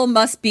devil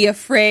must be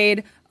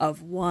afraid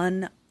of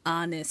one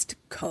honest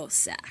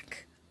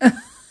Cossack.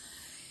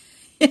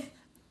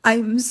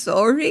 I'm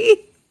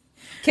sorry.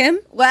 Kim,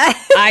 What?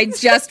 I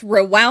just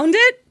rewound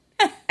it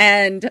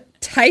and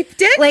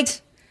typed it. Like,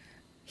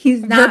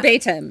 he's not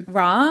verbatim.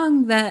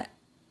 wrong that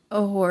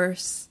a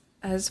horse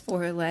has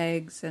 4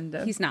 legs and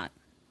a He's not.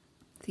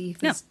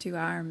 thief has 2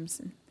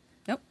 arms.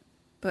 Nope.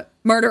 But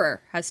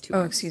Murderer has 2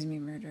 arms. excuse me,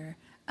 murderer.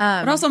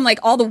 But also, I'm like,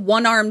 all the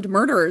one-armed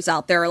murderers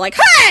out there are like,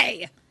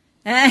 hey!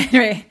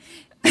 Anyway,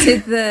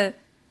 did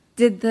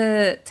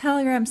the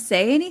telegram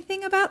say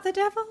anything about the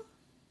devil?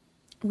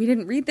 We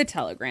didn't read the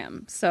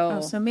telegram, so...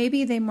 So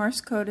maybe they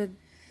Morse coded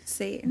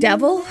Satan.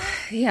 Devil?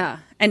 Yeah.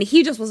 And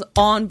he just was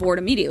on board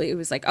immediately. He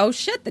was like, oh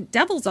shit, the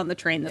devil's on the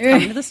train that's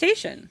coming to the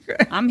station.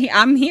 I'm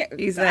here.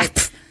 He's like,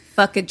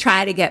 fucking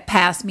try to get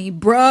past me,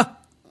 bruh.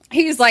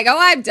 He's like, oh,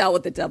 I've dealt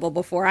with the devil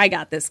before. I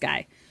got this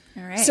guy.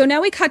 All right. So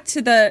now we cut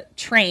to the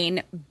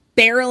train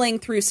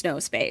barreling through snow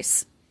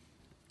space.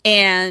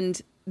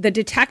 And the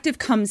detective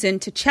comes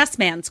into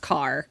Chessman's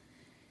car.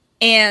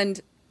 And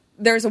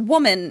there's a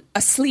woman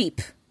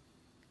asleep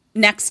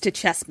next to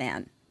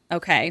Chessman.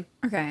 Okay.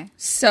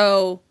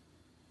 So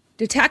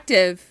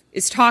detective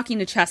is talking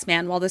to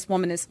Chessman while this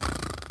woman is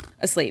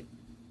asleep.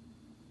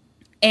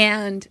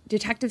 And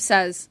detective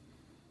says,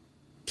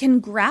 can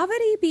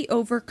gravity be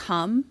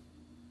overcome?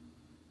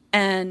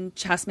 And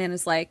Chessman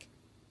is like,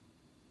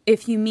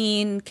 if you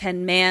mean,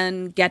 can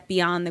man get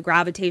beyond the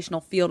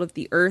gravitational field of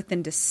the earth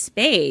into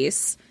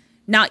space?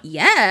 Not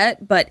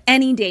yet, but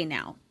any day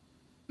now.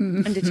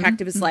 And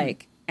detective is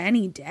like,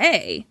 any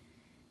day?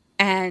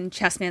 And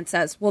Chessman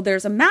says, well,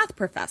 there's a math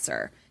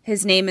professor.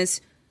 His name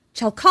is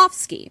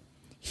Tchaikovsky.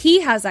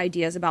 He has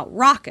ideas about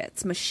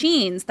rockets,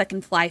 machines that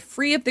can fly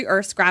free of the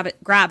Earth's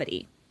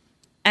gravity.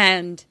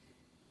 And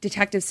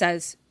detective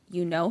says,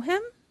 you know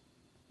him?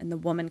 And the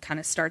woman kind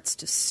of starts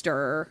to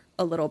stir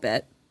a little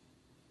bit.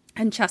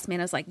 And Chessman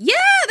is like, yeah,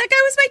 that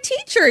guy was my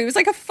teacher. He was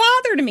like a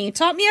father to me. He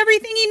taught me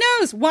everything he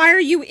knows. Why are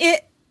you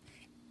it?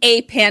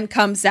 Apan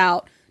comes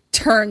out,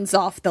 turns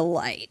off the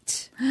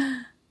light.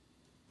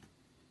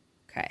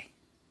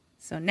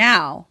 So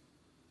now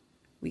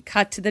we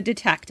cut to the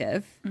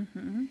detective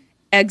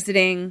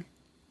exiting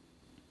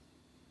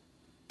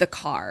the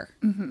car.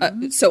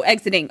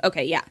 Exiting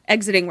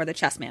where the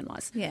chess man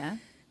was. Yeah.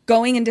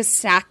 Going into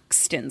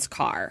Saxton's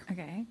car.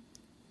 Okay.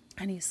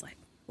 And he's like,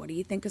 what do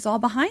you think is all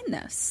behind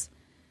this?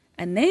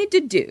 And they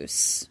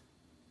deduce.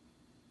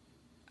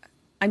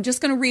 I'm just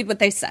going to read what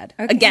they said.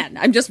 Okay. Again,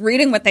 I'm just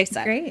reading what they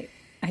said. Great.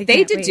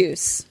 They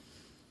deduce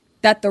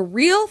that the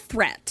real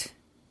threat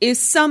is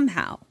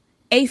somehow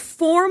a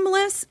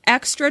formless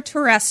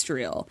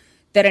extraterrestrial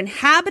that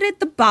inhabited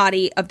the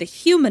body of the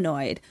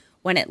humanoid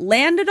when it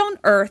landed on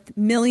Earth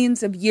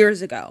millions of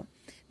years ago.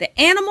 The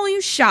animal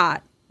you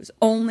shot was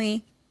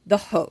only the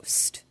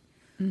host.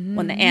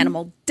 When the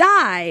animal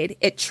died,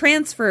 it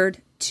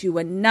transferred to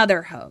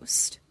another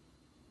host.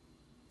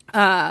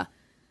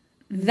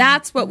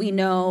 That's what we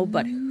know,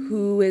 but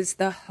who is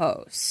the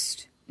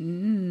host?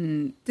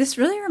 This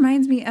really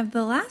reminds me of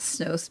the last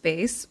Snow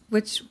Space,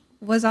 which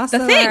was also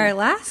The Thing. our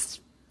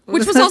last...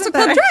 Which was also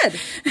Club Dread.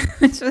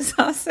 Which was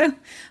also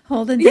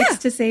Holden Dix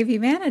to save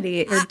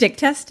humanity, or Dick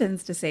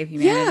Testins to save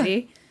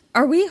humanity. Yeah.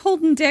 Are we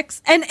holding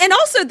dicks? And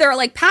also there are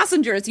like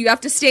passengers. You have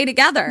to stay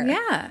together.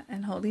 Yeah,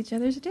 and hold each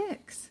other's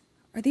dicks.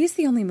 Are these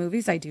the only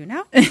movies I do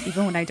now?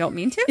 Even when I don't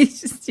mean to? You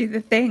just do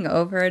the thing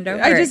over and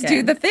over I just do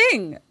again. the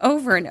thing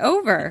over and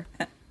over.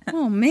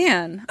 Oh,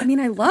 man. I mean,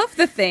 I love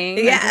the thing.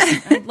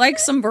 Yeah. I'd like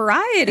some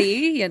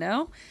variety, you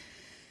know?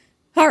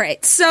 All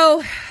right.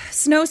 So,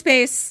 Snow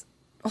Space,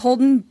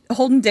 Holden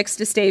Dix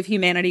to Save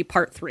Humanity,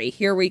 Part 3.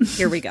 Here we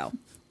go.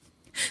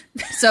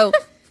 So...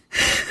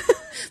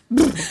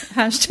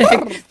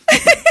 Hashtag.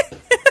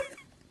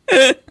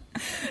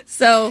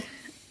 So,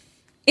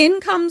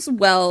 in comes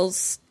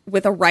Wells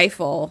with a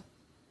rifle,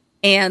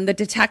 and the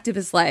detective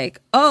is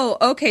like, oh,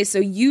 okay, so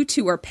you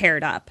two are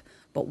paired up,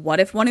 but what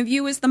if one of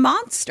you is the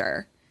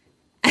monster?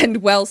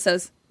 And Wells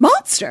says,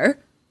 monster?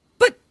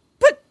 But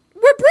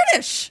we're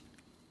British.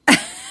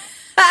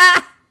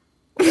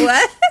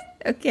 What?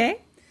 Okay.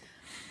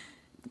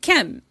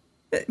 Kim,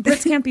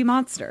 Brits can't be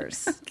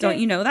monsters. Okay. Don't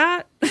you know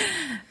that?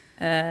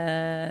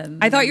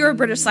 I thought you were a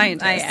British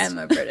scientist. I am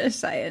a British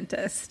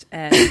scientist,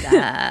 and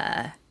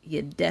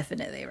you're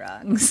definitely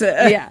wrong. So.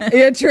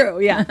 Yeah, true,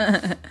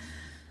 yeah.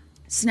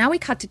 So now we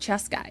cut to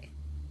Chess Guy.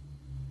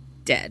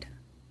 Dead.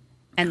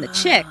 And the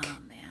chick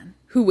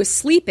who was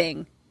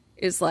sleeping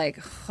is like,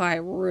 oh, I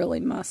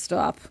really messed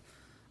up.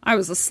 I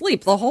was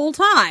asleep the whole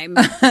time.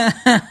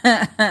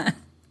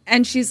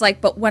 And she's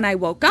like, but when I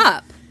woke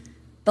up,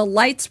 the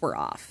lights were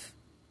off.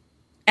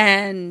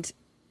 And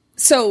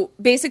so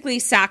basically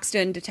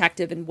Saxton,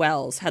 detective, and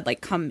Wells had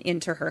like come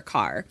into her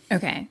car.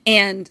 Okay.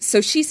 And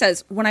so she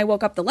says, when I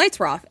woke up, the lights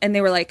were off. And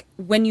they were like,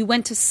 when you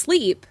went to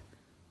sleep,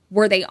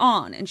 were they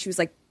on? And she was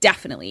like,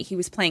 definitely. He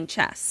was playing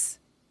chess.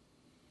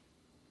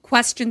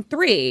 Question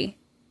 3.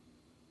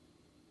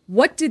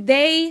 What did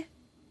they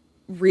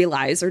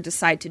realize or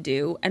decide to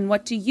do? And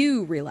what do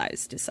you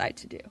decide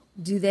to do?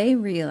 Do they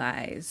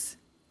realize,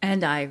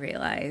 and I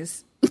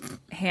realize,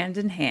 hand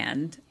in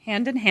hand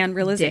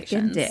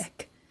realizations.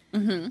 Dick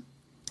and Dick,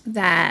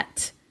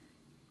 that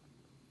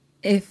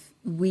if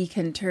we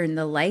can turn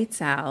the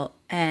lights out,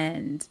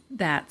 and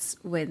that's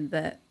when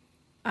the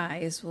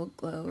eyes will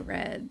glow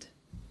red.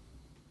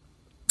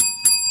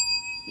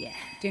 Yeah.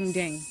 Ding,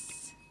 ding.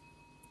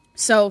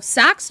 So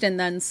Saxton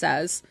then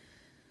says,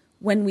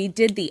 when we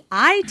did the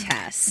eye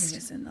test... It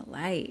was in the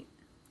light.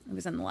 It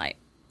was in the light.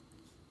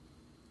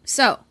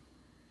 So,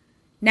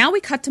 now we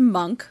cut to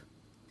Monk.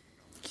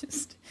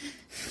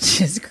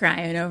 Just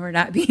crying over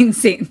not being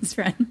Satan's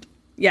friend.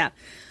 Yeah.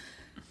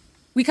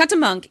 We cut to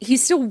Monk.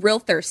 He's still real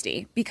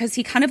thirsty because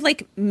he kind of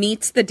like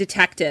meets the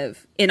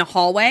detective in a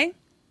hallway.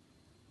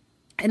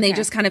 And they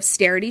just kind of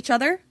stare at each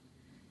other.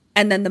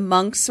 And then the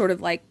monk sort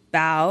of like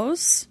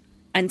bows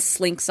and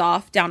slinks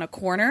off down a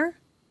corner.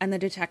 And the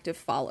detective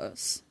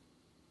follows.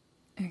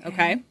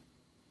 Okay.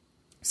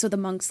 So the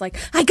monk's like,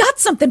 I got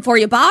something for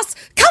you, boss.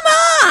 Come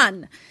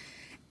on.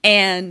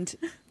 And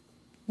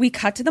we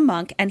cut to the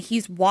monk, and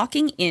he's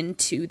walking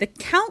into the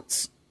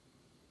count's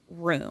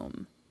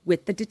room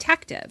with the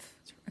detective.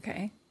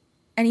 Okay.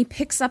 And he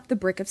picks up the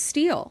brick of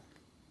steel.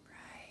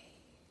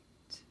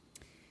 Right.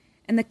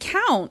 And the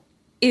count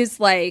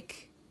is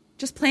like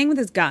just playing with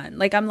his gun.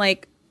 Like, I'm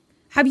like,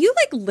 have you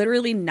like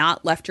literally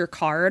not left your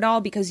car at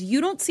all? Because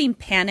you don't seem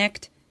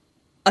panicked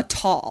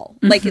at all.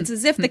 Like, it's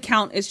as if the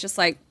count is just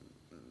like,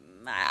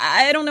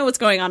 I don't know what's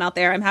going on out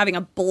there. I'm having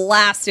a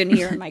blast in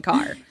here in my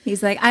car.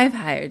 He's like, I've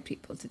hired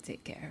people to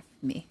take care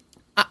of me.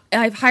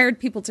 I've hired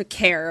people to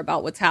care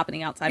about what's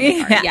happening outside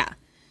my car. Yeah.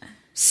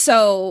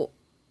 So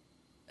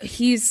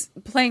he's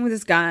playing with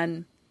his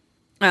gun.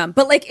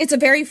 But like, it's a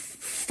very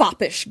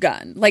foppish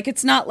gun. Like,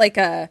 it's not like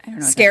a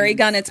scary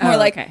gun. It's more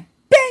like,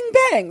 bang,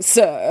 bang,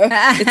 sir.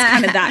 It's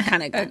kind of that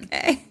kind of gun.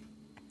 Okay.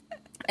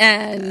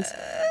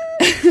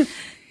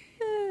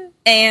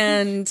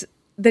 And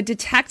the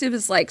detective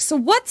is like, so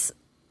what's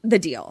the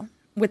deal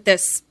with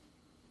this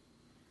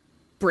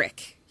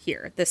brick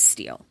here, this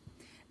steel?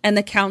 And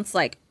the count's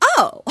like,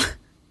 oh,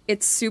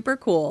 it's super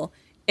cool.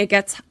 It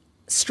gets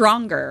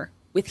stronger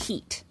with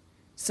heat.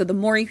 So the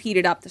more you heat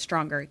it up, the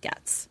stronger it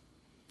gets.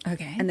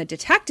 Okay. And the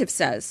detective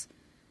says,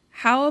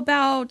 how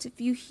about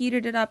if you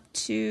heated it up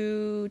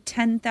to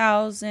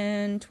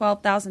 10,000,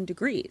 12,000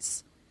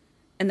 degrees?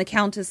 And the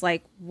Count is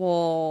like,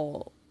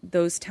 well,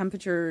 those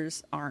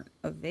temperatures aren't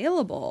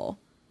available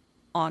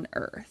on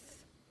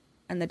Earth.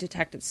 And the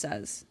detective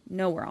says,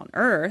 no, we're on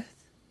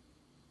Earth.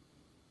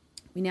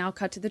 We now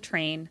cut to the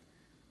train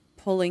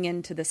pulling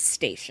into the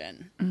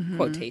station,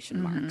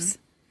 quotation marks.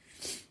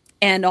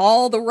 And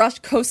all the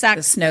Cossacks,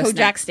 the snow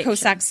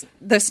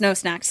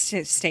snack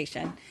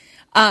station.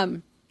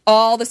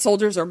 All the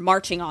soldiers are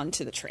marching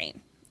onto the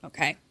train.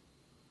 Okay.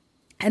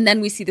 And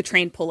then we see the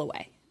train pull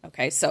away.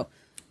 Okay. So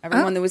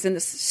everyone that was in the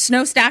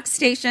snow stack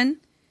station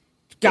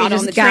got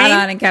on the train. Got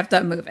on and kept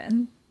up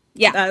moving.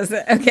 Yeah. That was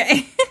it.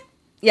 Okay.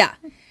 Yeah.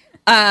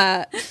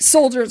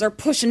 Soldiers are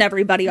pushing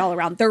everybody all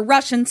around. They're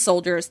Russian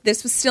soldiers.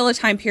 This was still a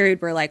time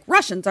period where like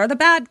Russians are the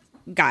bad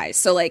guys.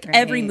 So like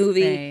every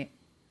movie,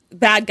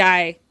 bad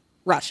guy,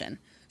 Russian.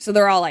 So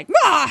they're all like,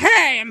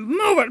 hey, I'm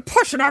moving,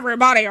 pushing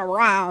everybody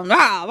around.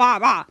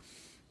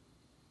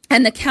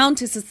 And the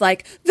Countess is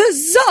like, the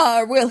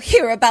Tsar will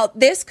hear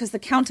about this, because the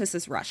Countess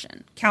is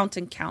Russian. Count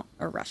and Count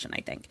are Russian, I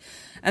think.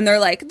 And they're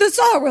like, the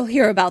Tsar will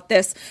hear about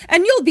this,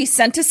 and you'll be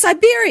sent to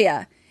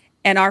Siberia.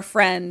 And our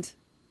friend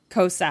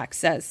Cossack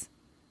says,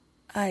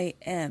 I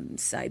am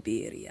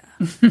Siberia.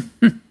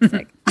 It's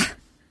like,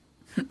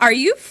 are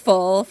you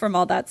full from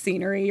all that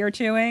scenery you're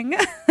chewing?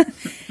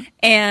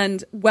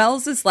 And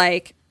Wells is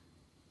like,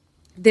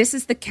 this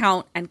is the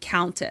Count and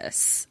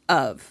Countess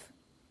of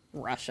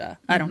Russia.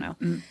 I don't know.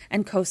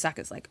 And Cossack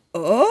is like,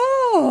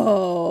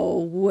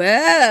 oh,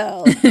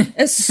 well,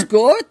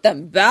 escort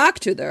them back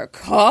to their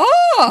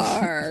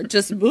car.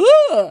 Just,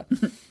 ugh.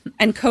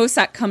 And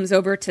Cossack comes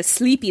over to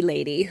Sleepy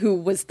Lady, who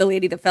was the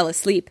lady that fell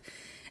asleep.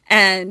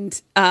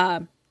 And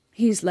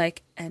he's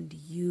like, and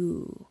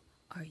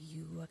are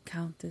you a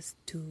countess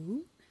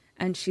too?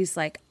 And she's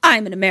like,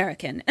 I'm an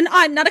American, and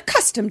I'm not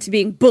accustomed to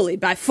being bullied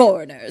by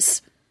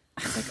foreigners.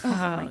 I was like,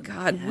 oh my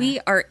God, yeah. We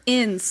are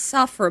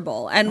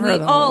insufferable, and we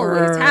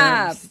always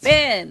have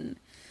been.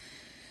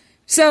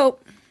 So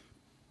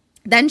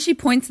then she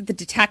points at the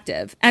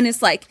detective and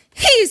is like,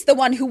 he's the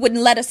one who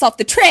wouldn't let us off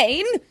the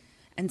train.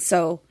 And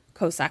so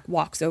Cossack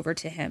walks over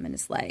to him and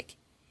is like,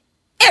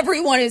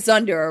 everyone is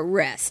under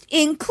arrest,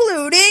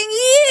 including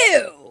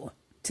you,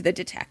 to the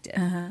detective.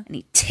 And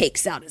he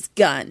takes out his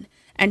gun,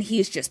 and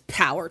he's just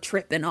power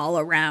tripping all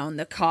around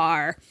the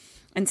car.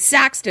 And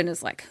Saxton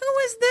is like, who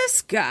is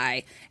this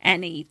guy?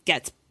 And he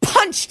gets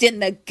punched in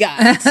the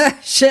gut.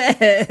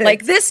 Shit.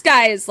 Like, this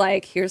guy is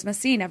like, here's my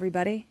scene,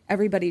 everybody.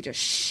 Everybody just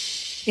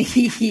shh.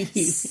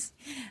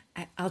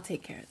 I'll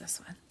take care of this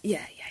one.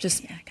 Yeah,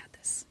 I got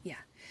this. Yeah.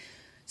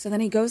 So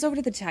then he goes over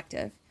to the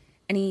detective,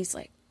 and he's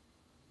like,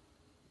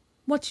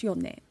 what's your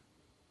name?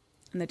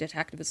 And the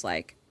detective is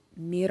like,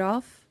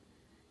 Mirov.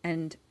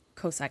 And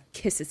Cossack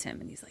kisses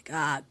him, and he's like,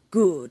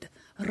 good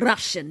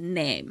Russian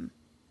name.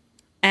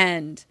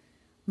 And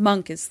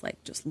Monk is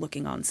like just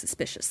looking on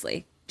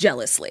suspiciously,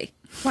 jealously.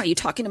 Why are you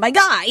talking to my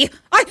guy?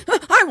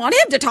 I want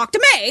him to talk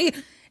to me.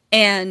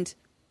 And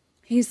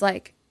he's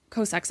like,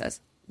 Cossack says,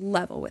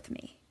 level with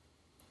me.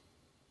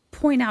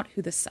 Point out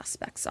who the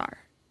suspects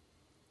are.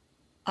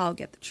 I'll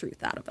get the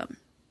truth out of them.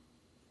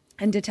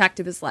 And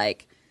detective is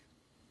like,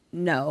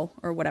 no,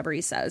 or whatever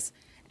he says.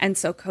 And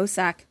so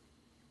Cossack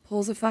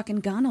pulls a fucking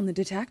gun on the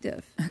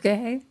detective.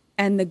 Okay.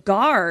 And the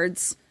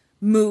guards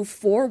move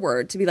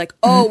forward to be like,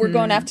 oh, we're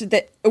going after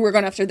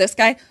this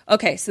guy.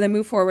 Okay, so they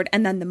move forward,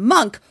 and then the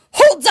monk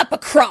holds up a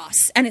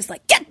cross and is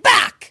like, get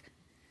back.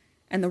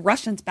 And the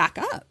Russians back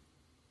up.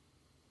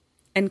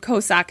 And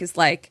Cossack is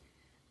like,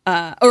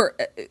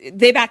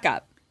 they back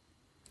up.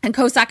 And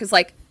Cossack is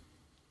like,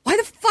 why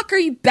the fuck are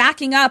you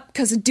backing up?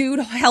 Because a dude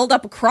held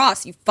up a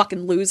cross, you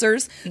fucking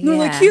losers. And they're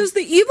like, he has the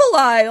evil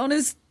eye on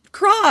his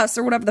cross,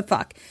 or whatever the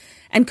fuck.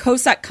 And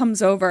Cossack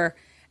comes over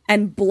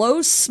and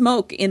blows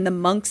smoke in the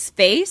monk's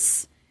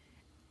face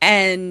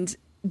and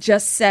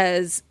just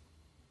says,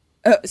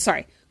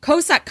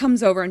 Cossack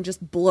comes over and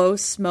just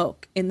blows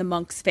smoke in the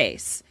monk's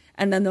face.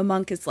 And then the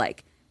monk is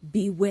like,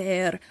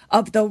 beware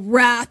of the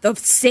wrath of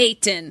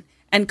Satan.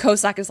 And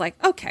Cossack is like,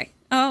 okay.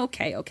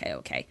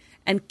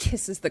 And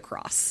kisses the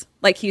cross.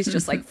 Like, he's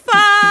just like,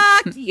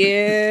 fuck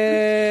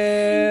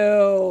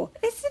you.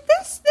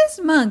 This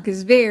monk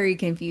is very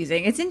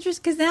confusing. It's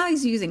interesting because now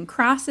he's using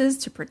crosses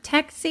to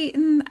protect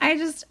Satan. I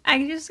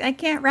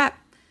can't wrap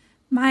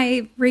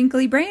my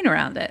wrinkly brain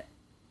around it.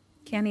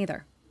 Can't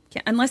either.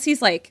 Unless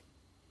he's like,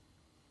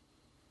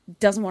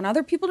 doesn't want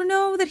other people to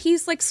know that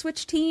he's like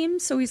switched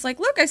teams. So he's like,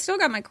 look, I still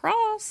got my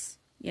cross,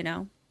 you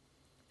know?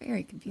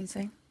 Very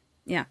confusing.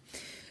 Yeah.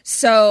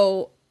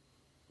 So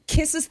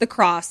kisses the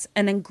cross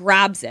and then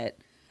grabs it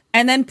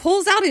and then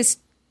pulls out his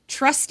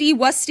trusty,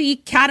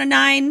 wusty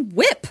cat-o'-nine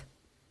whip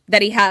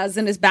that he has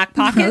in his back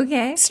pocket.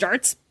 Okay.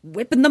 Starts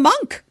whipping the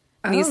monk.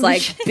 And he's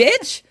like,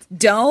 bitch,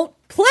 don't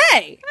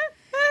play.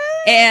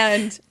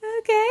 And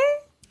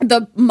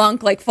the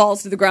monk like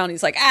falls to the ground.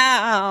 He's like,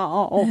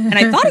 ow. And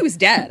I thought he was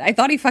dead. I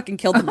thought he fucking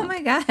killed the monk. Oh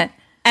my God.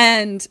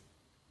 And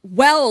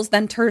Wells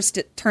then turns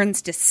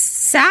to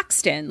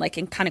Saxton, like,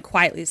 and kind of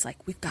quietly is like,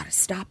 we've got to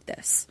stop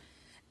this.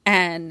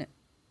 And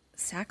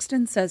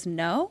Saxton says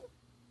no.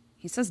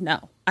 He says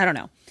no. I don't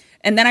know.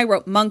 And then I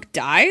wrote, Monk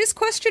dies, ?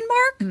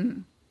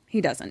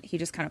 He doesn't. He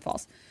just kind of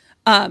falls.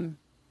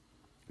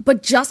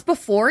 But just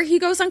before he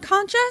goes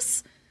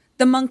unconscious,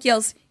 the monk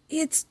yells,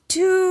 it's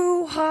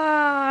too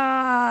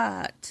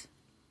hot.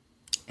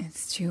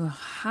 It's too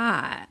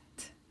hot.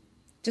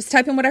 Just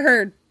type in what I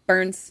heard,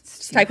 Burns.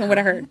 Just type in what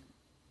I heard.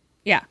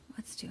 Yeah.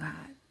 What's too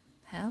hot?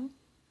 Hell?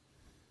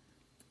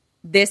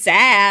 This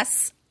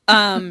ass.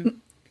 Sorry.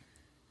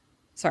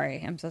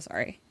 I'm so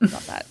sorry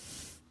about that.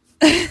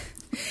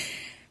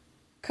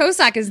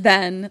 Kosak is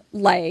then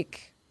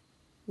like,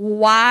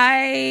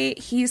 why?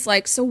 He's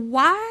like, so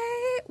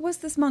why was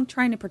this monk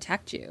trying to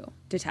protect you,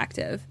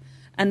 detective?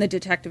 And the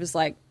detective is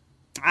like,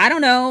 I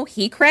don't know.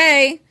 He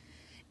cray.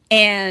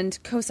 And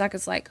Kosak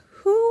is like,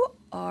 who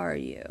are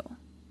you?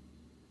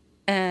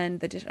 And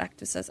the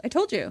detective says, I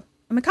told you,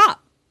 I'm a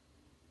cop.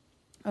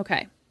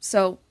 Okay,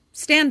 so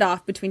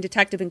standoff between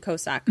detective and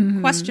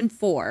Kosak. Question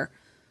 4.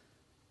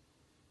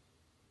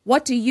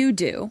 What do you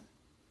do?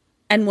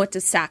 And what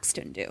does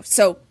Saxton do?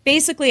 So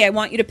basically, I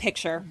want you to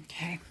picture,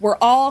 we're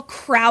all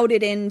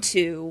crowded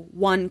into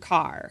one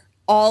car.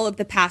 All of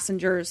the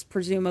passengers,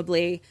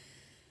 presumably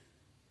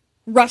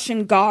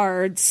Russian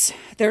guards.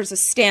 There's a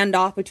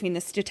standoff between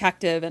this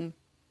detective and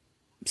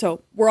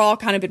so we're all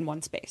kind of in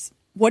one space.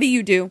 What do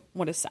you do?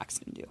 What does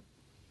Saxton do?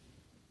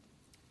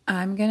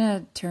 I'm going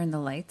to turn the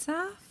lights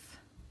off.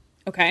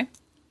 Okay.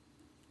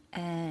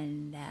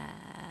 And,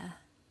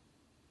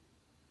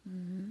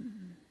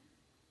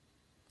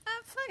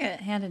 fuck it.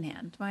 Hand in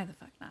hand. Why the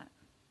fuck not?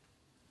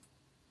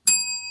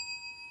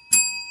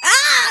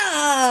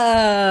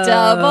 Oh!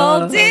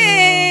 Double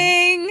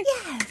ding!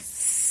 Yes!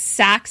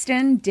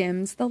 Saxton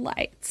dims the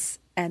lights,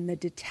 and the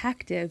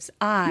detective's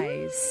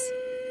eyes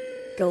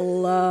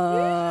glow.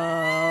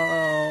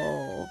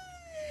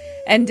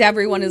 And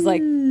everyone is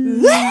like,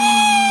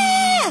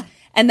 "Ah!"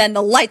 And then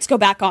the lights go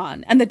back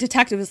on, and the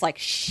detective is like,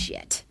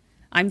 shit,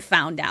 I'm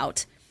found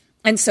out.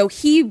 And so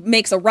he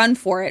makes a run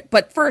for it,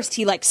 but first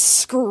he like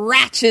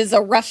scratches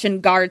a Russian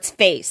guard's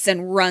face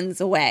and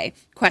runs away.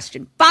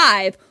 Question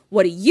 5,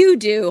 what do you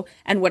do?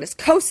 And what does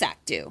Kosak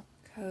do?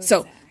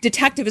 So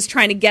detective is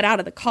trying to get out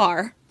of the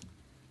car.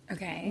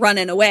 Okay.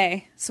 Running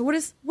away. So what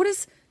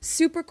does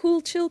super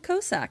cool chill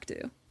Kosak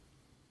do?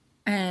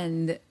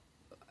 And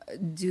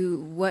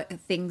what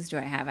things do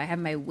I have? I have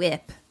my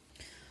whip.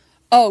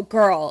 Oh,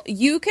 girl,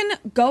 you can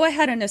go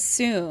ahead and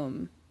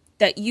assume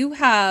that you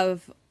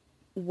have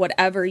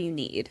whatever you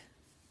need.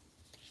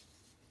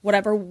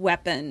 Whatever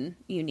weapon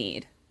you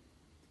need.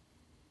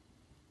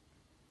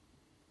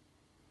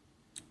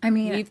 I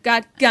mean, we've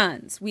got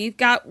guns, we've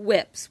got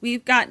whips,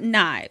 we've got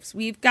knives,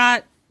 we've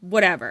got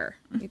whatever.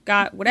 We've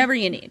got whatever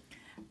you need.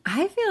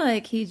 I feel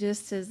like he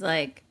just is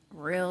like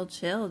real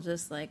chill,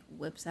 just like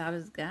whips out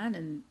his gun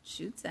and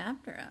shoots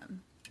after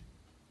him.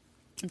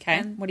 Okay,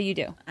 and what do you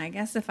do? I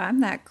guess if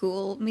I'm that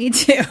cool, me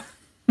too.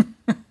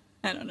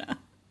 I don't know.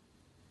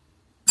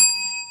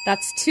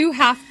 That's 2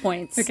 half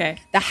points. Okay.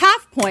 The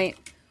half point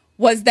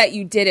was that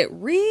you did it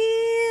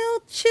real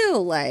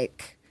chill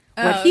like.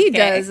 What he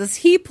does is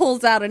he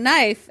pulls out a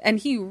knife and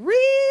he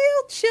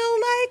real chill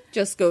like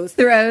just goes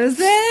throws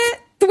it.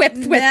 Whip,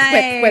 whip,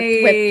 nice. whip,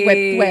 whip,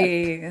 whip, whip,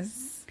 whip.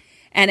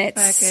 And it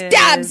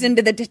stabs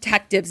into the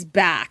detective's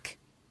back.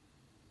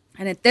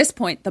 And at this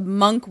point, the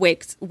monk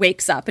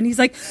wakes up and he's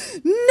like,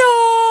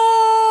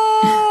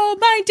 no,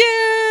 my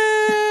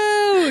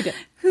dude.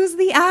 Who's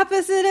the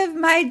opposite of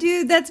my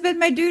dude? That's been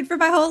my dude for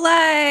my whole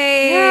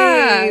life.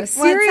 Yeah,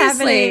 seriously. What's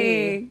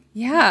happening?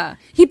 Yeah.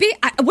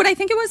 What I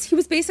think it was, he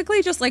was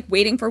basically just like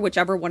waiting for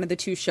whichever one of the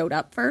two showed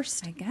up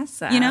first. I guess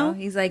so. You know?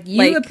 He's like,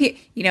 you appear.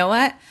 You know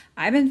what?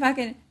 I've been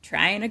fucking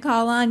trying to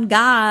call on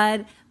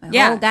God my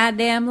whole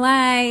goddamn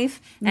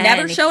life.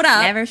 Never showed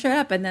up. Never showed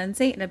up. And then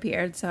Satan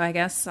appeared. So I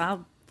guess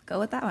I'll go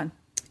with that one.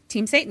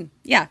 Team Satan.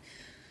 Yeah.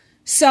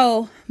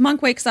 So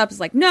Monk wakes up,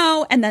 is like,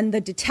 no. And then the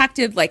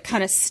detective like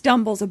kind of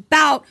stumbles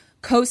about.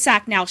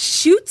 Kosak now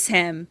shoots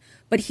him,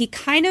 but he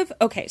kind of,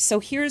 okay, so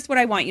here's what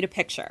I want you to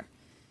picture.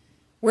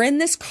 We're in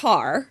this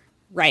car,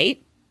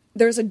 right?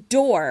 There's a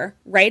door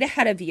right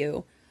ahead of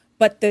you,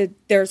 but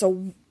there's a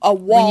wall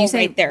when you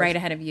say right there. Right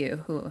ahead of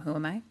you, who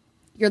am I?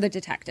 You're the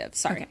detective,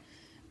 sorry.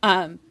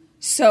 Okay.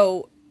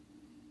 So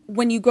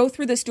when you go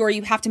through this door,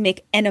 you have to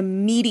make an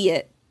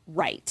immediate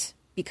right,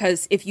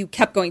 because if you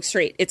kept going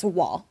straight, it's a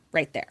wall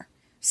right there.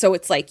 So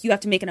it's like you have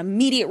to make an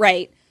immediate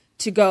right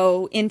to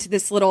go into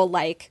this little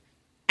like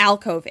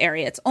alcove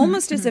area. It's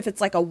almost as if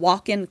it's like a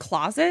walk-in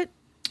closet.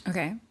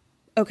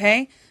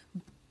 Okay.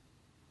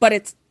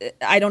 But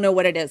I don't know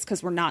what it is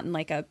because we're not in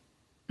like a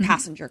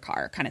passenger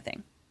car kind of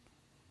thing.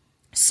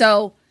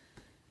 So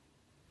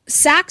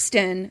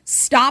Saxton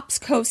stops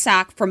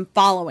Kosak from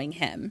following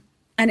him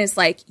and is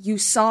like, you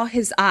saw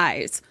his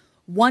eyes,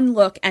 one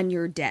look and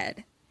you're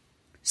dead.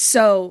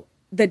 So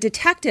the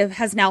detective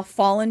has now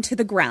fallen to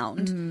the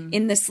ground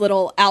in this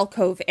little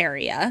alcove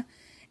area.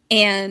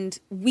 and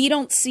we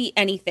don't see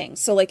anything.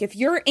 So, like, if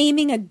you're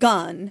aiming a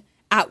gun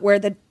at where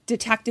the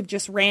detective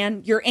just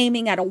ran, you're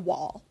aiming at a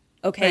wall,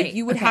 okay? Right.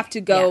 You would have to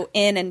go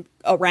in and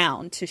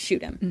around to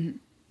shoot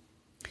him.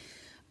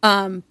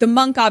 The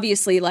monk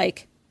obviously,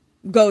 like,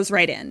 goes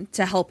right in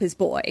to help his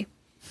boy.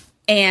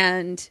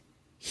 And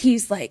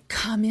he's like,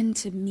 come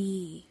into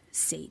me,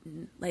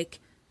 Satan. Like,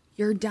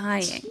 you're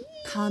dying.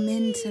 Come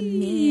into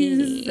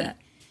me.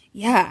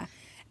 Yeah.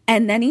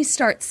 And then he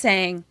starts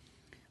saying,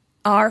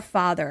 Our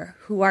Father,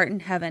 who art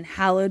in heaven,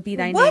 hallowed be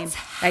thy name.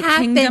 Thy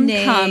kingdom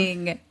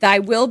come. Thy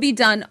will be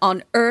done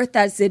on earth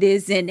as it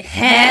is in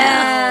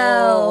hell.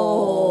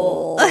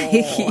 It's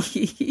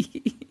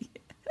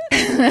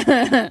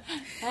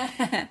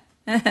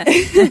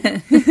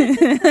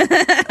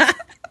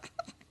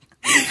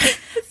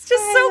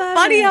just so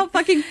funny how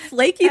fucking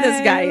flaky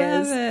this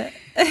guy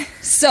is.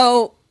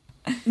 So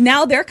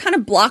now they're kind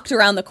of blocked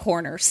around the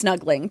corner,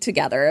 snuggling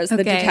together as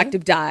the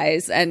detective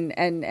dies,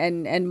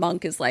 and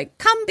Monk is like,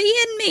 "Come be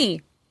in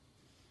me,"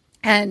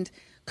 and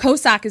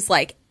Cossack is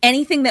like,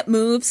 "Anything that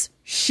moves,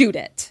 shoot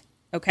it."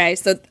 Okay,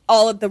 so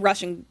all of the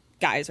Russian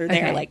guys are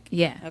there,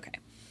 okay,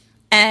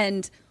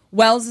 and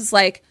Wells is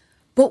like,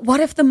 "But what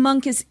if the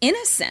monk is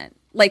innocent?"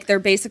 Like, they're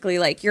basically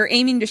like, you're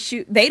aiming to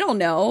shoot. They don't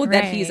know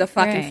that he's a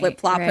fucking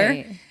flip-flopper.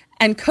 Right.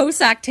 And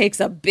Cossack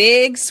takes a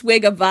big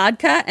swig of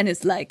vodka and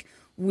is like,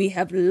 we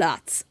have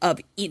lots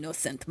of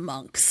innocent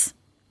monks.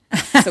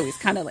 So he's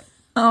kind of like,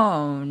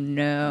 oh,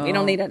 no. We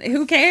don't need it.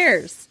 Who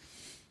cares?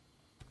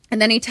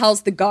 And then he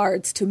tells the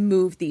guards to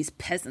move these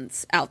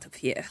peasants out of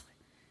here,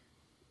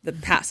 the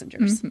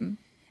passengers. Mm-hmm.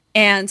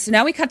 And so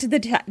now we cut to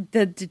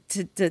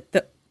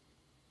the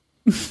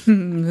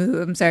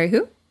I'm sorry,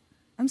 who?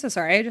 I'm so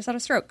sorry. I just had a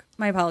stroke.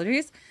 My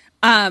apologies.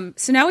 So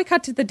now we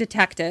cut to the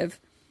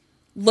detective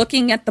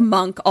looking at the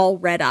monk all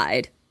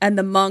red-eyed. And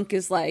the monk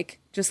is like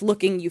just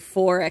looking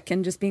euphoric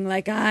and just being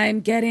like, I'm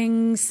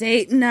getting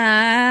satanized,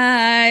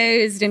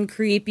 and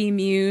creepy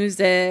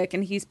music.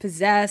 And he's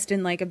possessed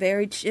in like a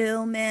very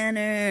chill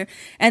manner.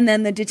 And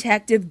then the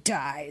detective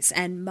dies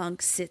and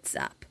Monk sits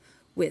up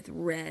with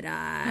red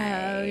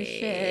eyes. Oh,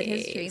 shit.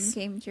 His dream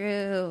came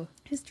true.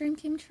 His dream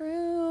came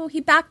true. He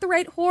backed the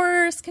right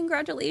horse.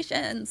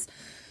 Congratulations.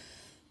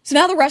 So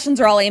now the Russians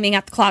are all aiming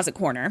at the closet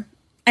corner.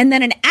 And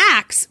then an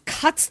axe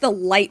cuts the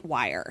light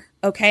wire,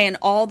 okay? And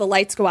all the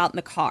lights go out in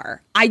the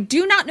car. I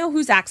do not know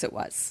whose axe it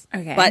was,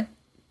 but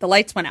the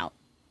lights went out.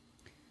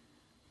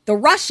 The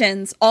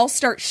Russians all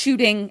start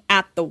shooting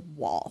at the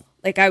wall.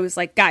 Like, I was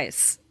like,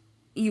 guys,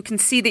 you can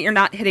see that you're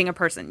not hitting a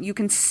person. You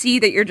can see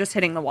that you're just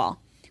hitting the wall.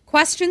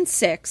 Question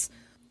 6,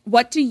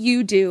 what do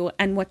you do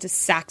and what does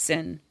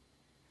Saxon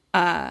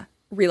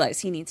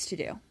realize he needs to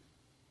do?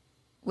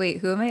 Wait,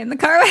 who am I in the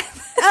car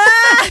with?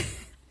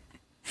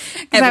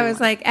 Because I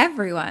was like,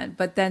 everyone.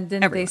 But then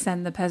didn't they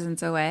send the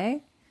peasants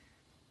away?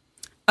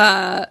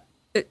 Not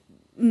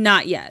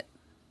yet.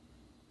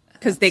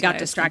 Because they got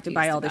distracted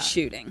by all the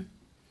shooting.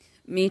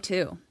 Me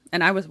too.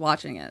 And I was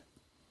watching it.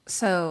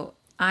 So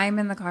I'm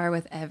in the car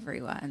with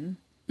everyone.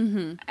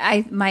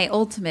 Mm-hmm. My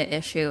ultimate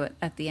issue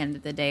at the end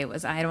of the day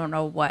was I don't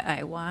know what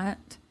I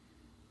want.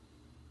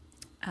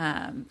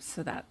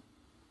 So that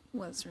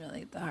was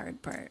really the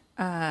hard part.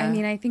 I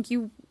mean, I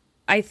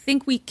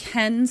think we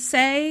can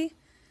say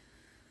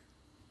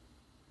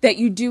that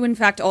you do, in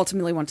fact,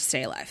 ultimately want to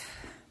stay alive.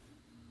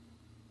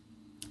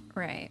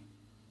 Right.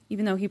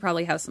 Even though he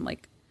probably has some,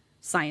 like,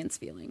 science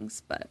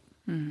feelings, but...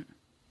 Mm-hmm.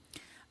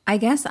 I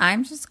guess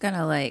I'm just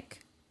gonna, like...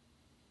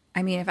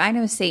 I mean, if I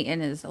know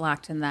Satan is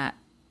locked in that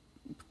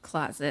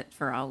closet,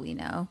 for all we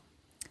know,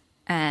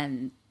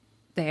 and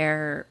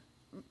they're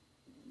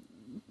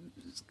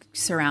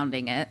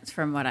surrounding it,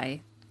 from what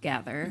I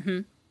gather,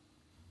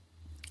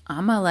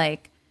 I'm gonna,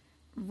 like,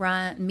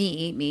 run...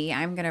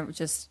 I'm gonna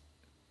just...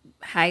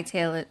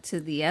 hightail it to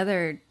the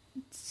other,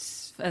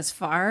 as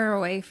far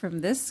away from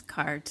this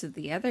car to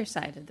the other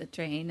side of the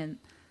train, and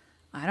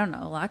I don't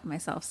know, lock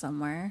myself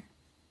somewhere.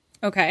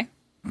 Okay.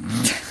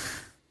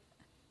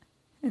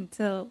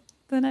 Until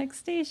the next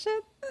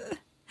station.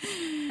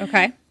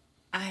 Okay.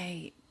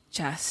 I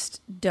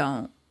just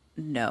don't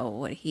know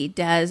what he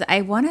does.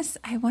 I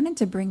wanted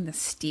to bring the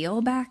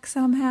steel back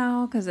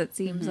somehow, because it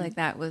seems like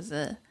that was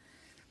a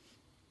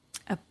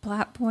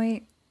plot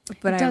point.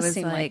 But it does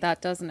seem like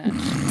that, doesn't it?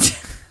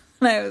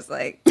 And I was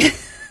like,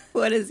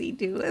 what does he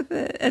do with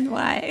it and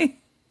why?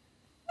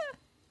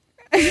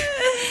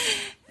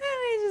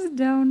 I just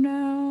don't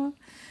know.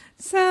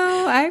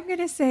 So I'm going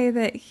to say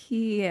that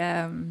he,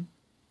 and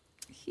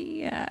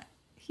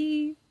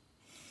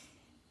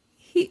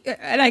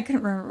I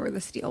couldn't remember where the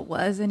steel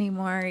was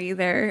anymore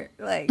either.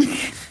 Like,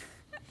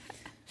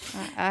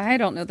 I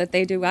don't know that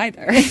they do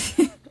either.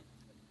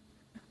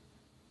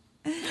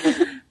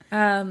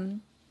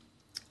 I'm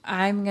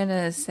going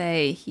to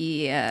say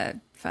he,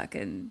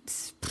 fucking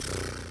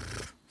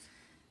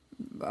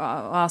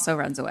also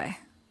runs away.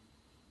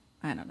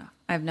 I don't know.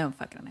 I have no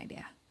fucking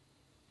idea.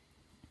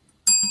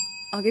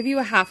 I'll give you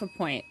a half a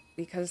point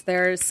because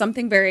there's a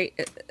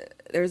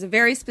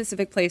very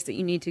specific place that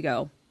you need to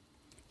go.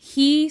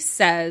 He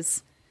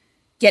says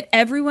get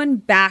everyone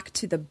back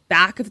to the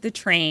back of the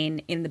train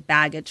in the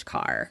baggage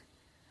car.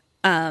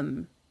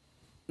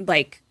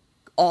 Like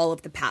all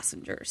of the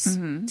passengers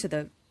to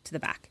the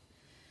back.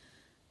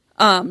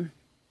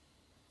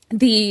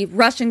 The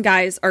Russian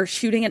guys are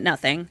shooting at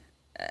nothing.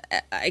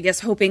 I guess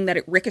hoping that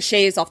it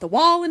ricochets off the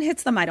wall and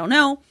hits them. I don't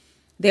know.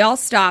 They all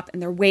stop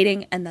and they're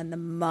waiting. And then the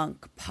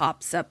monk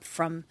pops up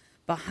from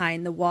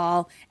behind the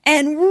wall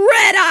and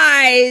red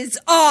eyes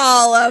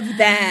all of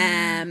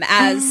them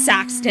as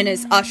Saxton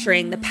is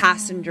ushering the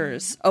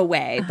passengers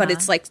away. But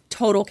it's like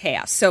total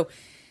chaos. So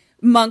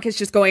Monk is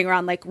just going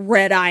around like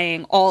red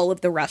eyeing all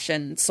of the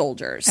Russian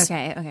soldiers.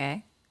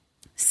 Okay.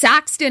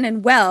 Saxton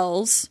and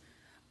Wells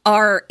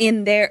are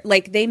in their,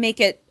 like, they make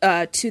it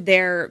to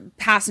their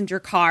passenger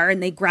car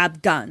and they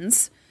grab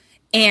guns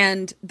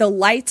and the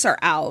lights are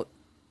out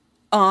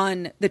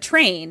on the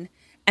train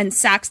and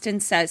Saxton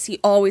says he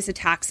always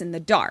attacks in the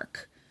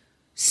dark.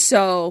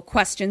 So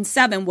question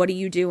 7, what do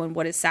you do and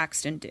what does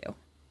Saxton do?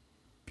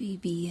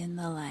 BB in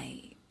the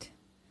light.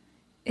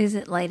 Is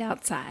it light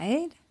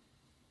outside?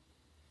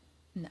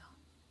 No.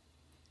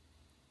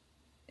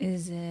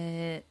 Is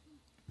it...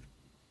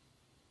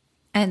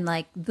 And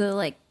like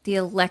the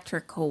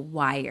electrical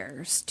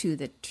wires to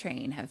the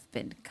train have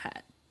been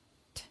cut.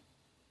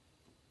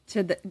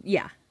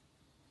 Yeah.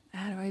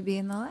 How do I be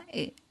in the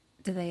light?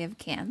 Do they have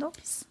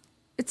candles?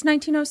 It's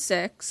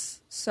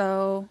 1906,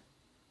 so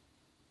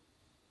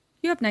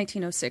you have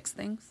 1906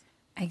 things.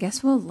 I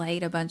guess we'll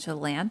light a bunch of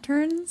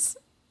lanterns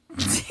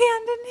hand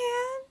in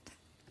hand.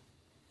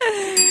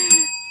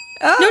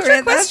 Oh, no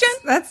trick question.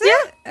 That's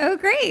it. Oh,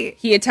 great.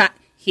 He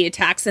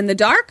attacks in the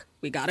dark.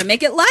 We got to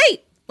make it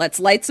light. Let's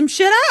light some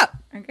shit up.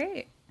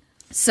 Okay.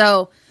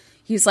 So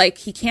he's like,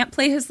 he can't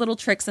play his little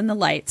tricks in the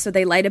light. So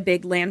they light a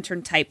big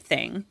lantern type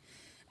thing,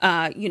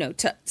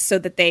 so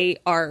that they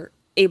are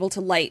able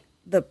to light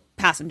the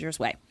passengers'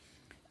 way.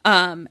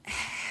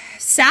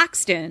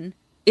 Saxton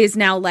is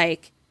now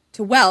like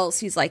to Wells.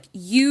 He's like,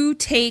 you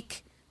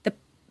take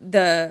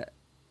the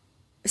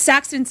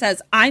Saxton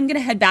says, I'm going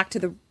to head back to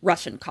the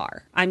Russian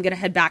car. I'm going to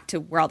head back to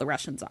where all the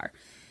Russians are.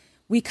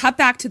 We cut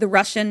back to the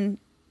Russian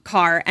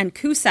car and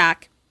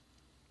Cusack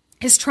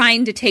is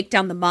trying to take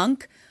down the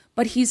monk,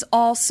 but he's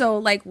also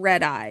like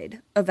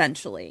red-eyed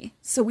eventually.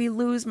 So we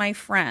lose my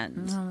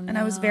friend. Oh, no. And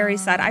I was very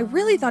sad. I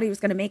really thought he was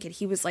going to make it.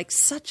 He was like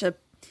such a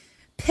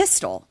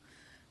pistol,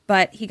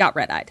 but he got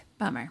red-eyed.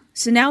 Bummer.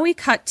 So now we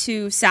cut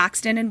to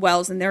Saxton and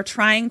Wells and they're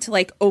trying to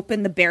like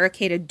open the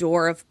barricaded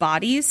door of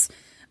bodies.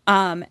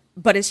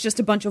 But it's just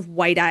a bunch of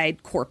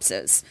white-eyed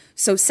corpses.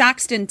 So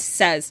Saxton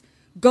says,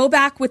 go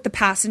back with the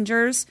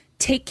passengers,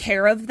 take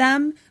care of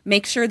them,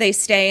 make sure they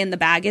stay in the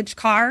baggage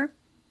car.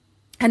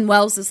 And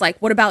Wells is like,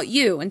 what about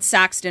you? And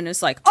Saxton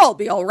is like, I'll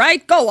be all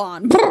right. Go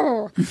on.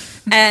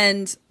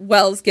 And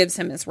Wells gives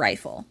him his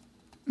rifle.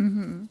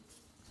 Mm-hmm.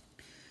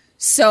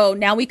 So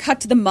now we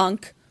cut to the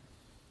monk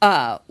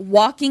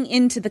walking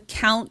into the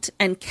Count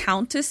and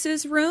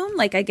Countess's room.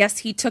 Like, I guess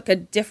he took a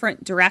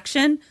different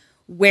direction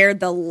where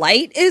the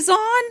light is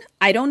on.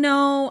 I don't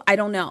know.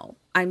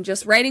 I'm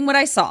just writing what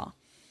I saw.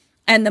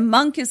 And the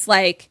monk is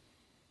like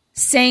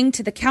saying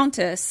to the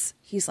Countess,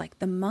 he's like,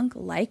 the monk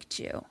liked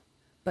you.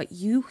 But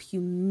you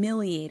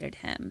humiliated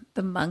him.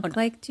 The monk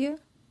liked you?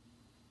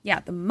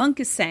 Yeah, the monk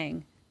is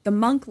saying, the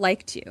monk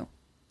liked you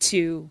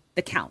to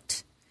the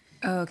Count.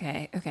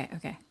 Okay.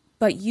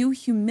 But you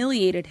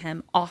humiliated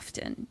him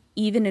often,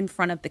 even in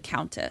front of the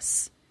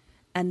Countess.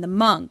 And the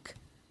monk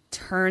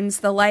turns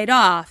the light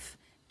off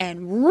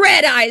and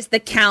red-eyes the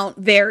Count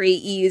very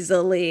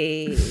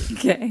easily.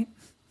 Okay.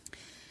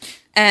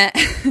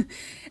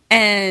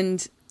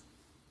 And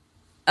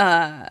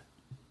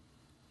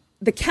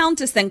the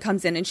Countess then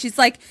comes in and she's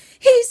like,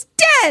 he's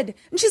dead.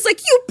 And she's like,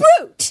 you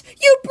brute,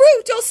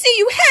 I'll see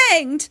you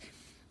hanged.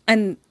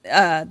 And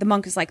the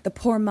monk is like, the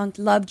poor monk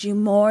loved you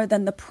more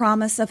than the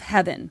promise of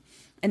heaven.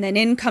 And then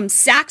in comes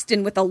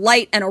Saxton with a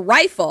light and a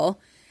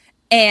rifle.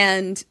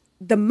 And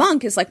the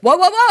monk is like,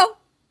 whoa.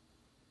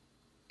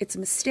 It's a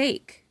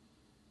mistake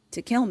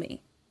to kill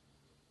me.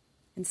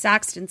 And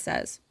Saxton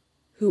says,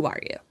 who are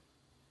you?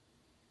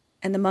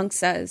 And the monk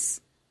says,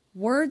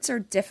 words are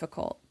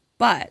difficult,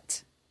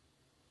 but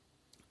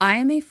I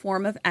am a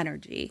form of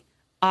energy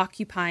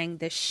occupying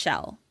this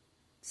shell.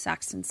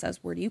 Saxton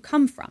says, where do you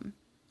come from?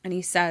 And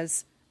he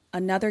says,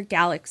 another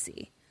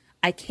galaxy.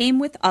 I came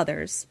with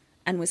others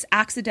and was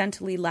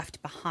accidentally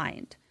left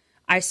behind.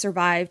 I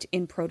survived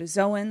in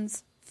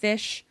protozoans,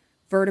 fish,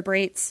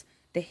 vertebrates.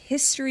 The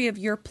history of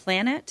your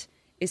planet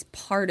is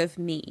part of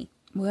me.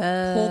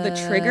 Whoa. Pull the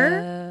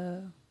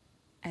trigger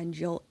and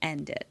you'll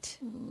end it.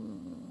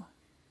 Ooh.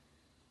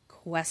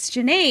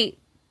 Question 8.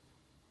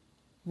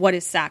 What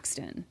does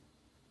Saxton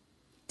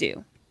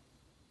do?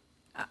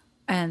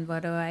 And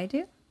what do I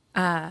do?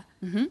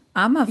 Mm-hmm.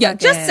 I'm a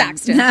just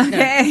Saxton.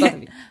 Okay. No, both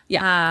of you.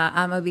 Yeah.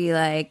 I'm gonna be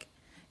like,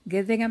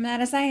 good thing I'm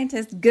not a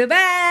scientist.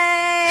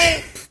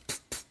 Goodbye.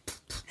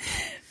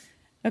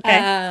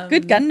 Okay.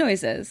 Good gun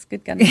noises.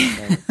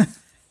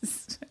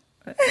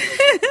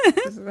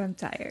 I'm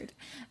tired.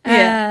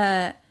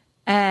 Yeah.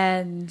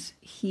 And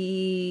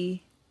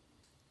I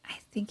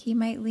think he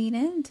might lean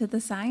into the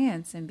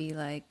science and be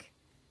like,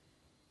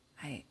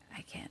 I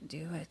can't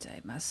do it.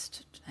 I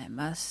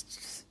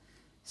must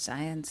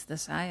science the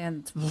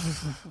science.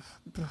 What's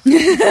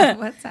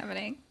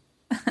happening?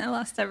 I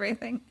lost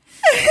everything.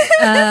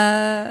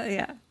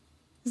 Yeah.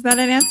 Is that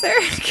an answer?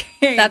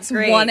 Okay, that's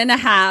great.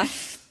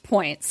 1.5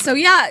 points. So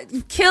yeah,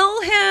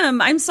 kill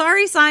him. I'm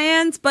sorry,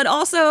 science, but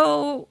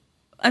also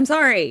I'm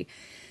sorry.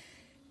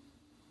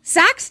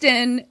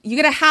 Saxton,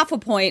 you get a 0.5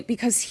 point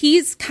because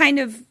he's kind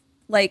of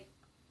like,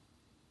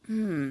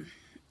 I'm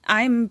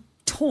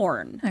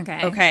torn.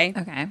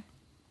 Okay.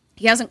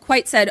 He hasn't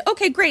quite said,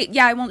 okay, great.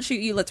 Yeah, I won't shoot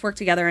you. Let's work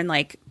together and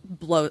like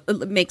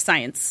make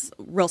science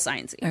real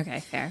sciencey. Okay,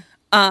 fair.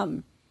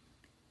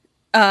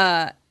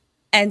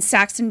 And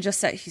Saxton just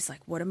said, he's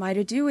like, what am I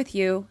to do with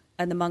you?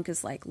 And the monk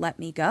is like, let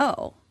me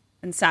go.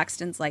 And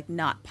Saxton's like,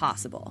 not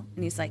possible.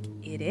 And he's like,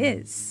 it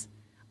is.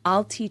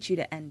 I'll teach you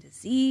to end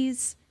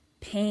disease,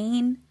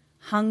 pain,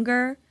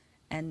 hunger,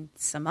 and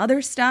some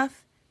other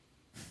stuff.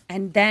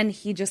 And then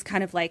he just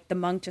kind of like, the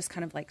monk just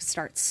kind of like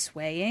starts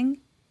swaying.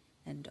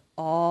 And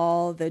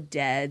all the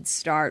dead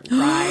start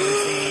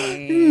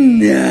rising.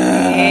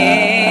 No.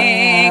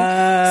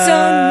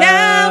 So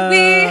now we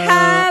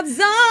have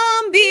zombies.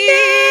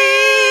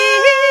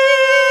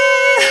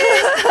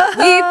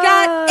 We've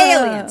got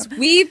aliens.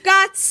 We've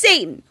got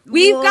Satan.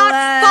 We've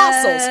got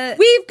fossils.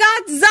 We've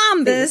got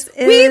zombies.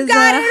 We've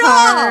got it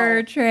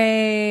all.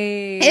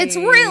 Train. It's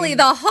really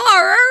the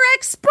Horror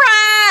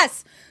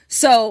Express.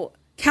 So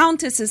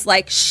Countess is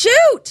like,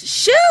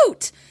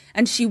 shoot.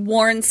 And she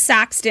warns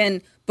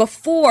Saxton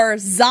before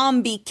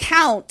Zombie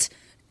Count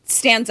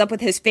stands up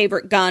with his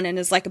favorite gun and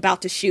is like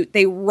about to shoot.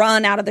 They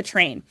run out of the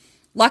train.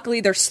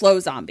 Luckily, they're slow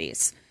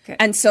zombies. Okay.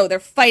 And so they're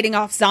fighting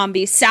off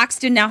zombies.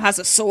 Saxton now has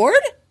a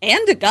sword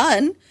and a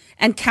gun.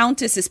 And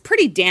Countess is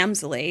pretty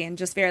damselly and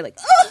just very like,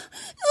 oh,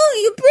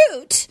 you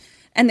brute.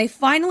 And they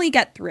finally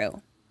get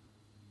through.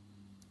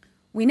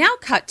 We now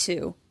cut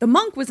to, the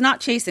monk was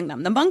not chasing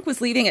them. The monk was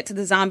leaving it to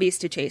the zombies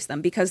to chase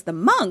them because the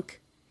monk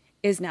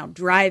is now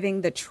driving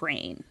the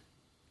train.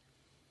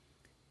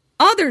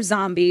 Other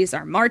zombies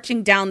are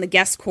marching down the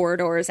guest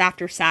corridors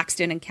after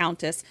Saxton and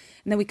Countess.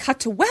 And then we cut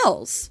to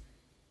Wells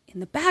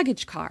in the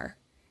baggage car.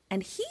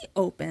 And he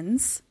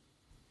opens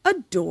a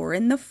door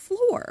in the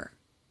floor.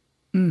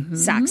 Mm-hmm.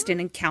 Saxton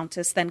and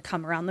Countess then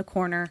come around the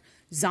corner.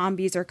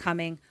 Zombies are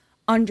coming.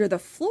 Under the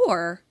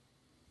floor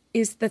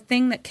is the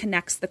thing that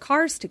connects the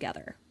cars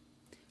together.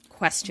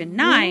 Question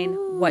 9,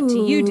 Ooh. What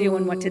do you do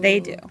and what do they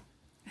do?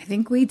 I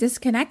think we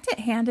disconnect it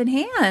hand in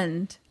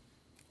hand.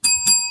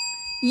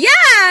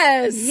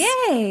 Yes!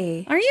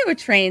 Yay! Are you a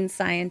trained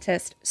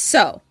scientist?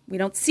 So, we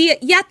don't see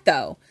it yet,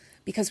 though,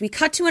 because we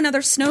cut to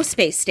another snow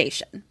space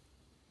station.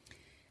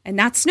 And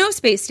that snow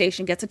space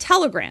station gets a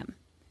telegram.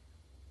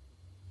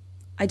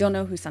 I don't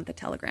know who sent the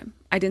telegram.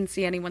 I didn't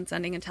see anyone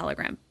sending a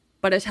telegram,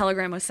 but a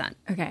telegram was sent.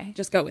 Okay.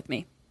 Just go with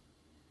me.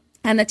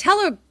 And the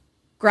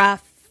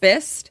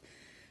telegraphist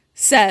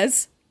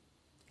says,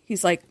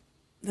 he's like,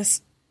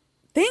 this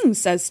thing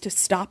says to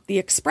stop the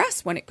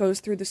express when it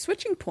goes through the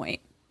switching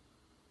point.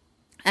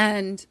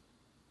 And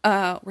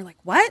we're like,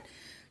 what?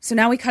 So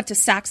now we cut to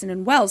Saxon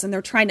and Wells, and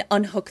they're trying to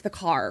unhook the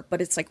car,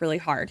 but it's like really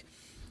hard.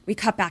 We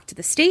cut back to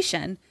the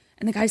station,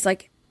 and the guy's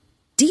like,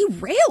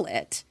 derail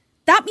it?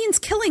 That means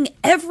killing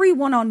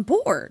everyone on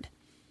board.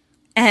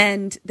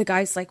 And the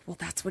guy's like, well,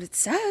 that's what it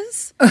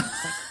says. And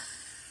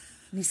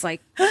he's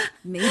like,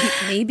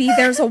 maybe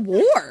there's a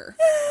war.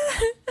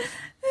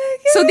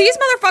 So these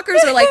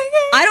motherfuckers are like,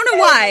 I don't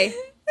know why,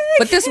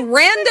 but this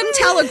random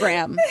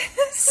telegram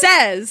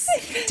says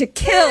to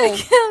kill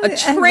a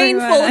train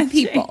full of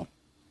people.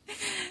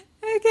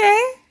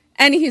 Okay.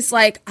 And he's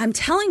like, I'm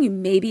telling you,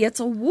 maybe it's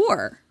a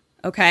war.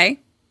 Okay.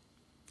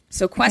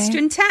 So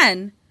question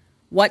 10,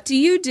 what do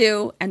you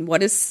do and what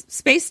does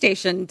Space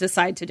Station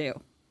decide to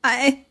do?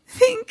 I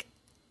think,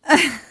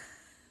 I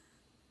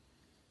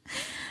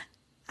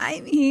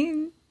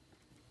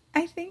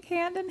think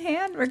hand in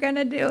hand, we're going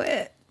to do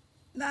it.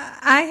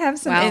 I have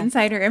some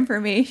insider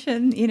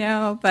information,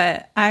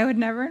 but I would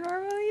never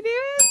normally do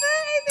it. But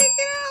I think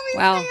I'll be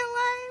stay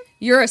alive.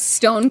 You're a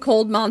stone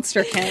cold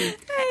monster, Kim.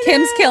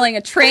 Kim's killing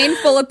a train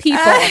full of people.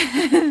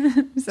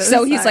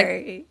 so he's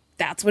like,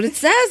 that's what it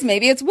says.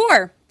 Maybe it's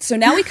war. So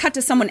now we cut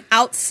to someone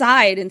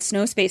outside in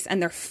snow space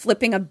and they're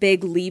flipping a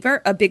big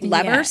lever.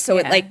 So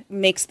it like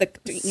makes the,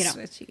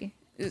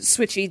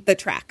 switchy the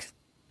track.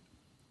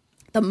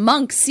 The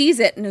monk sees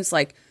it and is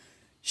like,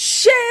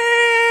 shit,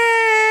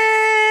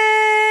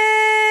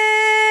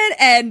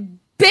 and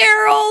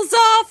barrels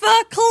off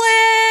a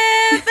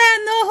cliff,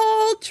 and the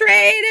whole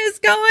train is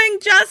going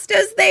just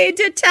as they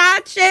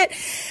detach it,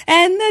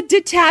 and the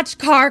detached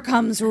car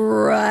comes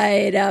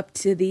right up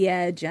to the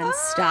edge and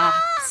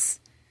stops.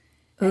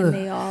 And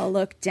they all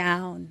look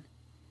down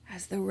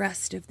as the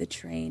rest of the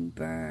train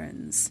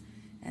burns,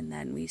 and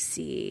then we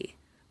see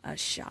a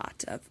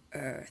shot of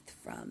Earth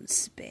from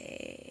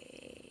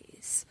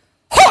space.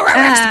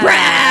 Horror Express!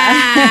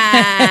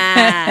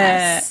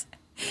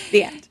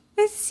 The end.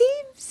 It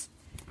seems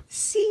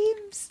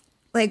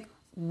like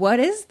what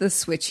is the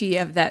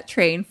switchy of that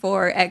train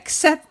for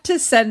except to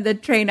send the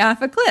train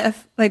off a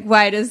cliff? Like,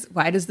 why does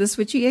the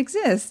switchy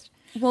exist?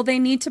 Well, they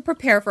need to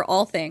prepare for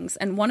all things.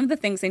 And one of the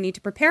things they need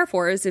to prepare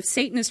for is if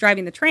Satan is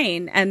driving the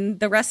train and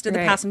the rest of the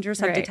passengers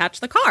have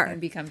detached the car.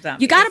 And become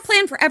zombies. You got to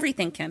plan for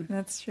everything, Kim.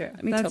 That's true.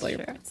 Let me tell you.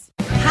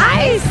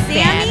 Hi,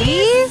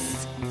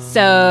 Sammys.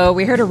 So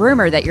we heard a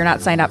rumor that you're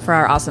not signed up for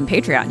our awesome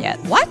Patreon yet.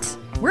 What?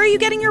 Where are you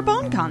getting your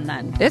BoneCon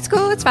then? It's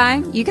cool. It's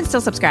fine. You can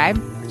still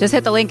subscribe. Just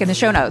hit the link in the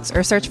show notes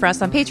or search for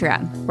us on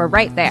Patreon. We're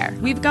right there.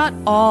 We've got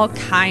all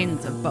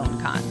kinds of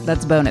BoneCon.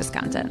 That's bonus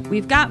content.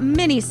 We've got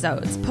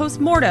mini-sodes,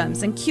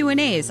 postmortems, and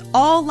Q&As,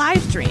 all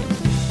live streamed.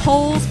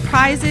 Polls,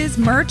 prizes,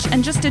 merch,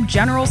 and just a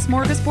general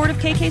smorgasbord of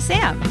KK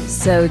Sam.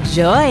 So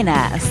join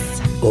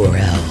us. Or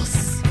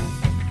else.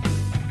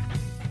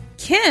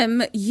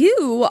 Kim,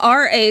 you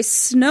are a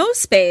snow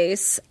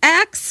space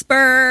expert.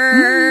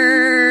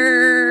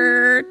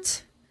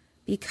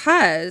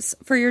 Because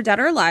for your Dead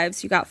or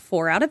Alives, you got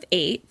 4 out of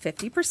 8,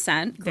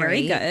 50%.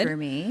 Very good. For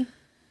me.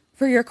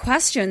 For your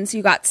questions,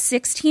 you got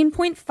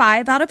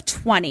 16.5 out of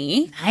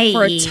 20. Nice.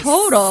 For a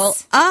total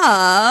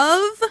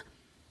of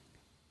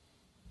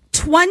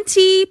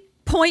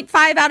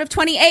 20.5 out of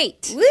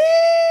 28.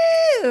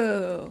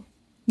 Woo!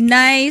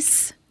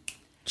 Nice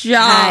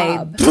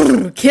job.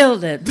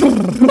 Killed it.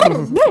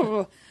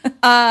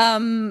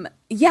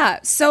 Yeah,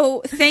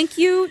 so thank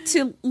you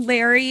to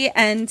Larry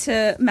and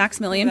to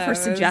Maximilian for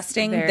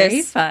suggesting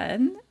this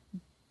fun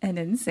and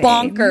insane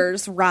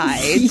bonkers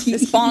ride,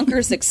 this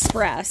bonkers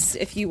express,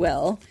 if you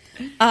will.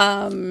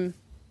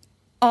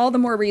 All the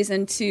more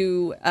reason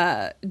to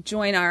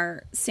join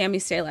our Sammy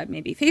Stay Alive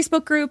Maybe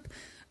Facebook group.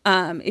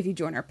 If you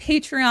join our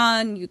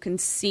Patreon, you can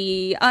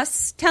see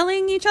us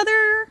telling each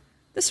other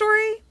the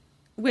story,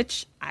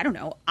 which, I don't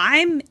know,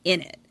 I'm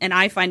in it, and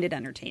I find it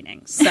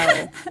entertaining,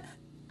 so...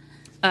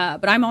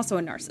 but I'm also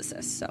a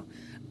narcissist,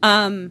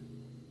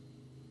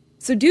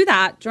 so do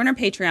that. Join our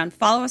Patreon.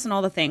 Follow us on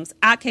all the things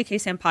at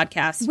KK Sam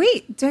Podcast.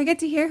 Wait, do I get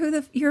to hear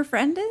who your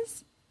friend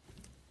is?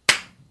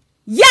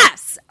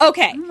 Yes.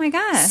 Okay. Oh my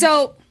gosh.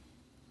 So,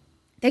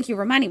 thank you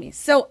for reminding me.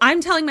 So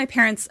I'm telling my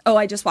parents, "Oh,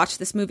 I just watched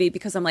this movie,"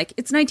 because I'm like,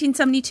 it's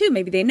 1972.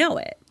 Maybe they know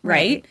it,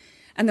 right?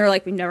 And they're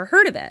like, "We've never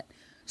heard of it."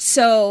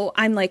 So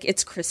I'm like,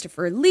 it's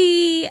Christopher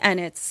Lee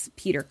and it's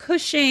Peter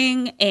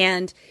Cushing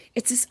and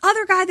it's this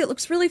other guy that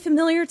looks really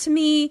familiar to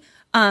me,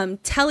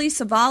 Telly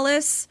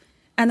Savalas.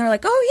 And they're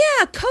like, oh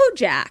yeah,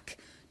 Kojak.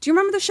 Do you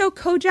remember the show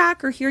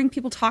Kojak, or hearing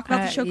people talk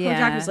about the show Kojak?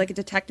 Yeah. It was like a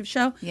detective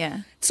show.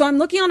 Yeah. So I'm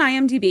looking on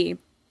IMDb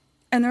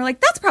and they're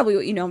like, that's probably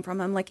what you know him from.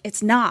 I'm like,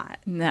 it's not.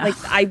 No. Like,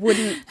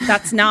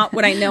 that's not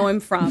what I know him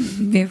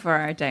from. Before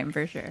our time,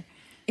 for sure.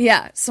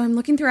 Yeah. So I'm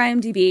looking through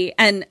IMDb,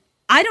 and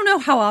I don't know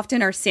how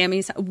often our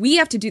Sammys, we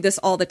have to do this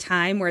all the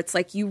time, where it's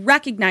like you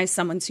recognize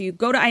someone. So you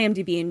go to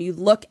IMDb and you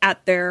look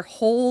at their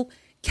whole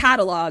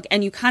catalog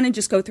and you kind of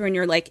just go through and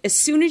you're like, as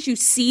soon as you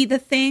see the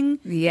thing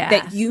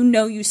that you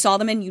know you saw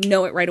them in, you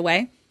know it right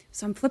away.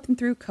 So I'm flipping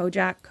through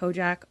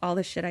Kojak, all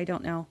this shit I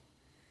don't know.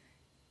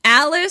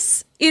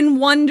 Alice in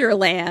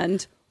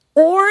Wonderland,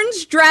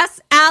 Orange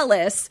Dress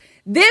Alice.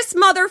 This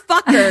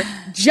motherfucker,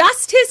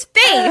 just his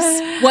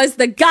face was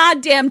the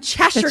goddamn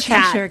Cheshire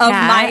Cat of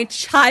my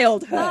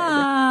childhood.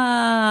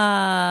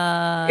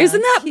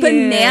 Isn't that cute.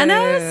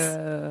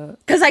 Bananas?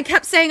 Because I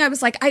kept saying, I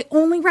was like, I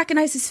only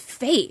recognize his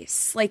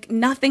face, like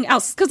nothing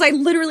else. Because I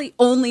literally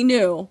only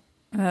knew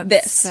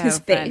his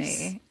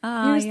face.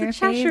 Oh, he was the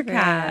Cheshire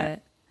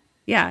Cat.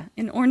 Yeah,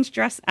 in Orange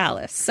Dress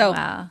Alice. So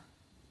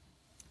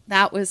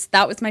that was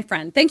my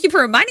friend. Thank you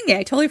for reminding me.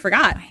 I totally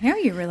forgot. I know,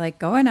 you were like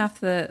going off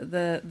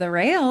the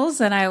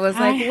rails, and I was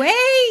like,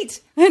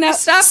 wait,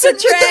 stop the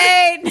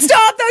train.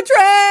 Stop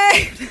the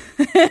train.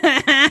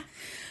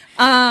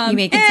 You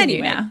may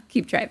continue now.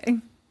 Keep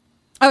driving.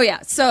 Oh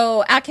yeah.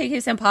 So at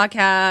KK Sam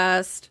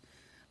Podcast,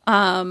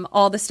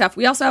 all the stuff.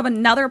 We also have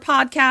another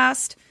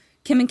podcast,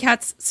 Kim and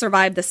Kat's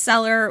Survive the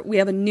Cellar. We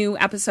have a new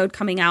episode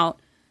coming out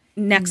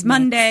next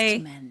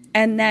Monday.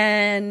 And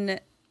then,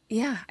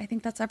 yeah, I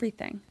think that's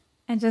everything.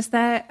 And just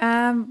that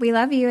we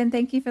love you and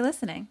thank you for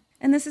listening.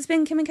 And this has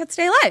been Kim and Kat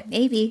Stay Alive.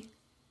 Maybe.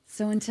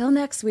 So until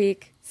next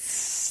week,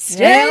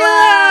 stay alive!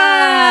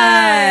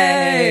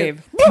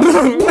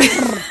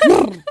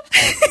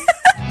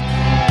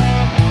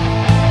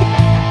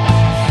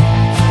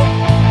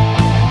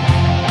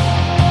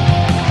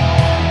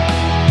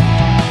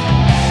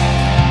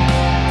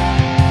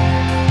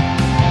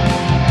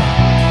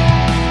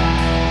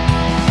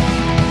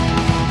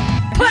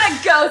 Put a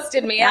ghost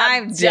in me.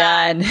 I'm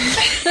done.